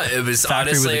 No, it was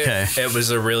Factory honestly with a K. it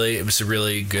was a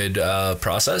really good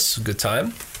process, good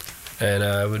time, and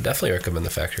I would definitely recommend The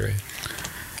Factory.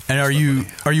 And are you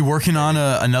working on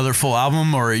another full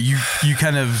album, or are you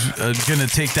kind of gonna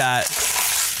take that?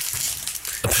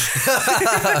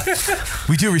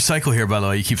 We do recycle here, by the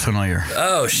way. You keep throwing all your.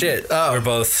 Oh shit! We're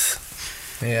both.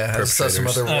 Yeah, I saw some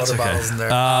other water bottles in there.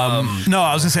 No,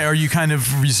 I was gonna say, are you kind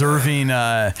of reserving?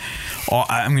 I'm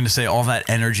gonna say all that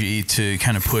energy to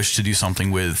kind of push to do something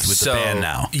with the band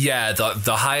now. Yeah,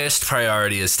 the highest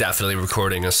priority is definitely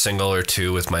recording a single or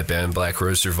two with my band Black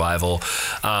Rose Revival.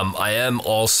 I am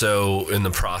also in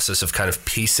the process of kind of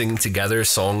piecing together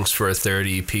songs for a third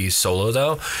EP solo,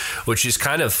 though, which is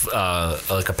kind of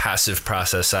like a passive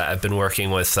process. I've been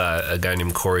working with a guy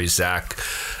named Corey Zach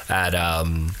at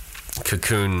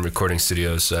Cocoon Recording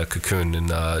Studios, Cocoon in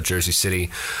Jersey City,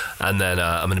 and then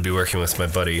I'm going to be working with my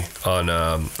buddy on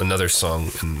another song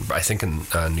in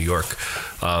New York.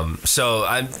 So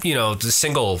I'm, the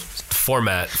single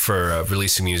format for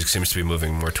releasing music seems to be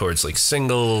moving more towards like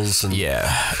singles, and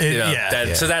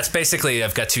so that's basically,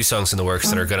 I've got two songs in the works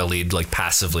that are going to lead like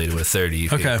passively to a third EP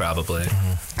probably.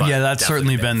 Mm-hmm. Yeah, that's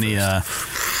certainly been the.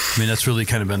 That's really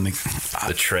kind of been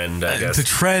the trend, I guess. The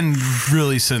trend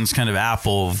really since kind of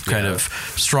Apple kind of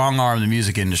strong-armed the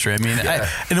music industry. I mean,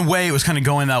 in a way, it was kind of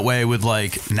going that way with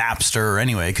like Napster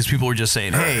anyway, because people were just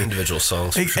saying, hey, individual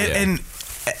songs.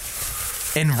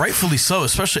 And rightfully so,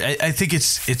 especially I think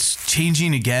it's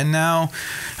changing again now.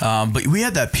 But we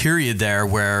had that period there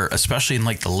where, especially in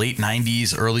like the late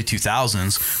 90s, early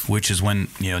 2000s, which is when,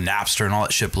 Napster and all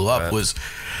that shit blew up, was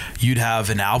you'd have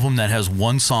an album that has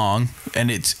one song and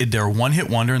they're one hit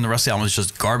wonder and the rest of the album is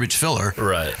just garbage filler.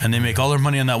 Right. And they make all their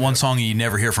money on that one song and you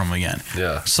never hear from them again.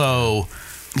 Yeah. So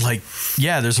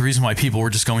there's a reason why people were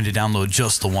just going to download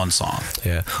just the one song.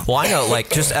 Yeah. Well, I know, like,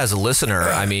 just as a listener,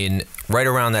 I mean, right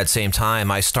around that same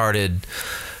time, I started,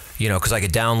 because I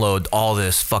could download all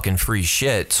this fucking free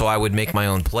shit. So I would make my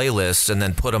own playlists and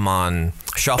then put them on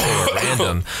shuffle or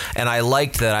random. And I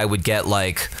liked that I would get,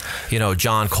 like,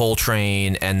 John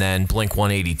Coltrane and then Blink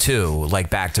 182, like,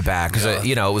 back to back. Because,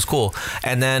 it was cool.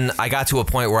 And then I got to a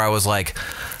point where I was like,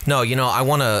 no, I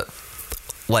want to,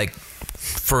 like,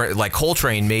 for like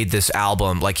Coltrane made this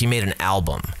album, like he made an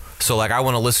album, so like I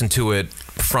want to listen to it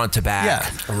front to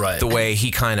back, the way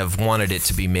he kind of wanted it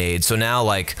to be made. So now,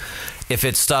 like, if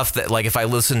it's stuff that, like, if I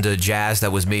listen to jazz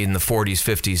that was made in the 40s,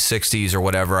 50s, 60s or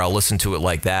whatever, I'll listen to it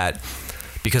like that,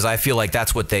 because I feel like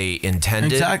that's what they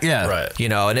intended. Exactly. Yeah. Right.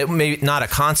 And it may not a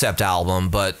concept album,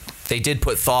 but they did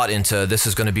put thought into this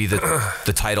is going to be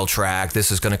the title track. This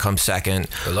is going to come second.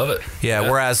 I love it. Yeah.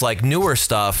 Whereas like newer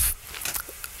stuff,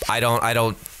 I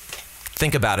don't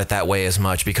think about it that way as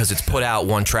much because it's put out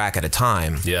one track at a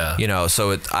time. Yeah. You know,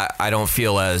 so I don't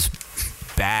feel as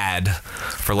bad,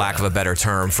 for lack of a better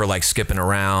term, for like skipping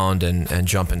around and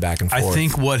jumping back and forth. I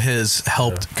think what has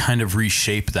helped kind of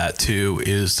reshape that too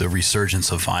is the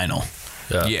resurgence of vinyl.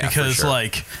 Yeah, because for sure.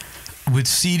 like with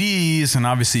CDs and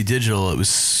obviously digital, it was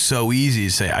so easy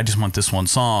to say, I just want this one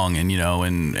song, and you know,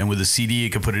 and with a CD, you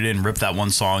could put it in, rip that one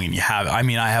song, and you have. I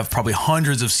mean, I have probably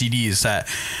hundreds of CDs that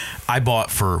I bought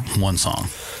for one song.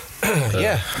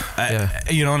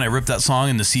 You know, and I ripped that song,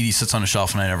 and the CD sits on a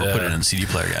shelf, and I never put it in a CD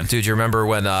player again. Dude, you remember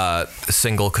when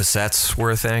single cassettes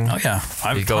were a thing? Oh yeah,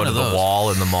 you go to the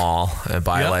wall in the mall and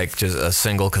buy like just a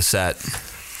single cassette.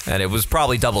 And it was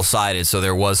probably double-sided, so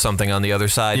there was something on the other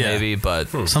side, maybe. But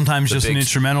sometimes just an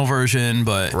instrumental version,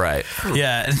 but right,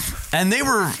 yeah. And they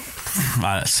were,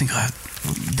 I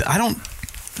don't.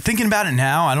 Thinking about it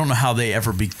now, I don't know how they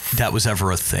ever that was ever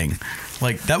a thing.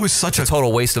 Like that was such a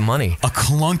total waste of money, a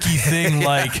clunky thing.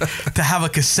 Like to have a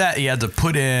cassette, you had to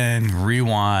put in,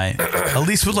 rewind. At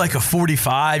least with like a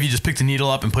 45, you just pick the needle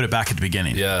up and put it back at the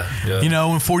beginning. Yeah. You know,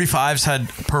 when 45s had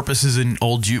purposes in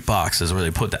old jukeboxes where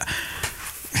they put that.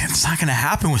 It's not going to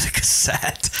happen with a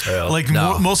cassette. Like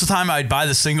most of the time, I'd buy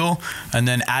the single and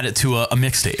then add it to a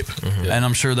mixtape, and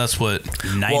I'm sure that's what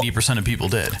 90% of people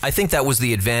did. I think that was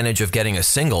the advantage of getting a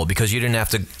single because you didn't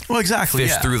have to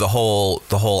fish through the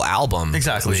whole album.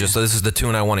 Exactly. It was just this is the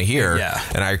tune I want to hear,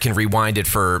 and I can rewind it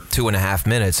for 2.5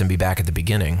 minutes and be back at the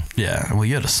beginning. Yeah, well,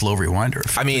 you had a slow rewinder.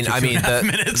 I mean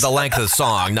the length of the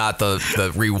song, not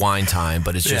the rewind time,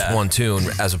 but it's just one tune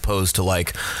as opposed to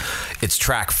like it's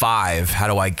track 5. How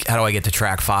do I get to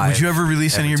track 5? Would you ever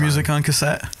release any of your music on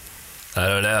cassette? I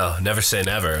don't know. Never say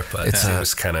never, but it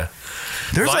was kind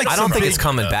of. There's like I don't think it's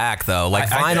coming back though. Like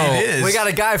vinyl, we got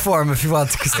a guy for him if he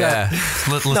wants a cassette.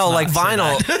 No, like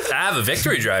vinyl. I have a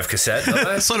Victory Drive cassette. Don't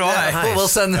I? So do I. Nice. We'll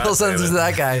send it to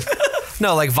that guy.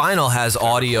 No, like vinyl has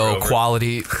audio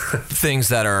quality things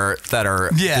that are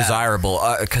desirable.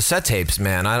 Cassette tapes,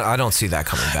 man, I don't see that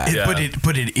coming back.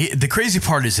 But the crazy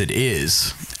part is it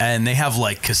is, and they have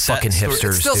like cassettes. Fucking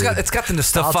hipsters. It's got the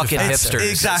nostalgia. The fucking hipsters.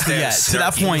 Exactly. Yeah. To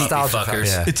that point,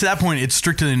 to that point, it's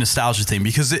strictly a nostalgia thing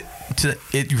because it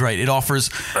offers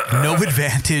no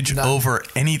advantage over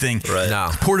anything. Right.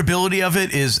 No. Portability of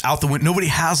it is out the window. Nobody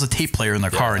has a tape player in their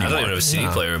car anymore. I don't even have a CD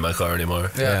player in my car anymore.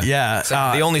 Yeah.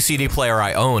 The only CD player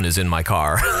I own is in my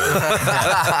car.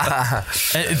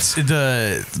 It's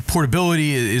the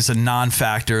portability is a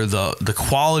non-factor. The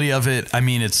quality of it, I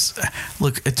mean, it's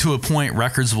look to a point.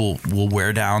 Records will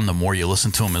wear down the more you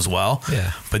listen to them as well.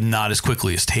 Yeah, but not as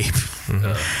quickly as tape.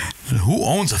 Who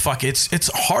owns a fuck? It's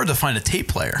hard to find a tape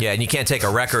player. Yeah, and you can't take a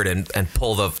record and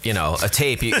pull a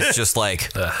tape. It's just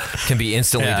like can be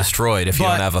instantly destroyed if you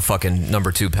don't have a fucking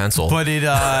number 2 pencil. But it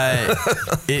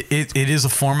is a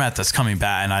format that's coming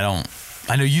back, and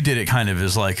I know you did it kind of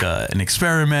as like an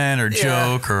experiment or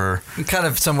joke or kind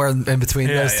of somewhere in between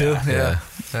those two. Yeah.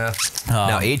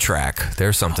 Now 8-track,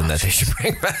 there's something that they should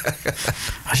bring back.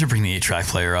 I should bring the 8-track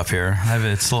player up here.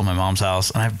 It's still at my mom's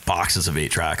house, and I have boxes of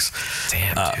 8-tracks.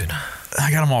 Damn, dude. I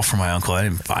got them all from my uncle. I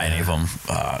didn't buy any of them.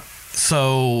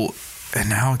 And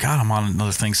now, God, I'm on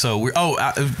another thing. So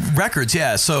records,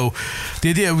 yeah. So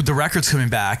the idea with the records coming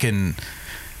back, and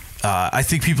I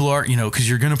think people are, because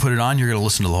you're going to put it on, you're going to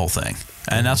listen to the whole thing.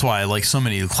 And that's why I like so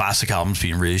many classic albums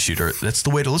being reissued. That's the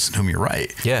way to listen to them. You're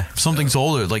right. Yeah. If something's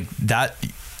older, like that,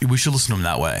 we should listen to them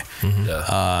that way.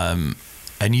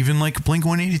 And even like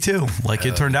Blink-182, like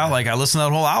it turned out like I listened to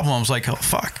that whole album. I was like, oh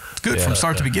fuck, it's good from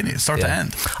start to beginning, start to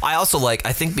end. I also I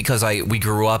think because we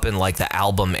grew up in like the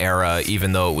album era,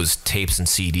 even though it was tapes and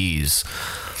CDs.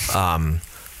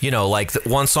 Like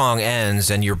one song ends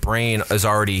and your brain is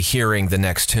already hearing the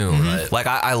next tune. Right. Like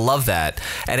I love that,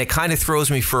 and it kind of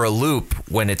throws me for a loop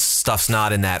when stuff's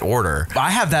not in that order. I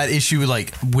have that issue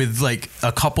with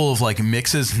a couple of like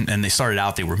mixes, and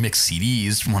they were mixed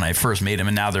CDs when I first made them,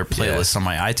 and now they're playlists on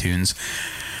my iTunes.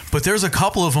 But there's a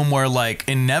couple of them where like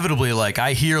inevitably like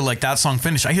I hear like that song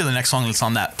finish, I hear the next song that's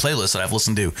on that playlist that I've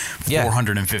listened to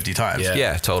 450 times.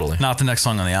 Yeah, totally. Not the next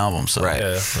song on the album. So right.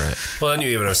 Well, and you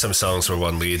even have some songs where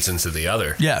one leads into the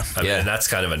other. Yeah. I mean, that's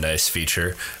kind of a nice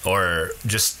feature. Or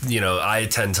just, I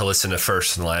tend to listen to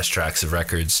first and last tracks of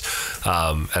records,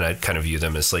 and I kind of view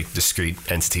them as like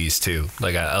discrete entities too.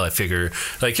 Like I figure,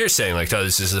 like you're saying, like, oh,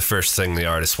 this is the first thing the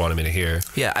artist wanted me to hear.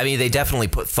 Yeah, I mean, they definitely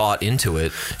put thought into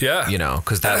it. Yeah.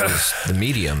 Because that was the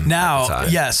medium. Now,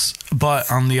 yes,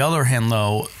 but on the other hand,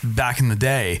 though, back in the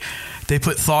day, they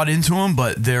put thought into them,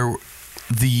 but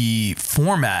the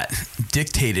format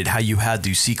dictated how you had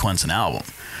to sequence an album.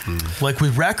 Like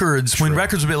with records, when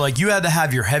records would be like, you had to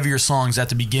have your heavier songs at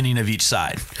the beginning of each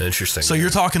side. Interesting. So you're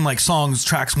talking like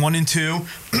tracks 1 and 2,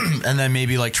 and then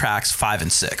maybe like tracks 5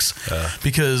 and 6,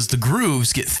 because the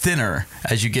grooves get thinner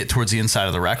as you get towards the inside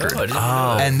of the record,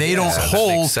 and they don't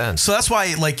hold. So that's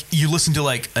why, like, you listen to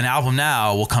like an album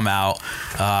now will come out.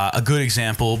 A good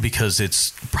example, because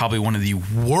it's probably one of the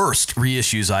worst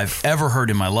reissues I've ever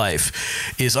heard in my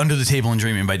life, is "Under the Table and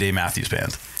Dreaming" by Dave Matthews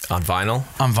Band. On vinyl?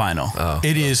 On vinyl. Oh.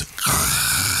 It is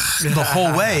the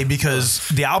whole way, because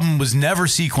the album was never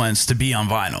sequenced to be on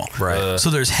vinyl. Right. So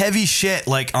there's heavy shit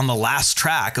like on the last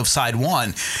track of side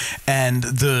 1, and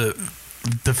the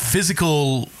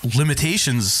physical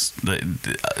limitations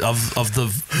of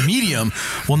the medium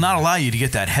will not allow you to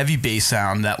get that heavy bass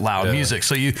sound, that loud music.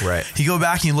 So you go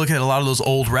back and you look at a lot of those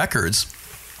old records,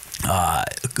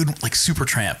 good, like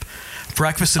Supertramp,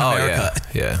 Breakfast in America.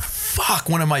 Yeah. Fuck,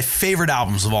 one of my favorite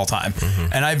albums of all time.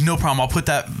 And I have no problem. I'll put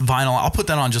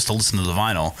that on just to listen to the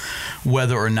vinyl,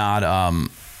 whether or not I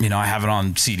have it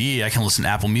on CD. I can listen to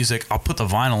Apple Music. I'll put the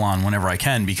vinyl on whenever I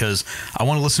can, because I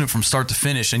want to listen to it from start to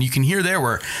finish. And you can hear there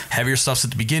where heavier stuff's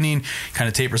at the beginning, kind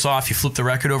of tapers off. You flip the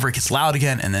record over, it gets loud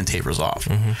again, and then tapers off.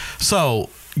 So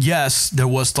yes, there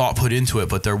was thought put into it,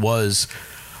 but there was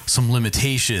some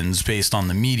limitations based on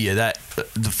the media, that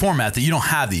the format that you don't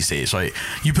have these days. Right?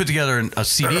 You put together a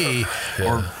CD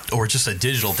or just a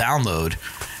digital download,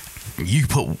 you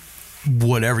put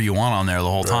whatever you want on there the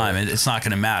whole time, and it's not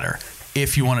going to matter.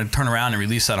 If you want to turn around and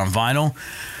release that on vinyl,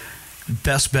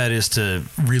 best bet is to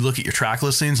relook at your track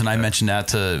listings. And I mentioned that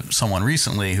to someone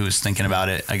recently who was thinking about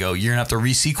it. I go, you're gonna have to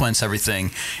resequence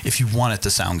everything if you want it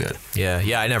to sound good.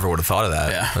 Yeah, I never would have thought of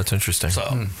that. Yeah, that's interesting.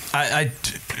 So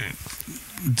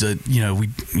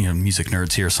music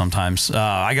nerds here sometimes.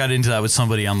 I got into that with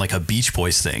somebody on like a Beach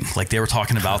Boys thing. Like they were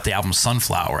talking about the album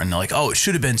Sunflower, and they're like, "Oh, it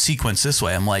should have been sequenced this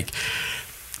way." I'm like,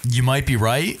 you might be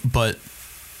right, but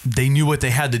they knew what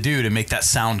they had to do to make that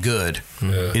sound good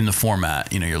in the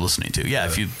format you're listening to.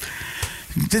 If you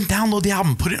then download the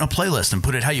album, put it in a playlist, and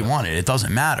put it how you want it. It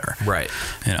doesn't matter, right?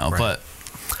 Right.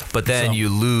 But then you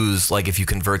lose, like, if you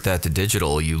convert that to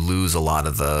digital, you lose a lot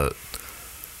of the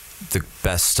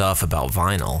best stuff about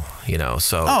vinyl,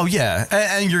 so. Oh yeah,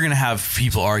 and you're gonna have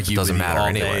people argue with you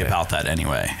all day about that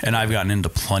anyway. And I've gotten into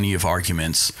plenty of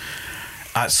arguments.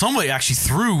 Somebody actually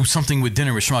threw something with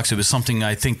Dinner with Schmucks. It was something,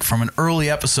 I think, from an early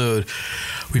episode.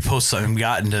 We posted, and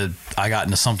I got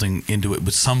into it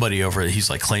with somebody over it. He's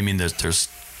like claiming that there's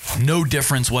no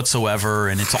difference whatsoever,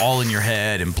 and it's all in your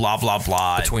head, and blah blah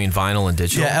blah. Between vinyl and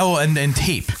digital. Yeah. Oh, and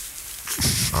tape.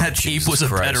 That tape was a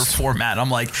better format. I'm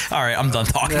like, all right, I'm done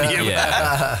talking to you.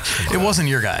 Yeah. It wasn't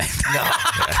your guy.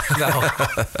 No,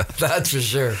 that's for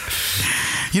sure.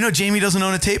 Jamie doesn't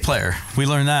own a tape player. We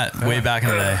learned that way back in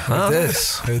the day.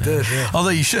 Who did? Yeah.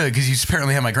 Although you should, because you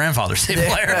apparently have my grandfather's tape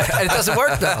player. And it doesn't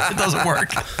work though. It doesn't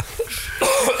work.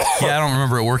 Yeah, I don't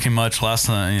remember it working much last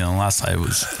time.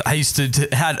 I used to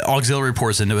had auxiliary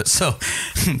ports into it. So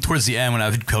towards the end, when I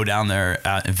would go down there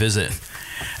and visit,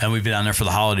 and we'd be down there for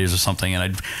the holidays or something,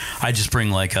 and I'd just bring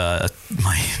like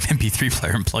my MP3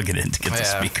 player and plug it in to get the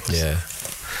speakers. Yeah.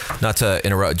 Not to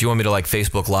interrupt. Do you want me to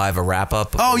Facebook Live a wrap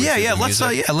up? Oh yeah. Let's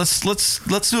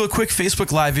do a quick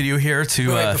Facebook Live video here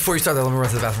to. Wait, before you start that, let me run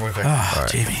to the bathroom real quick. Oh,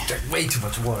 Jamie, way too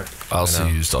much water. I also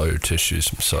used all your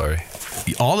tissues. I'm sorry.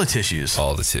 All the tissues.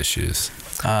 All the tissues.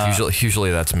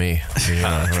 Usually that's me.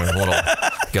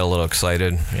 Get a little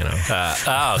excited,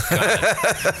 God.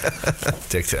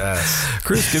 Dick to ass.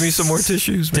 Chris, give me some more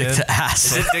tissues, man. Dick to ass.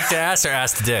 Is it dick to ass or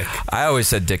ass to dick? I always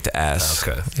said dick to ass.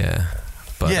 Okay. Yeah.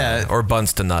 But, or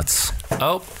buns to nuts.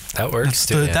 Oh, that works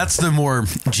too. That's the more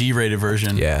G-rated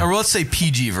version. Yeah. Or let's say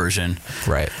PG version.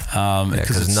 Right.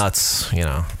 Because nuts,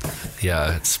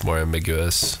 Yeah, it's more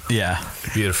ambiguous. Yeah.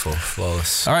 Beautiful.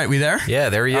 Flawless. All right, we there? Yeah,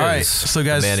 there he is. All right, so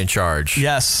guys. The man in charge.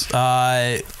 Yes.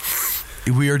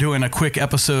 We are doing a quick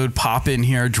episode pop-in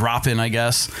here, drop-in, I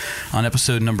guess, on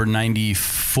episode number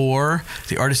 94,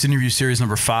 the Artist Interview Series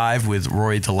number 5 with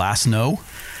Rory DeLasno,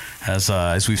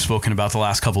 as we've spoken about the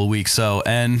last couple of weeks. So,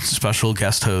 and special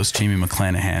guest host Jamie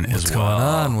McClanahan as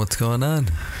well. What's going on?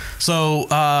 So,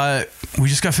 we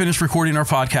just got finished recording our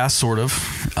podcast, sort of.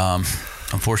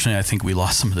 Unfortunately, I think we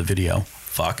lost some of the video.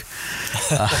 Fuck.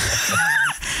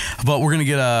 But we're gonna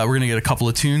get a couple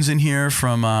of tunes in here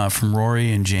from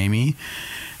Rory and Jamie,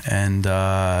 and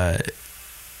I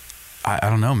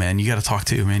don't know, man. You got to talk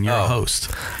to, man. You're a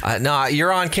host. No,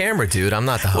 you're on camera, dude. I'm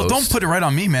not the host. Well, don't put it right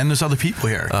on me, man. There's other people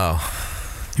here. Oh.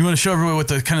 You want to show everybody what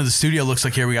the kind of the studio looks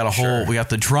like here? We got a whole, we got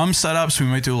the drum set up, so we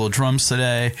might do a little drums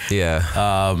today. Yeah.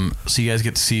 So you guys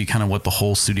get to see kind of what the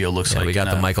whole studio looks like. We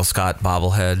got the Michael Scott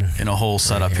bobblehead in a whole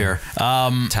setup here.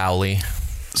 Towley.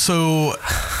 So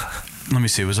let me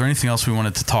see. Was there anything else we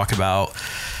wanted to talk about?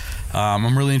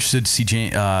 I'm really interested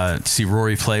to see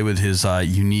Rory play with his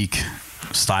unique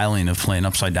styling of playing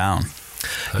upside down.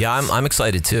 Yeah, I'm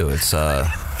excited too. It's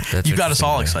you got us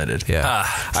all excited. Yeah,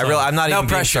 I'm not even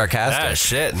being sarcastic. Ah,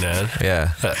 shit, man.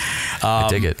 Yeah, I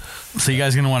dig it. So you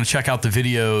guys are going to want to check out the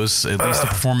videos, at least the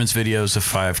performance videos.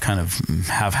 If I've kind of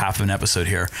have half of an episode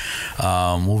here,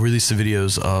 we'll release the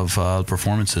videos of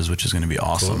performances, which is going to be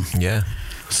awesome. Cool. Yeah.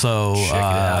 So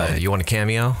you want a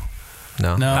cameo?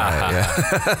 No.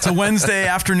 It's a Wednesday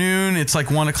afternoon. It's like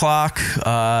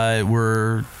 1:00.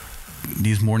 We're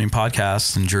these morning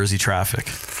podcasts in Jersey traffic.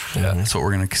 Yeah, that's what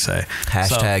we're gonna say.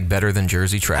 Hashtag better than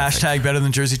Jersey traffic. Hashtag better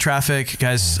than Jersey traffic,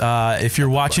 guys. If you're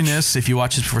watching this, if you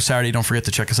watch this before Saturday, don't forget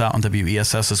to check us out on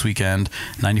WESS this weekend,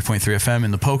 90.3 FM in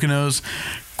the Poconos.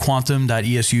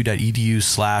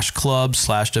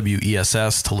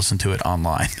 quantum.esu.edu/club/WESS to listen to it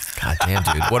online. God damn,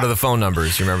 dude. What are the phone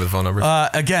numbers? You remember the phone numbers?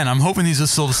 Again, I'm hoping these are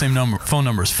still the same phone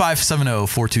numbers.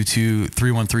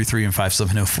 570-422-3133 and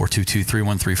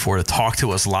 570-422-3134 to talk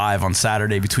to us live on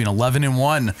Saturday between 11 and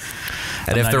 1.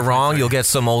 And if they're wrong, you'll get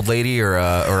some old lady or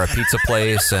a pizza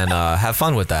place and have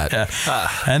fun with that. Yeah.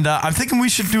 And I'm thinking we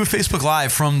should do a Facebook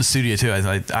Live from the studio, too.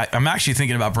 I'm actually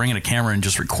thinking about bringing a camera and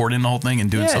just recording the whole thing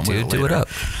and doing something with it later. Do it up.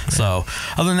 So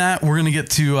other than that, we're going to get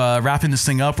to wrapping this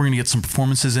thing up. We're going to get some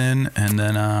performances in, and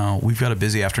then we've got a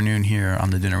busy afternoon here on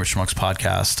the Dinner with Schmucks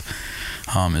podcast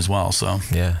as well. So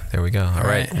yeah, there we go. All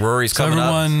right. Rory's coming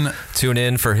up. Tune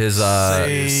in for his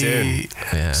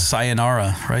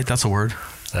sayonara, right? That's a word.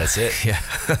 That's it. Yeah.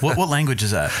 What language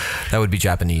is that? That would be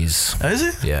Japanese. Is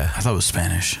it? Yeah. I thought it was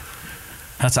Spanish.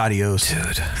 That's adios.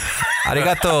 Dude.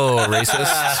 Arigato,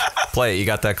 racist. Play it. You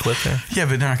got that clip there? Yeah,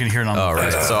 but they're not going to hear it on the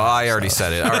right. So I already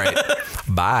said it. All right.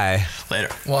 Bye. Later.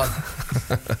 One.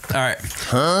 All right.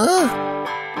 Huh?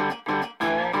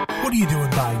 What are you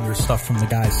doing buying your stuff from the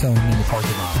guy selling in the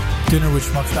parking lot?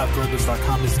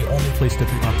 DinnerWithSchmucks.threadless.com is the only place to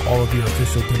pick up all of your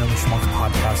official Dinner with Schmucks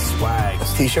podcast swag.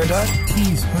 T-shirt done?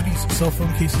 Tees, hoodies, cell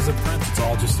phone cases, and prints. It's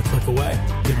all just a click away.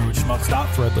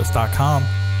 DinnerWithSchmucks.threadless.com.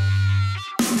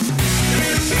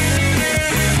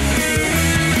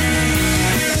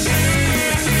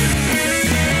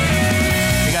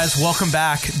 Hey guys, welcome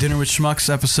back. Dinner with Schmucks,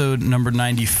 episode number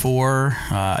 94.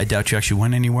 I doubt you actually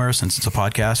went anywhere since it's a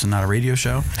podcast and not a radio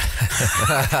show.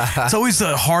 It's always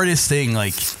the hardest thing,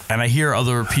 and I hear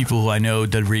other people who I know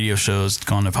did radio shows,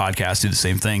 gone to podcasts, do the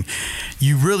same thing.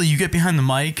 You get behind the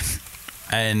mic,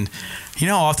 and you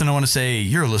know, often I want to say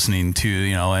you're listening to,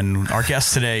 and our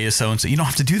guest today is so and so. You don't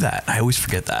have to do that. I always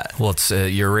forget that. Well, it's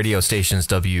your radio station's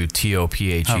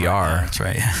WTOPHER. Oh, right. That's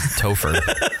right. Topher.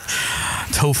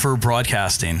 Topher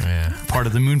Broadcasting, part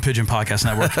of the Moon Pigeon Podcast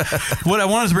Network. What I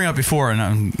wanted to bring up before,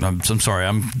 and I'm sorry,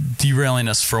 I'm derailing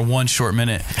us for one short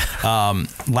minute.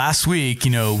 Last week,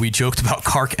 we joked about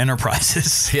Kark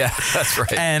Enterprises. Yeah, that's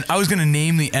right. And I was going to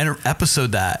name the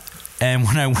episode that. And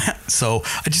when I went, so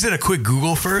I just did a quick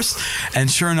Google first, and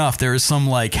sure enough, there is some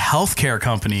healthcare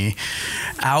company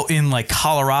out in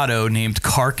Colorado named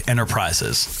Kark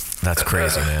Enterprises. That's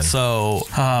crazy, man. So,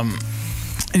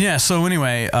 yeah. So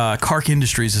anyway, Kark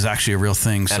Industries is actually a real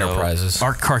thing. So, Enterprises.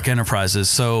 Kark Enterprises.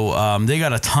 So they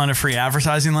got a ton of free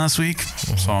advertising last week.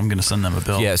 Mm-hmm. So I'm going to send them a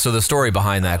bill. Yeah. So the story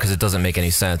behind that, because it doesn't make any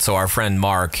sense. So our friend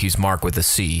Mark, he's Mark with a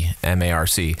C,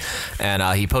 MARC, and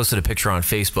he posted a picture on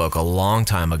Facebook a long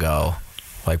time ago.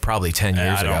 Probably 10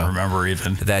 years ago. I don't remember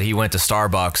even. That he went to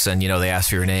Starbucks and, they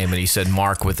asked for your name and he said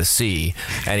Mark with a C.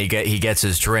 And he gets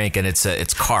his drink and it's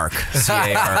Kark.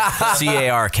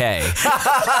 C-A-R-K.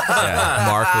 Yeah,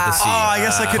 Mark with a C. Oh, I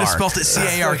guess I could have spelled it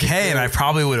C-A-R-K and I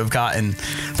probably would have gotten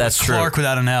That's true. Clark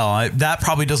without an L. That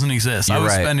probably doesn't exist. You're I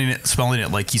was right. spelling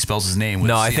it like he spells his name. With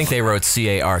no, a C. I think they wrote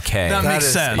C-A-R-K. That makes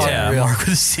sense. Yeah, Mark with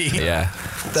a C. Yeah.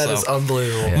 That is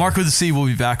unbelievable. Yeah. Mark with a C will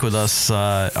be back with us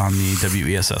on the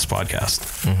WESS podcast.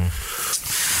 Mm-hmm.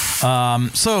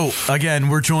 So again,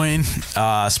 we're joined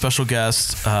special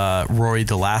guest Rory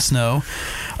DeLasno,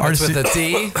 artist with a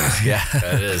D. Yeah,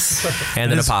 that is,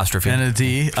 and an apostrophe and a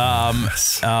D. So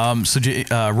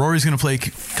Rory's going to play a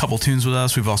couple tunes with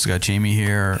us. We've also got Jamie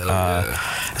here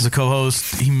as a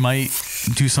co-host. He might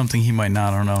do something, he might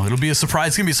not. I don't know. It'll be a surprise.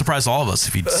 It's going to be a surprise to all of us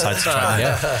if he decides to try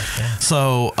that. Yeah.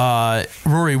 So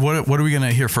Rory, what are we going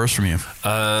to hear first from you?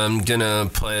 I'm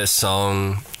gonna play a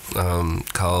song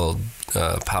called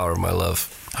Power of My Love.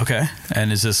 Okay.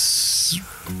 And is this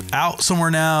out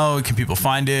somewhere now? Can people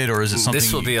find it, or is it something?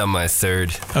 This will be on my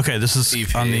third. Okay, this is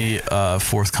EP. On the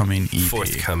forthcoming EP.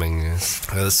 Forthcoming, yes.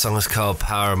 The song is called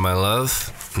Power of My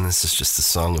Love, and this is just a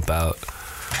song about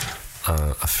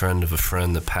a friend of a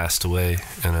friend that passed away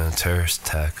in a terrorist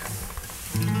attack.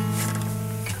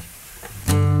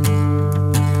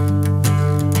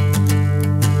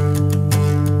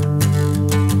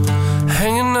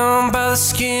 Hanging on by the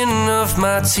skin of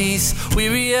my teeth,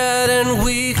 weary-eyed and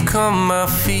weak on my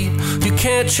feet. You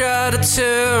can't try to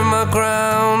tear my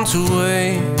ground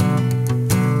away.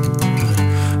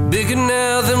 Bigger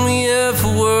now than we ever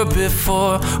were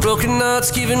before. Broken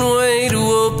hearts giving way to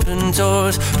open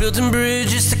doors. Building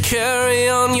bridges to carry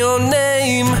on your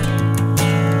name.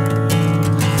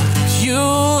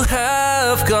 You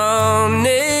have gone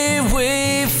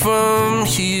away from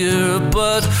here,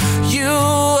 but you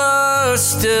are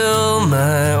still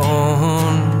my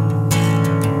own.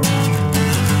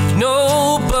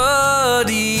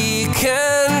 Nobody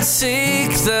can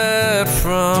take that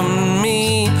from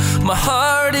me. My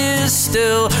heart is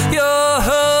still your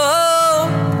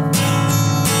home.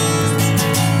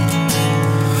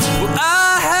 Well,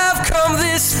 I have come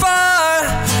this far,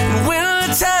 and when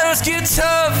the times get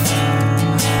tough,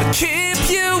 I keep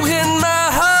you in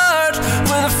my heart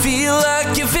when I feel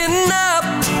like giving up.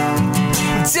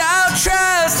 Doubt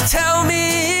tries to tell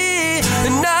me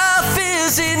enough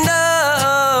is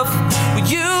enough. But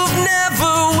you've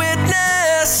never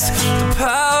witnessed the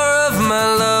power of my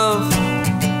love.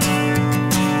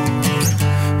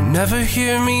 Never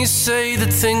hear me say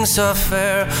that things are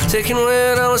fair. Taken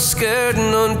when I was scared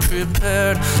and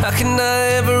unprepared. How can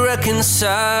I ever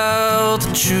reconcile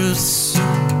the truths?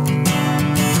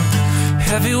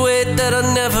 Heavy weight that I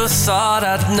never thought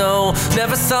I'd know.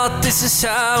 Never thought this is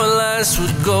how our lives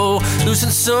would go.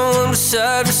 Losing someone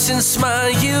beside me since my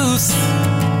youth.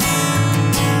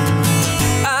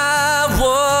 I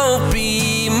won't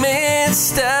be made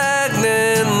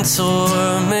stagnant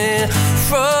or made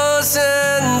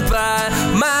frozen by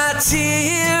my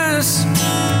tears.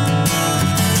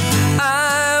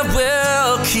 I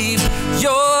will keep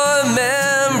your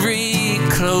memory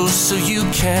close so you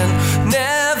can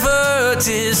never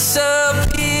disappear.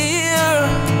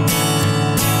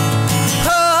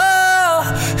 Oh,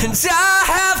 and I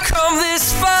have come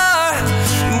this far,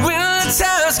 and when the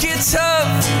times get tough,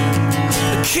 I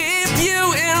keep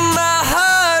you in my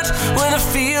heart when I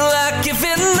feel like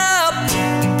giving up.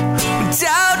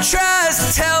 Doubt tries to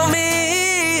tell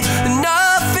me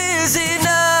enough is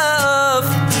enough.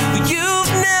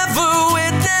 You've never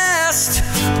witnessed the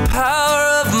power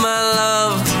of my love.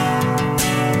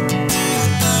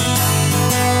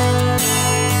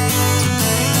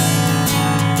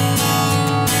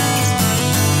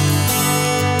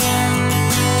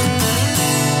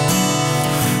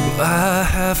 I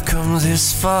have come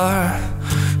this far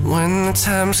when the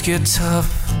times get tough.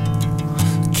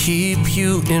 Keep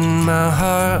you in my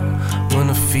heart when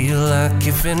I feel like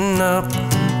giving up.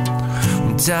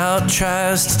 Doubt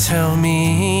tries to tell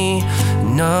me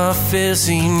enough is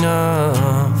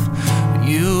enough.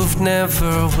 You've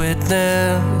never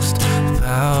witnessed the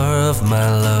power of my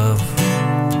love.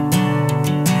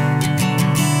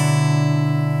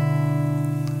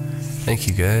 Thank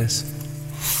you, guys.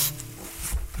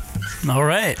 All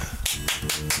right.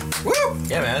 Woo!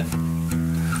 Yeah, man.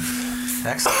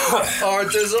 Excellent.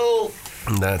 Artizzle.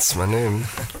 That's my name.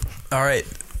 All right.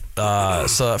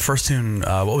 So that first tune,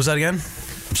 what was that again?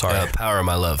 I'm sorry. Power of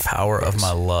My Love. Power of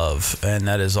My Love. And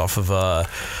that is off of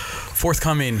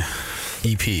forthcoming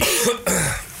EP.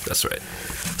 That's right.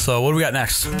 So what do we got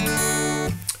next?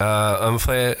 I'm going to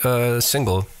play a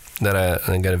single that I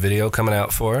got a video coming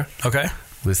out for. Okay.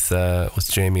 With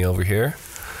Jamie over here.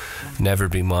 Never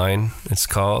Be Mine, it's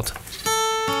called.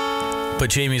 But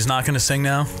Jamie's not going to sing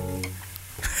now?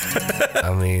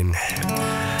 I mean,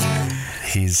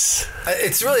 he's.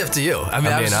 It's really up to you. I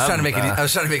was just trying to make it. I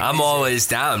was trying to make it. I'm easy. always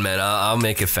down, man. I'll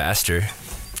make it faster.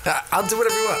 I'll do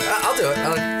whatever you want. I'll do it.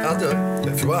 I'll do it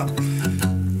if you want.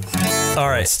 All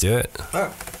right, let's do it. All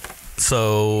right.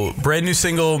 So, brand new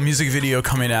single, music video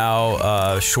coming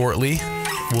out shortly.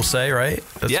 We'll say, right?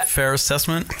 That's a fair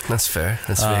assessment. That's fair.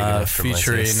 That's big enough for my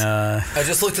featuring. taste. I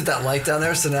just looked at that light down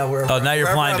there, so now now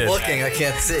you're blinded. I'm looking, I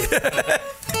can't see.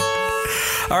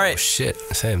 All right. Oh, shit.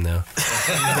 Same now.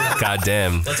 God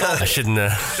damn. I shouldn't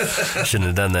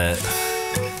have done that.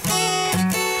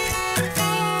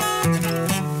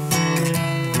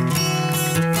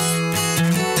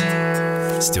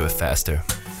 Let's do it faster.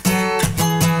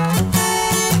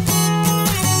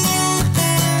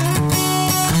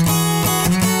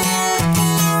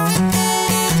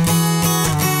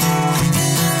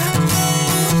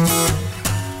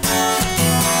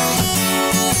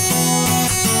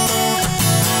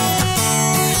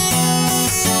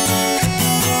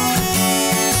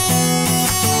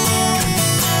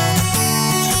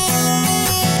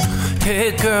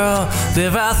 Hey girl,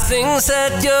 there are things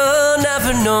that you'll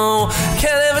never know.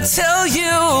 Can't ever tell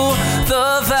you.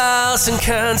 The vowels and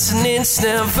consonants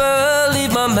never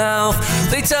leave my mouth.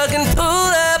 They tug and pull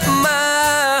at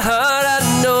my heart.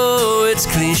 I know it's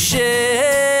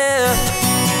cliche.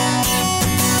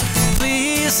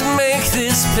 Please make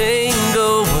this pain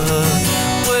go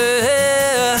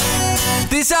away.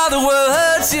 These are the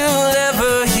words you'll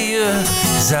never hear,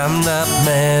 'cause I'm not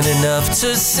man enough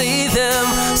to see them.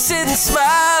 Sit and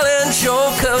smile and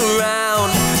joke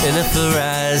around, and if our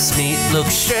eyes meet, look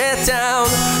straight down.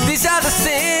 These are the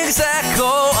things that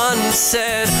go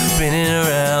unsaid, spinning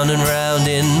around and round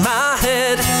in my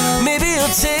head. Maybe you'll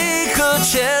take a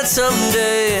chance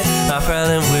someday. I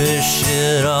probably wish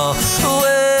it all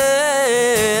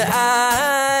away.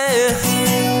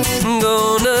 I'm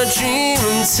gonna dream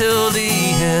until the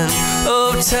end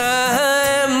of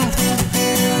time.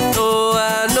 Oh,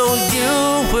 I know you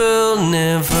will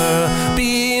never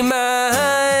be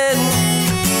mine.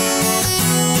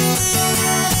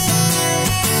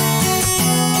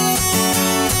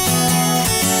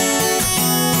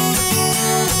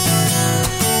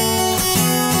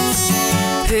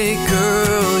 Hey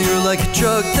girl, you're like a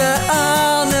drug that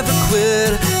I'll never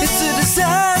quit. It's a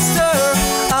disaster.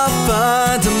 I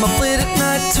find I'm up late at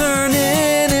night,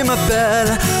 turning in my bed,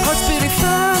 heart's beating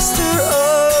faster.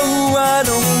 Oh, I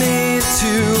don't need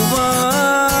to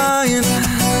whine.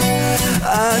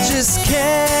 I just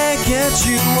can't get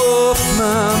you off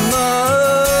my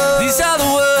mind. These are the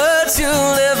words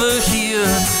you'll never hear,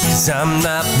 'cause I'm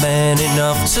not man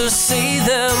enough to see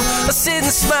them. I sit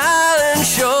and smile and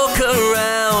joke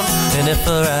around, and if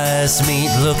our eyes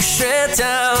meet, look straight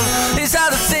down. These are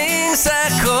the things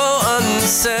that go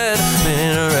unsaid,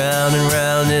 spinning around and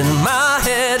round in my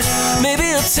head. Maybe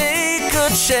you'll take a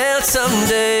chance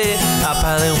someday. I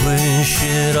probably wish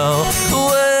it all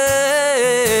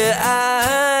away.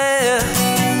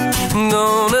 I'm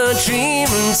gonna dream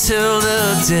until the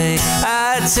day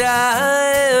I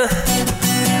die.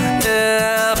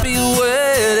 Yeah, I'll be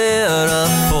waiting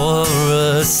up for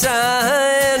a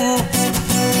sign.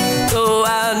 Oh, I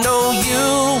know you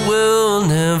will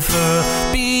never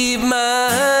be mine.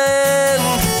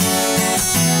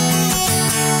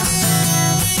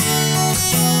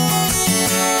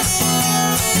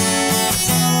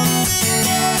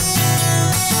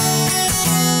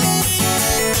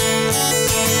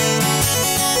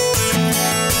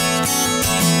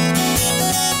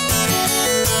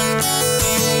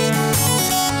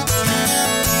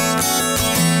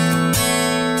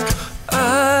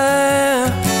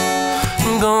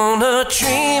 I'm gonna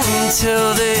dream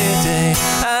until the day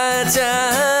I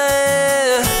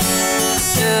die.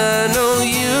 I know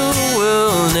you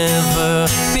will never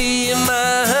be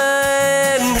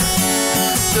mine.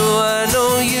 No, I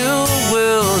know you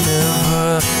will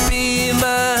never be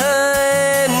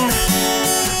mine.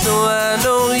 No, I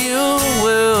know you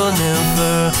will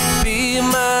never be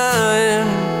mine.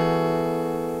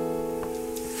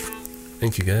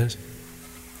 Thank you, guys.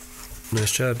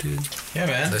 Nice job, dude. Yeah,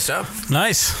 man. Nice job.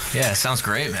 Nice. Yeah, sounds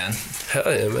great, man. Hell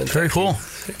yeah, man. Very cool.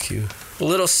 Thank you. A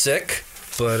little sick,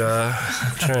 but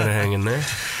trying to hang in there.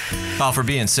 Oh, for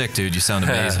being sick, dude, you sound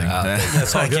amazing.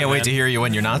 That's all I good, can't wait man. to hear you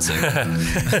when you're not sick.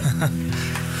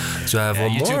 So I have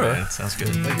one you more. too, man. Sounds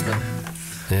good. Thank you, man.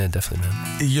 Yeah, definitely, man.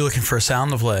 You're looking for a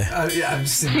sound to play. Yeah, I'm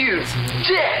just You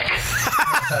dick.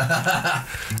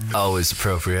 Always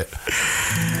appropriate.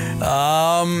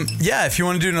 Yeah, if you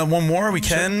want to do one more, we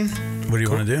can. What do you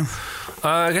want to do?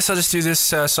 I guess I'll just do this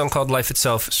song called Life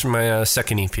Itself. It's from my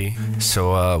second EP.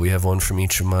 So we have one from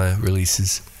each of my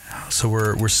releases. So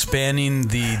we're spanning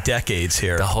the decades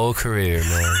here. The whole career,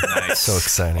 man. Nice. So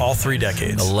exciting. All 3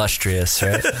 decades. Illustrious,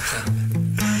 right?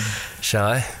 Shall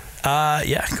I?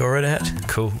 Yeah, go right ahead.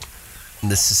 Cool.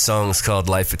 This song is called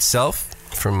Life Itself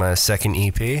from my second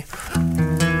EP.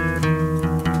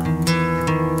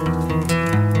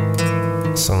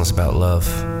 Song's about love.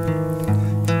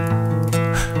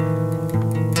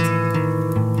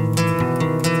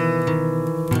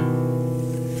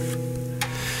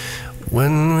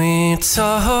 When we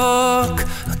talk,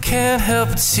 I can't help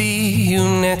but see you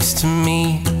next to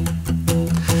me.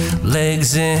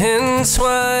 Legs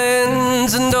entwined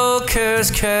and all cares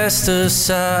cast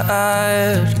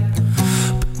aside.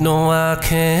 But no, I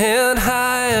can't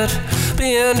hide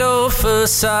behind old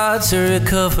facades of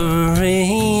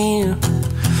recovery.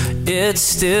 It's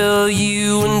still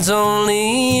you and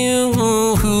only you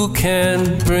who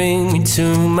can bring me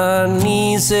to my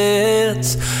knees.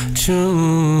 It's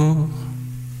true.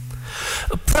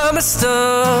 A promised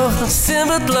love, nothing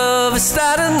but love. It's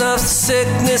not enough to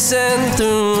sickness and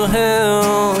through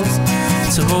hell.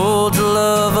 To hold the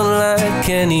love unlike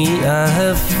any I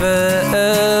have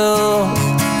felt.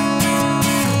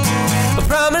 I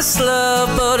promise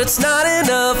love, but it's not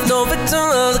enough. No victim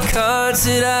of the cards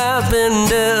that I've been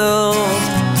dealt.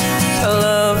 I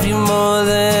love you more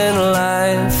than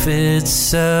life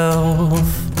itself.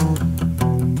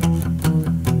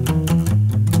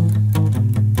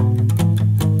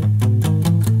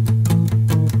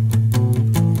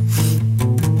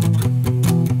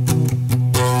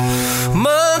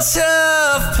 Months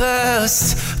have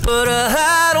passed, but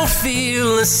I don't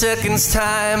feel a second's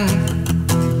time.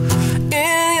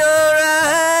 In your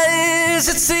eyes,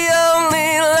 it's the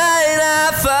only light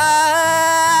I find.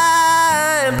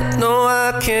 But no,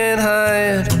 I can't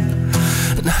hide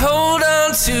and hold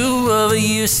on to what we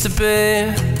used to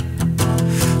be.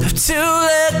 To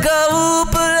let go,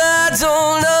 but I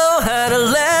don't know how to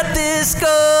let this go.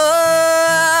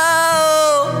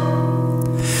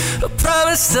 I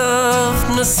promised of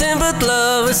nothing but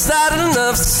love. It's not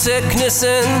enough to sickness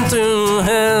and through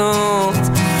health.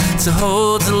 To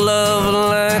hold the love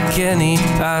like any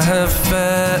I have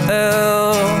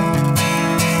felt.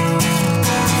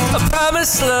 I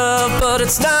promise love, but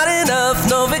it's not enough.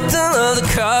 No victim of the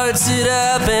cards that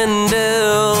I've been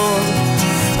dealt.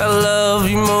 I love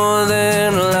you more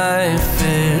than life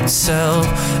itself.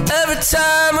 Every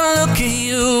time I look at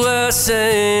you, I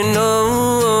say no.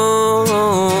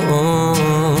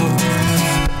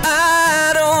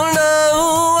 I don't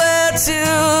know where to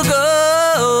go.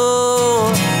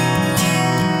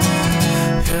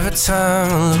 Every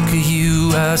time I look at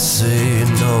you, I say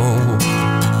no.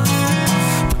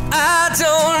 I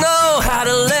don't know how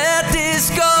to let this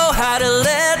go, how to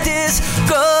let this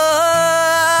go.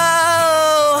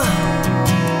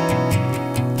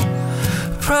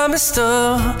 Promised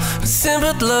of nothing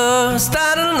but love. It's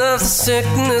not enough to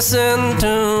sickness and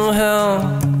to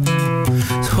hell.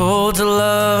 To hold the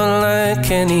love like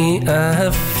any I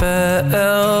have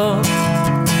felt.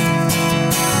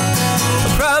 I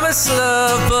promise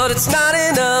love, but it's not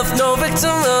enough. No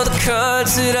victim of the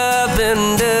cards that I've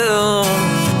been dealt.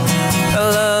 I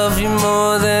love you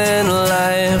more than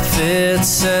life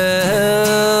itself.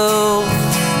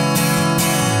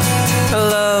 I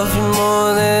love you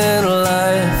more than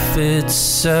life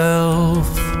itself.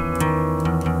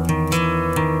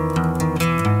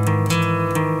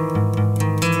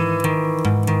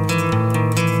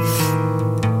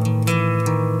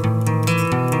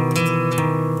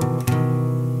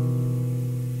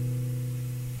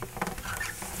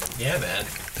 Yeah, man.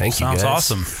 Thank you, Sounds guys.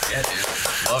 awesome. Yeah, dude.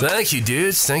 Love Thank you,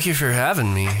 dudes. Thank you for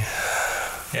having me.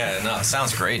 Yeah, no, it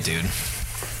sounds great, dude.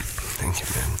 Thank you,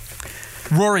 man.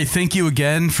 Rory, thank you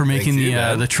again for making you,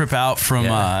 man. the trip out from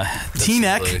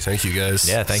Teaneck. Thank you, guys.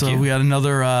 Yeah, thank so you. we got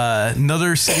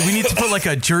another city. We need to put like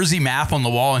a Jersey map on the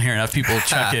wall in here and have people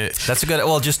check it. That's a good.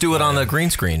 Well, just do it on the green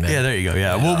screen, man. Yeah, there you go.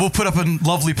 Yeah, we'll put up a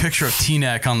lovely picture of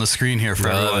Teaneck on the screen here for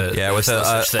everyone. Yeah, with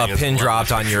a pin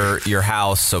dropped on your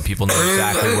house so people know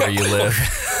exactly where you live.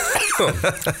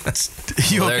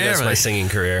 You there okay goes over my there? singing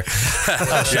career.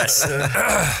 Yes.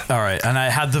 All right, and I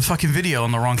had the fucking video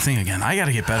on the wrong thing again. I got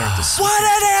to get better at this. What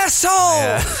an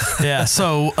asshole! Yeah.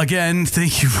 So again,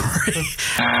 thank you, Rory.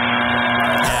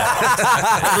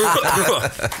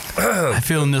 I'm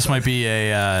feeling this might be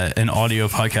an audio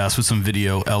podcast with some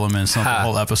video elements, not the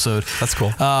whole episode. That's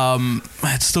cool.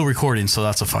 It's still recording, so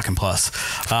that's a fucking plus.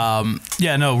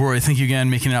 Yeah, no, Rory, thank you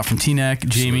again making it out from Teaneck.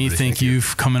 Jamie, thank you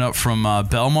for coming up from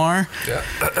Belmar. Yeah.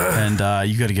 And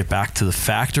you got to get back to the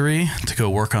factory to go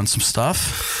work on some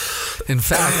stuff. In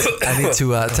fact, I need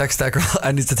to text that girl.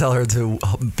 I need to tell her to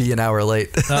be an hour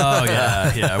late. Oh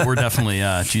yeah. We're definitely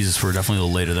we're definitely a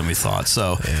little later than we thought.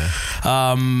 So,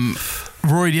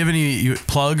 Rory, do you have any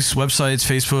plugs, websites,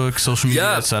 Facebook, social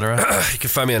media, etc.? You can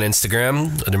find me on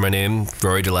Instagram under my name,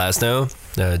 Rory DeLasno,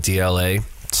 DLA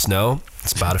Snow,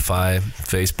 Spotify,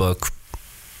 Facebook.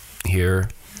 Here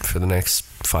for the next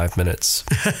 5 minutes.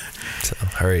 So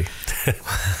hurry.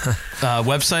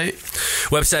 Website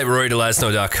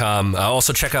RoryDeLasno.com.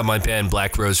 Also check out my band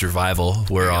Black Rose Revival.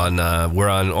 We're on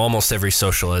almost every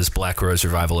social as Black Rose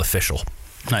Revival Official.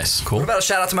 Nice, cool. What about a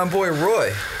shout out to my boy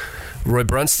Roy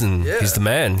Brunston? Yeah. He's the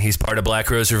man. He's part of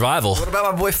Black Rose Revival. What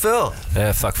about my boy Phil?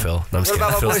 Fuck Phil. No, I'm just What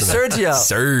about kidding. my boy Phil's the man. Sergio?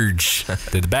 Serge.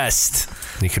 They're the best.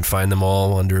 You can find them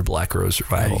all under Black Rose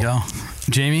Revival. There you go.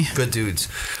 Jamie? Good dudes.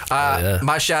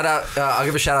 My shout out, I'll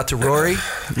give a shout out to Rory.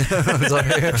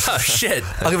 Oh, shit.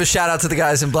 I'll give a shout out to the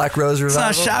guys in Black Rose Revival.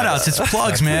 It's not shout outs, it's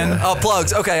plugs, man. Oh,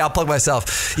 plugs. Okay, I'll plug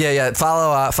myself. Yeah.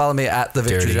 Follow me at the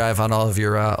Victory Drive on all of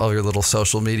your little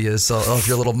social medias, all of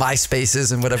your little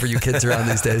MySpaces and whatever you kids are on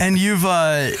these days. And you've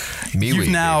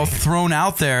now thrown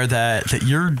out there that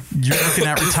you're looking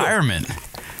at retirement.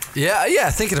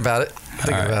 Yeah, thinking about it.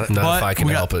 thinking about it. Not if I can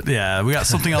help it. Yeah, we got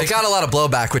something else. They got a lot of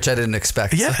blowback, which I didn't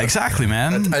expect. Yeah, exactly,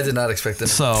 man. I did not expect it.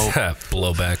 So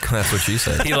blowback. That's what she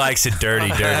said. He likes it dirty.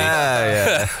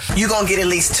 Yeah. You gonna get at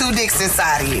least 2 dicks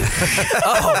inside of you.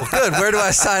 Oh, good. Where do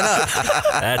I sign up?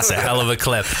 That's a hell of a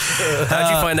clip.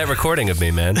 How'd you find that recording of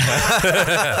me, man?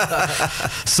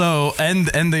 So,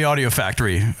 and the Audio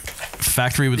Factory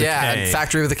with a K. And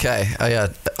Factory with a K. Oh yeah,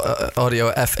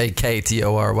 Audio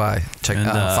FAKTORY. Check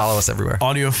follow us everywhere.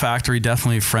 Audio Factory,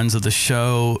 definitely friends of the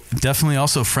show. Definitely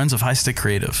also friends of High Stick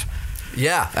Creative.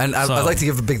 Yeah, and I'd like to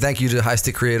give a big thank you to High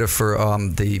Stick Creative for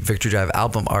the Victory Drive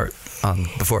album art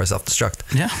Before I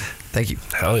Self-Destruct. Yeah. Thank you.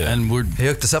 Hell yeah. And he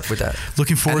hooked us up with that.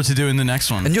 Looking forward to doing the next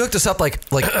one. And you hooked us up like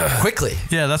quickly.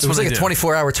 Yeah, that's it what was I like do. a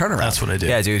 24-hour turnaround. That's what I do.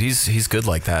 Yeah, dude, he's good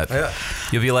like that. Yeah.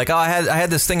 You'll be like, oh, I had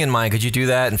this thing in mind. Could you do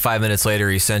that? And 5 minutes later,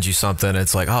 he sends you something. And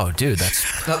it's like, oh, dude, that's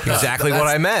exactly what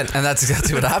I meant. And that's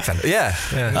exactly what happened.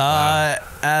 Yeah.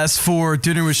 As for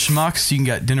Dinner with Schmucks, you can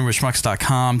get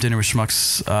dinnerwithschmucks.com, Dinner with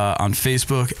Schmucks on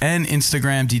Facebook and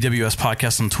Instagram, DWS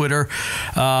Podcast on Twitter.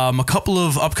 A couple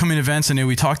of upcoming events. I know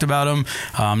we talked about them.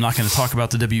 I'm not going to talk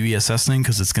about the WESS thing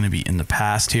because it's going to be in the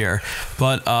past here.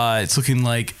 But it's looking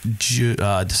like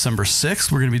December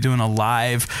 6th, we're going to be doing a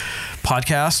live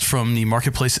podcast from the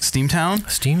marketplace at Steamtown.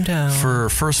 For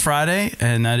First Friday.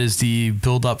 And that is the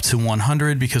build up to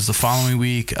 100 because the following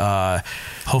week,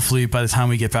 hopefully by the time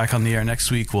we get back on the air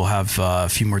next week, we'll have a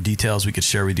few more details we could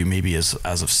share with you maybe as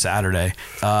of Saturday.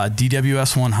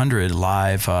 DWS 100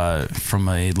 live from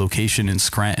a location in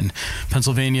Scranton,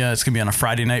 Pennsylvania. It's going to be on a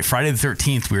Friday night, Friday the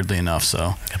 13th, weirdly enough.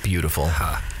 So beautiful.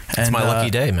 It's my lucky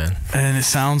day, man. And it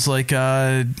sounds like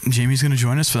Jamie's going to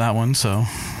join us for that one. So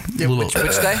which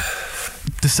day?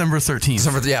 December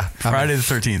 13th. Friday the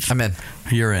 13th. I'm in.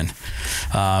 You're in.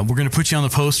 We're going to put you on the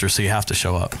poster, so you have to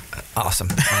show up. Awesome.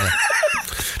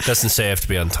 Doesn't say I have to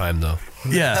be on time, though.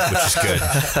 Yeah. Which is good.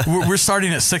 We're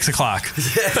starting at 6 o'clock.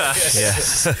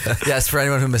 Yes, for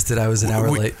anyone who missed it, I was an hour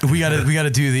late. We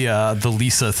gotta do the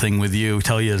Lisa thing with you.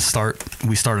 Tell you to start.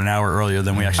 We start an hour earlier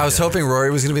than we actually. I was hoping Rory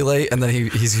was going to be late, and then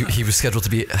he was scheduled to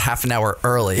be half an hour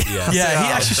early. Yeah, he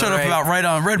actually showed up right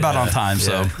about on time.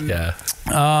 So yeah.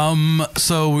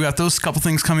 So we got those couple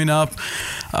things coming up.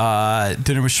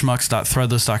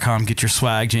 Dinnerwithschmucks.threadless.com. Get your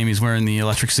swag. Jamie's wearing the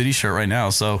Electric City shirt right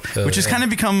now, so which has kind of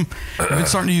become. We've been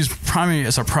starting to use primary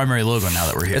as our primary logo now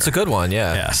that we're here. It's a good one,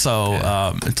 yeah. Yeah. So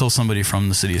until somebody from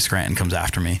the city of Scranton comes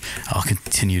after me, I'll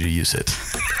continue to use it.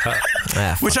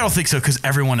 Which I don't think so, because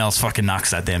everyone else fucking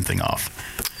knocks that damn thing off.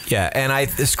 Yeah, and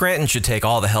Scranton should take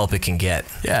all the help it can get.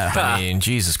 Yeah. I mean,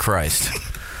 Jesus Christ.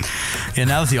 Yeah,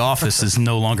 now that The Office is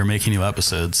no longer making new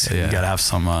episodes, you got to have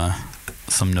some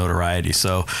notoriety.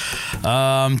 So,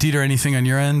 Dieter, anything on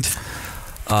your end?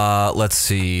 Let's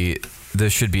see.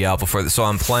 This should be out before. So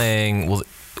I'm playing.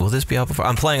 Will this be out before?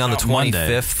 I'm playing on the 25th.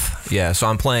 Monday. Yeah, so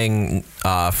I'm playing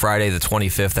Friday the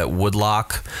 25th at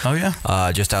Woodlock. Oh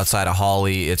yeah. Just outside of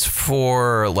Hawley. It's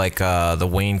for like the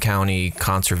Wayne County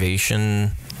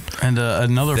Conservation. And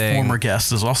another former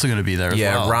guest is also going to be there.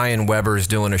 Yeah, as well. Ryan Weber's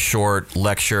doing a short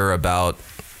lecture about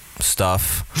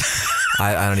stuff.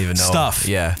 I don't even know. Stuff.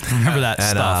 Yeah. Remember that and,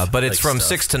 stuff. But it's from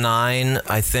 6 to 9,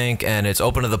 I think, and it's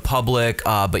open to the public.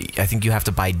 But I think you have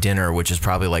to buy dinner, which is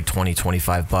probably like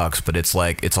 $20-$25. But it's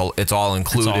like it's all included.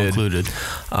 It's all included.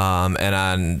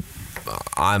 And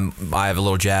I have a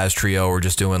little jazz trio. We're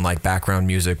just doing like background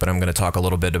music, but I'm going to talk a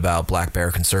little bit about Black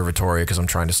Bear Conservatory because I'm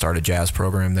trying to start a jazz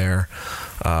program there.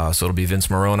 So it'll be Vince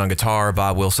Marone on guitar,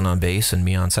 Bob Wilson on bass, and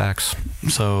me on sax.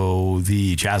 So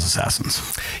the Jazz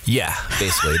Assassins. Yeah,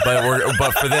 basically.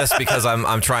 But for this, because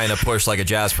I'm trying to push like a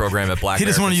jazz program at Black Bear. He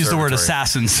doesn't want to use the word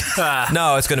Conservatory. assassins.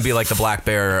 No, it's going to be like the Black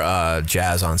Bear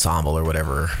Jazz Ensemble or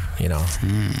whatever. You know,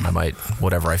 I might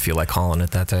whatever I feel like calling it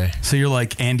that day. So you're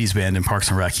like Andy's band in Parks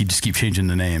and Rec. You just keep changing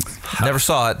the name. Never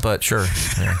saw it, but sure.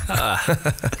 Yeah.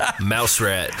 Mouse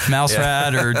Rat. Mouse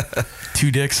Rat or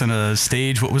Two Dicks and a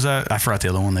Stage. What was that? I forgot the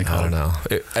other one they called. I don't know.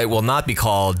 It will not be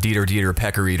called Dieter,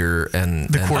 Pecker Eater, and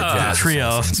The Jazz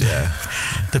trio. Assassins. Yeah.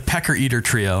 The Pecker Eater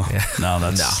trio. Yeah. No,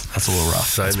 that's a little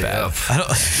rough. That's bad. I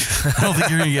don't think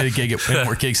you're going to get a gig at any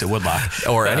more gigs at Woodlock.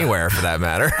 Or anywhere for that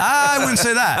matter. I wouldn't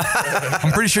say that.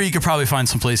 I'm pretty sure you could probably find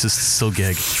some places to still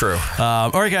gig. True.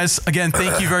 All right, guys. Again,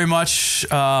 thank you very much.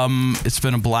 It's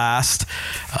been a blast.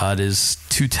 It is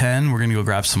 2:10. We're going to go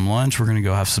grab some lunch. We're going to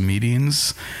go have some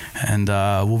meetings. And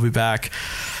we'll be back.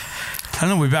 I don't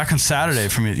know. We'll be back on Saturday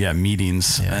for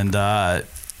meetings. Yeah. And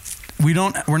we're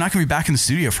not going to be back in the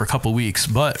studio for a couple weeks,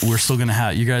 but we're still going to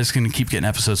have, you guys going to keep getting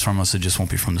episodes from us. It just won't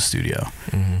be from the studio.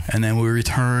 Mm-hmm. And then we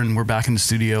return, we're back in the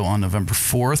studio on November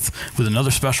 4th with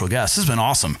another special guest. This has been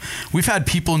awesome. We've had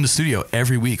people in the studio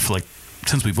every week for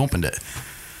since we've opened it.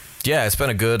 Yeah, it's been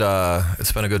a good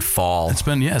fall. It's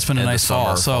been a nice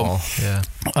fall. So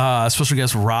special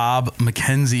guest Rob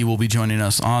McKenzie will be joining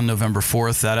us on November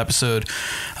 4th. That episode,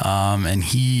 and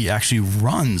he actually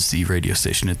runs the radio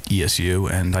station at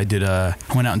ESU. And I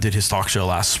went out and did his talk show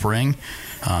last spring.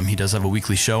 He does have a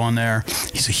weekly show on there.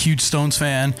 He's a huge Stones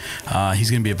fan. He's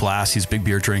going to be a blast. He's a big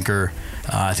beer drinker.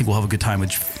 I think we'll have a good time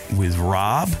with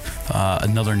Rob,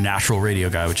 another natural radio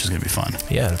guy, which is going to be fun.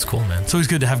 Yeah, that's cool, man. It's always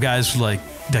good to have guys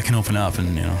that can open up,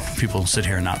 and people sit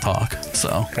here and not talk.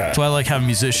 So that's why I like having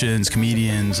musicians,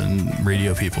 comedians, and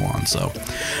radio people on. So,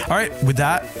 all right, with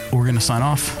that, we're going to sign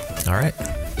off. All right.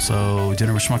 So,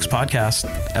 Dinner with Schmucks podcast,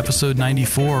 episode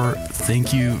 94.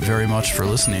 Thank you very much for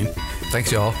listening. Thanks,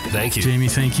 y'all. Thank you. Jamie,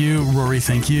 thank you. Rory,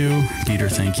 thank you.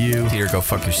 Dieter, thank you. Dieter, go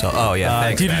fuck yourself. Oh, yeah,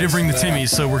 thanks, Dieter did bring the Timmies,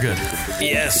 so we're good.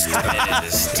 Yes,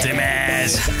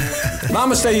 Timmies.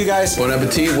 Namaste, you guys. Bon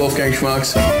appetit, Wolfgang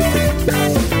Schmucks.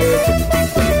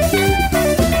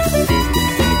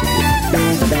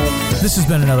 This has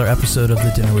been another episode of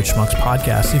the Dinner with Schmucks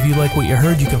podcast. If you like what you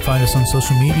heard, you can find us on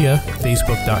social media,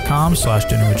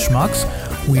 facebook.com/Dinner with Schmucks.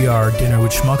 We are Dinner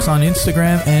with Schmucks on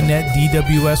Instagram and at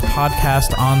DWS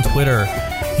Podcast on Twitter.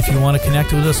 If you want to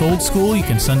connect with us old school, you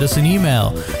can send us an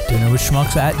email,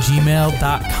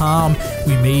 dinnerwithschmucks@gmail.com.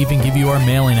 We may even give you our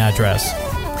mailing address.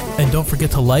 And don't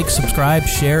forget to like, subscribe,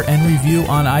 share, and review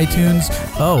on iTunes.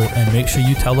 Oh, and make sure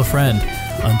you tell a friend.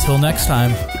 Until next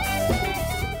time.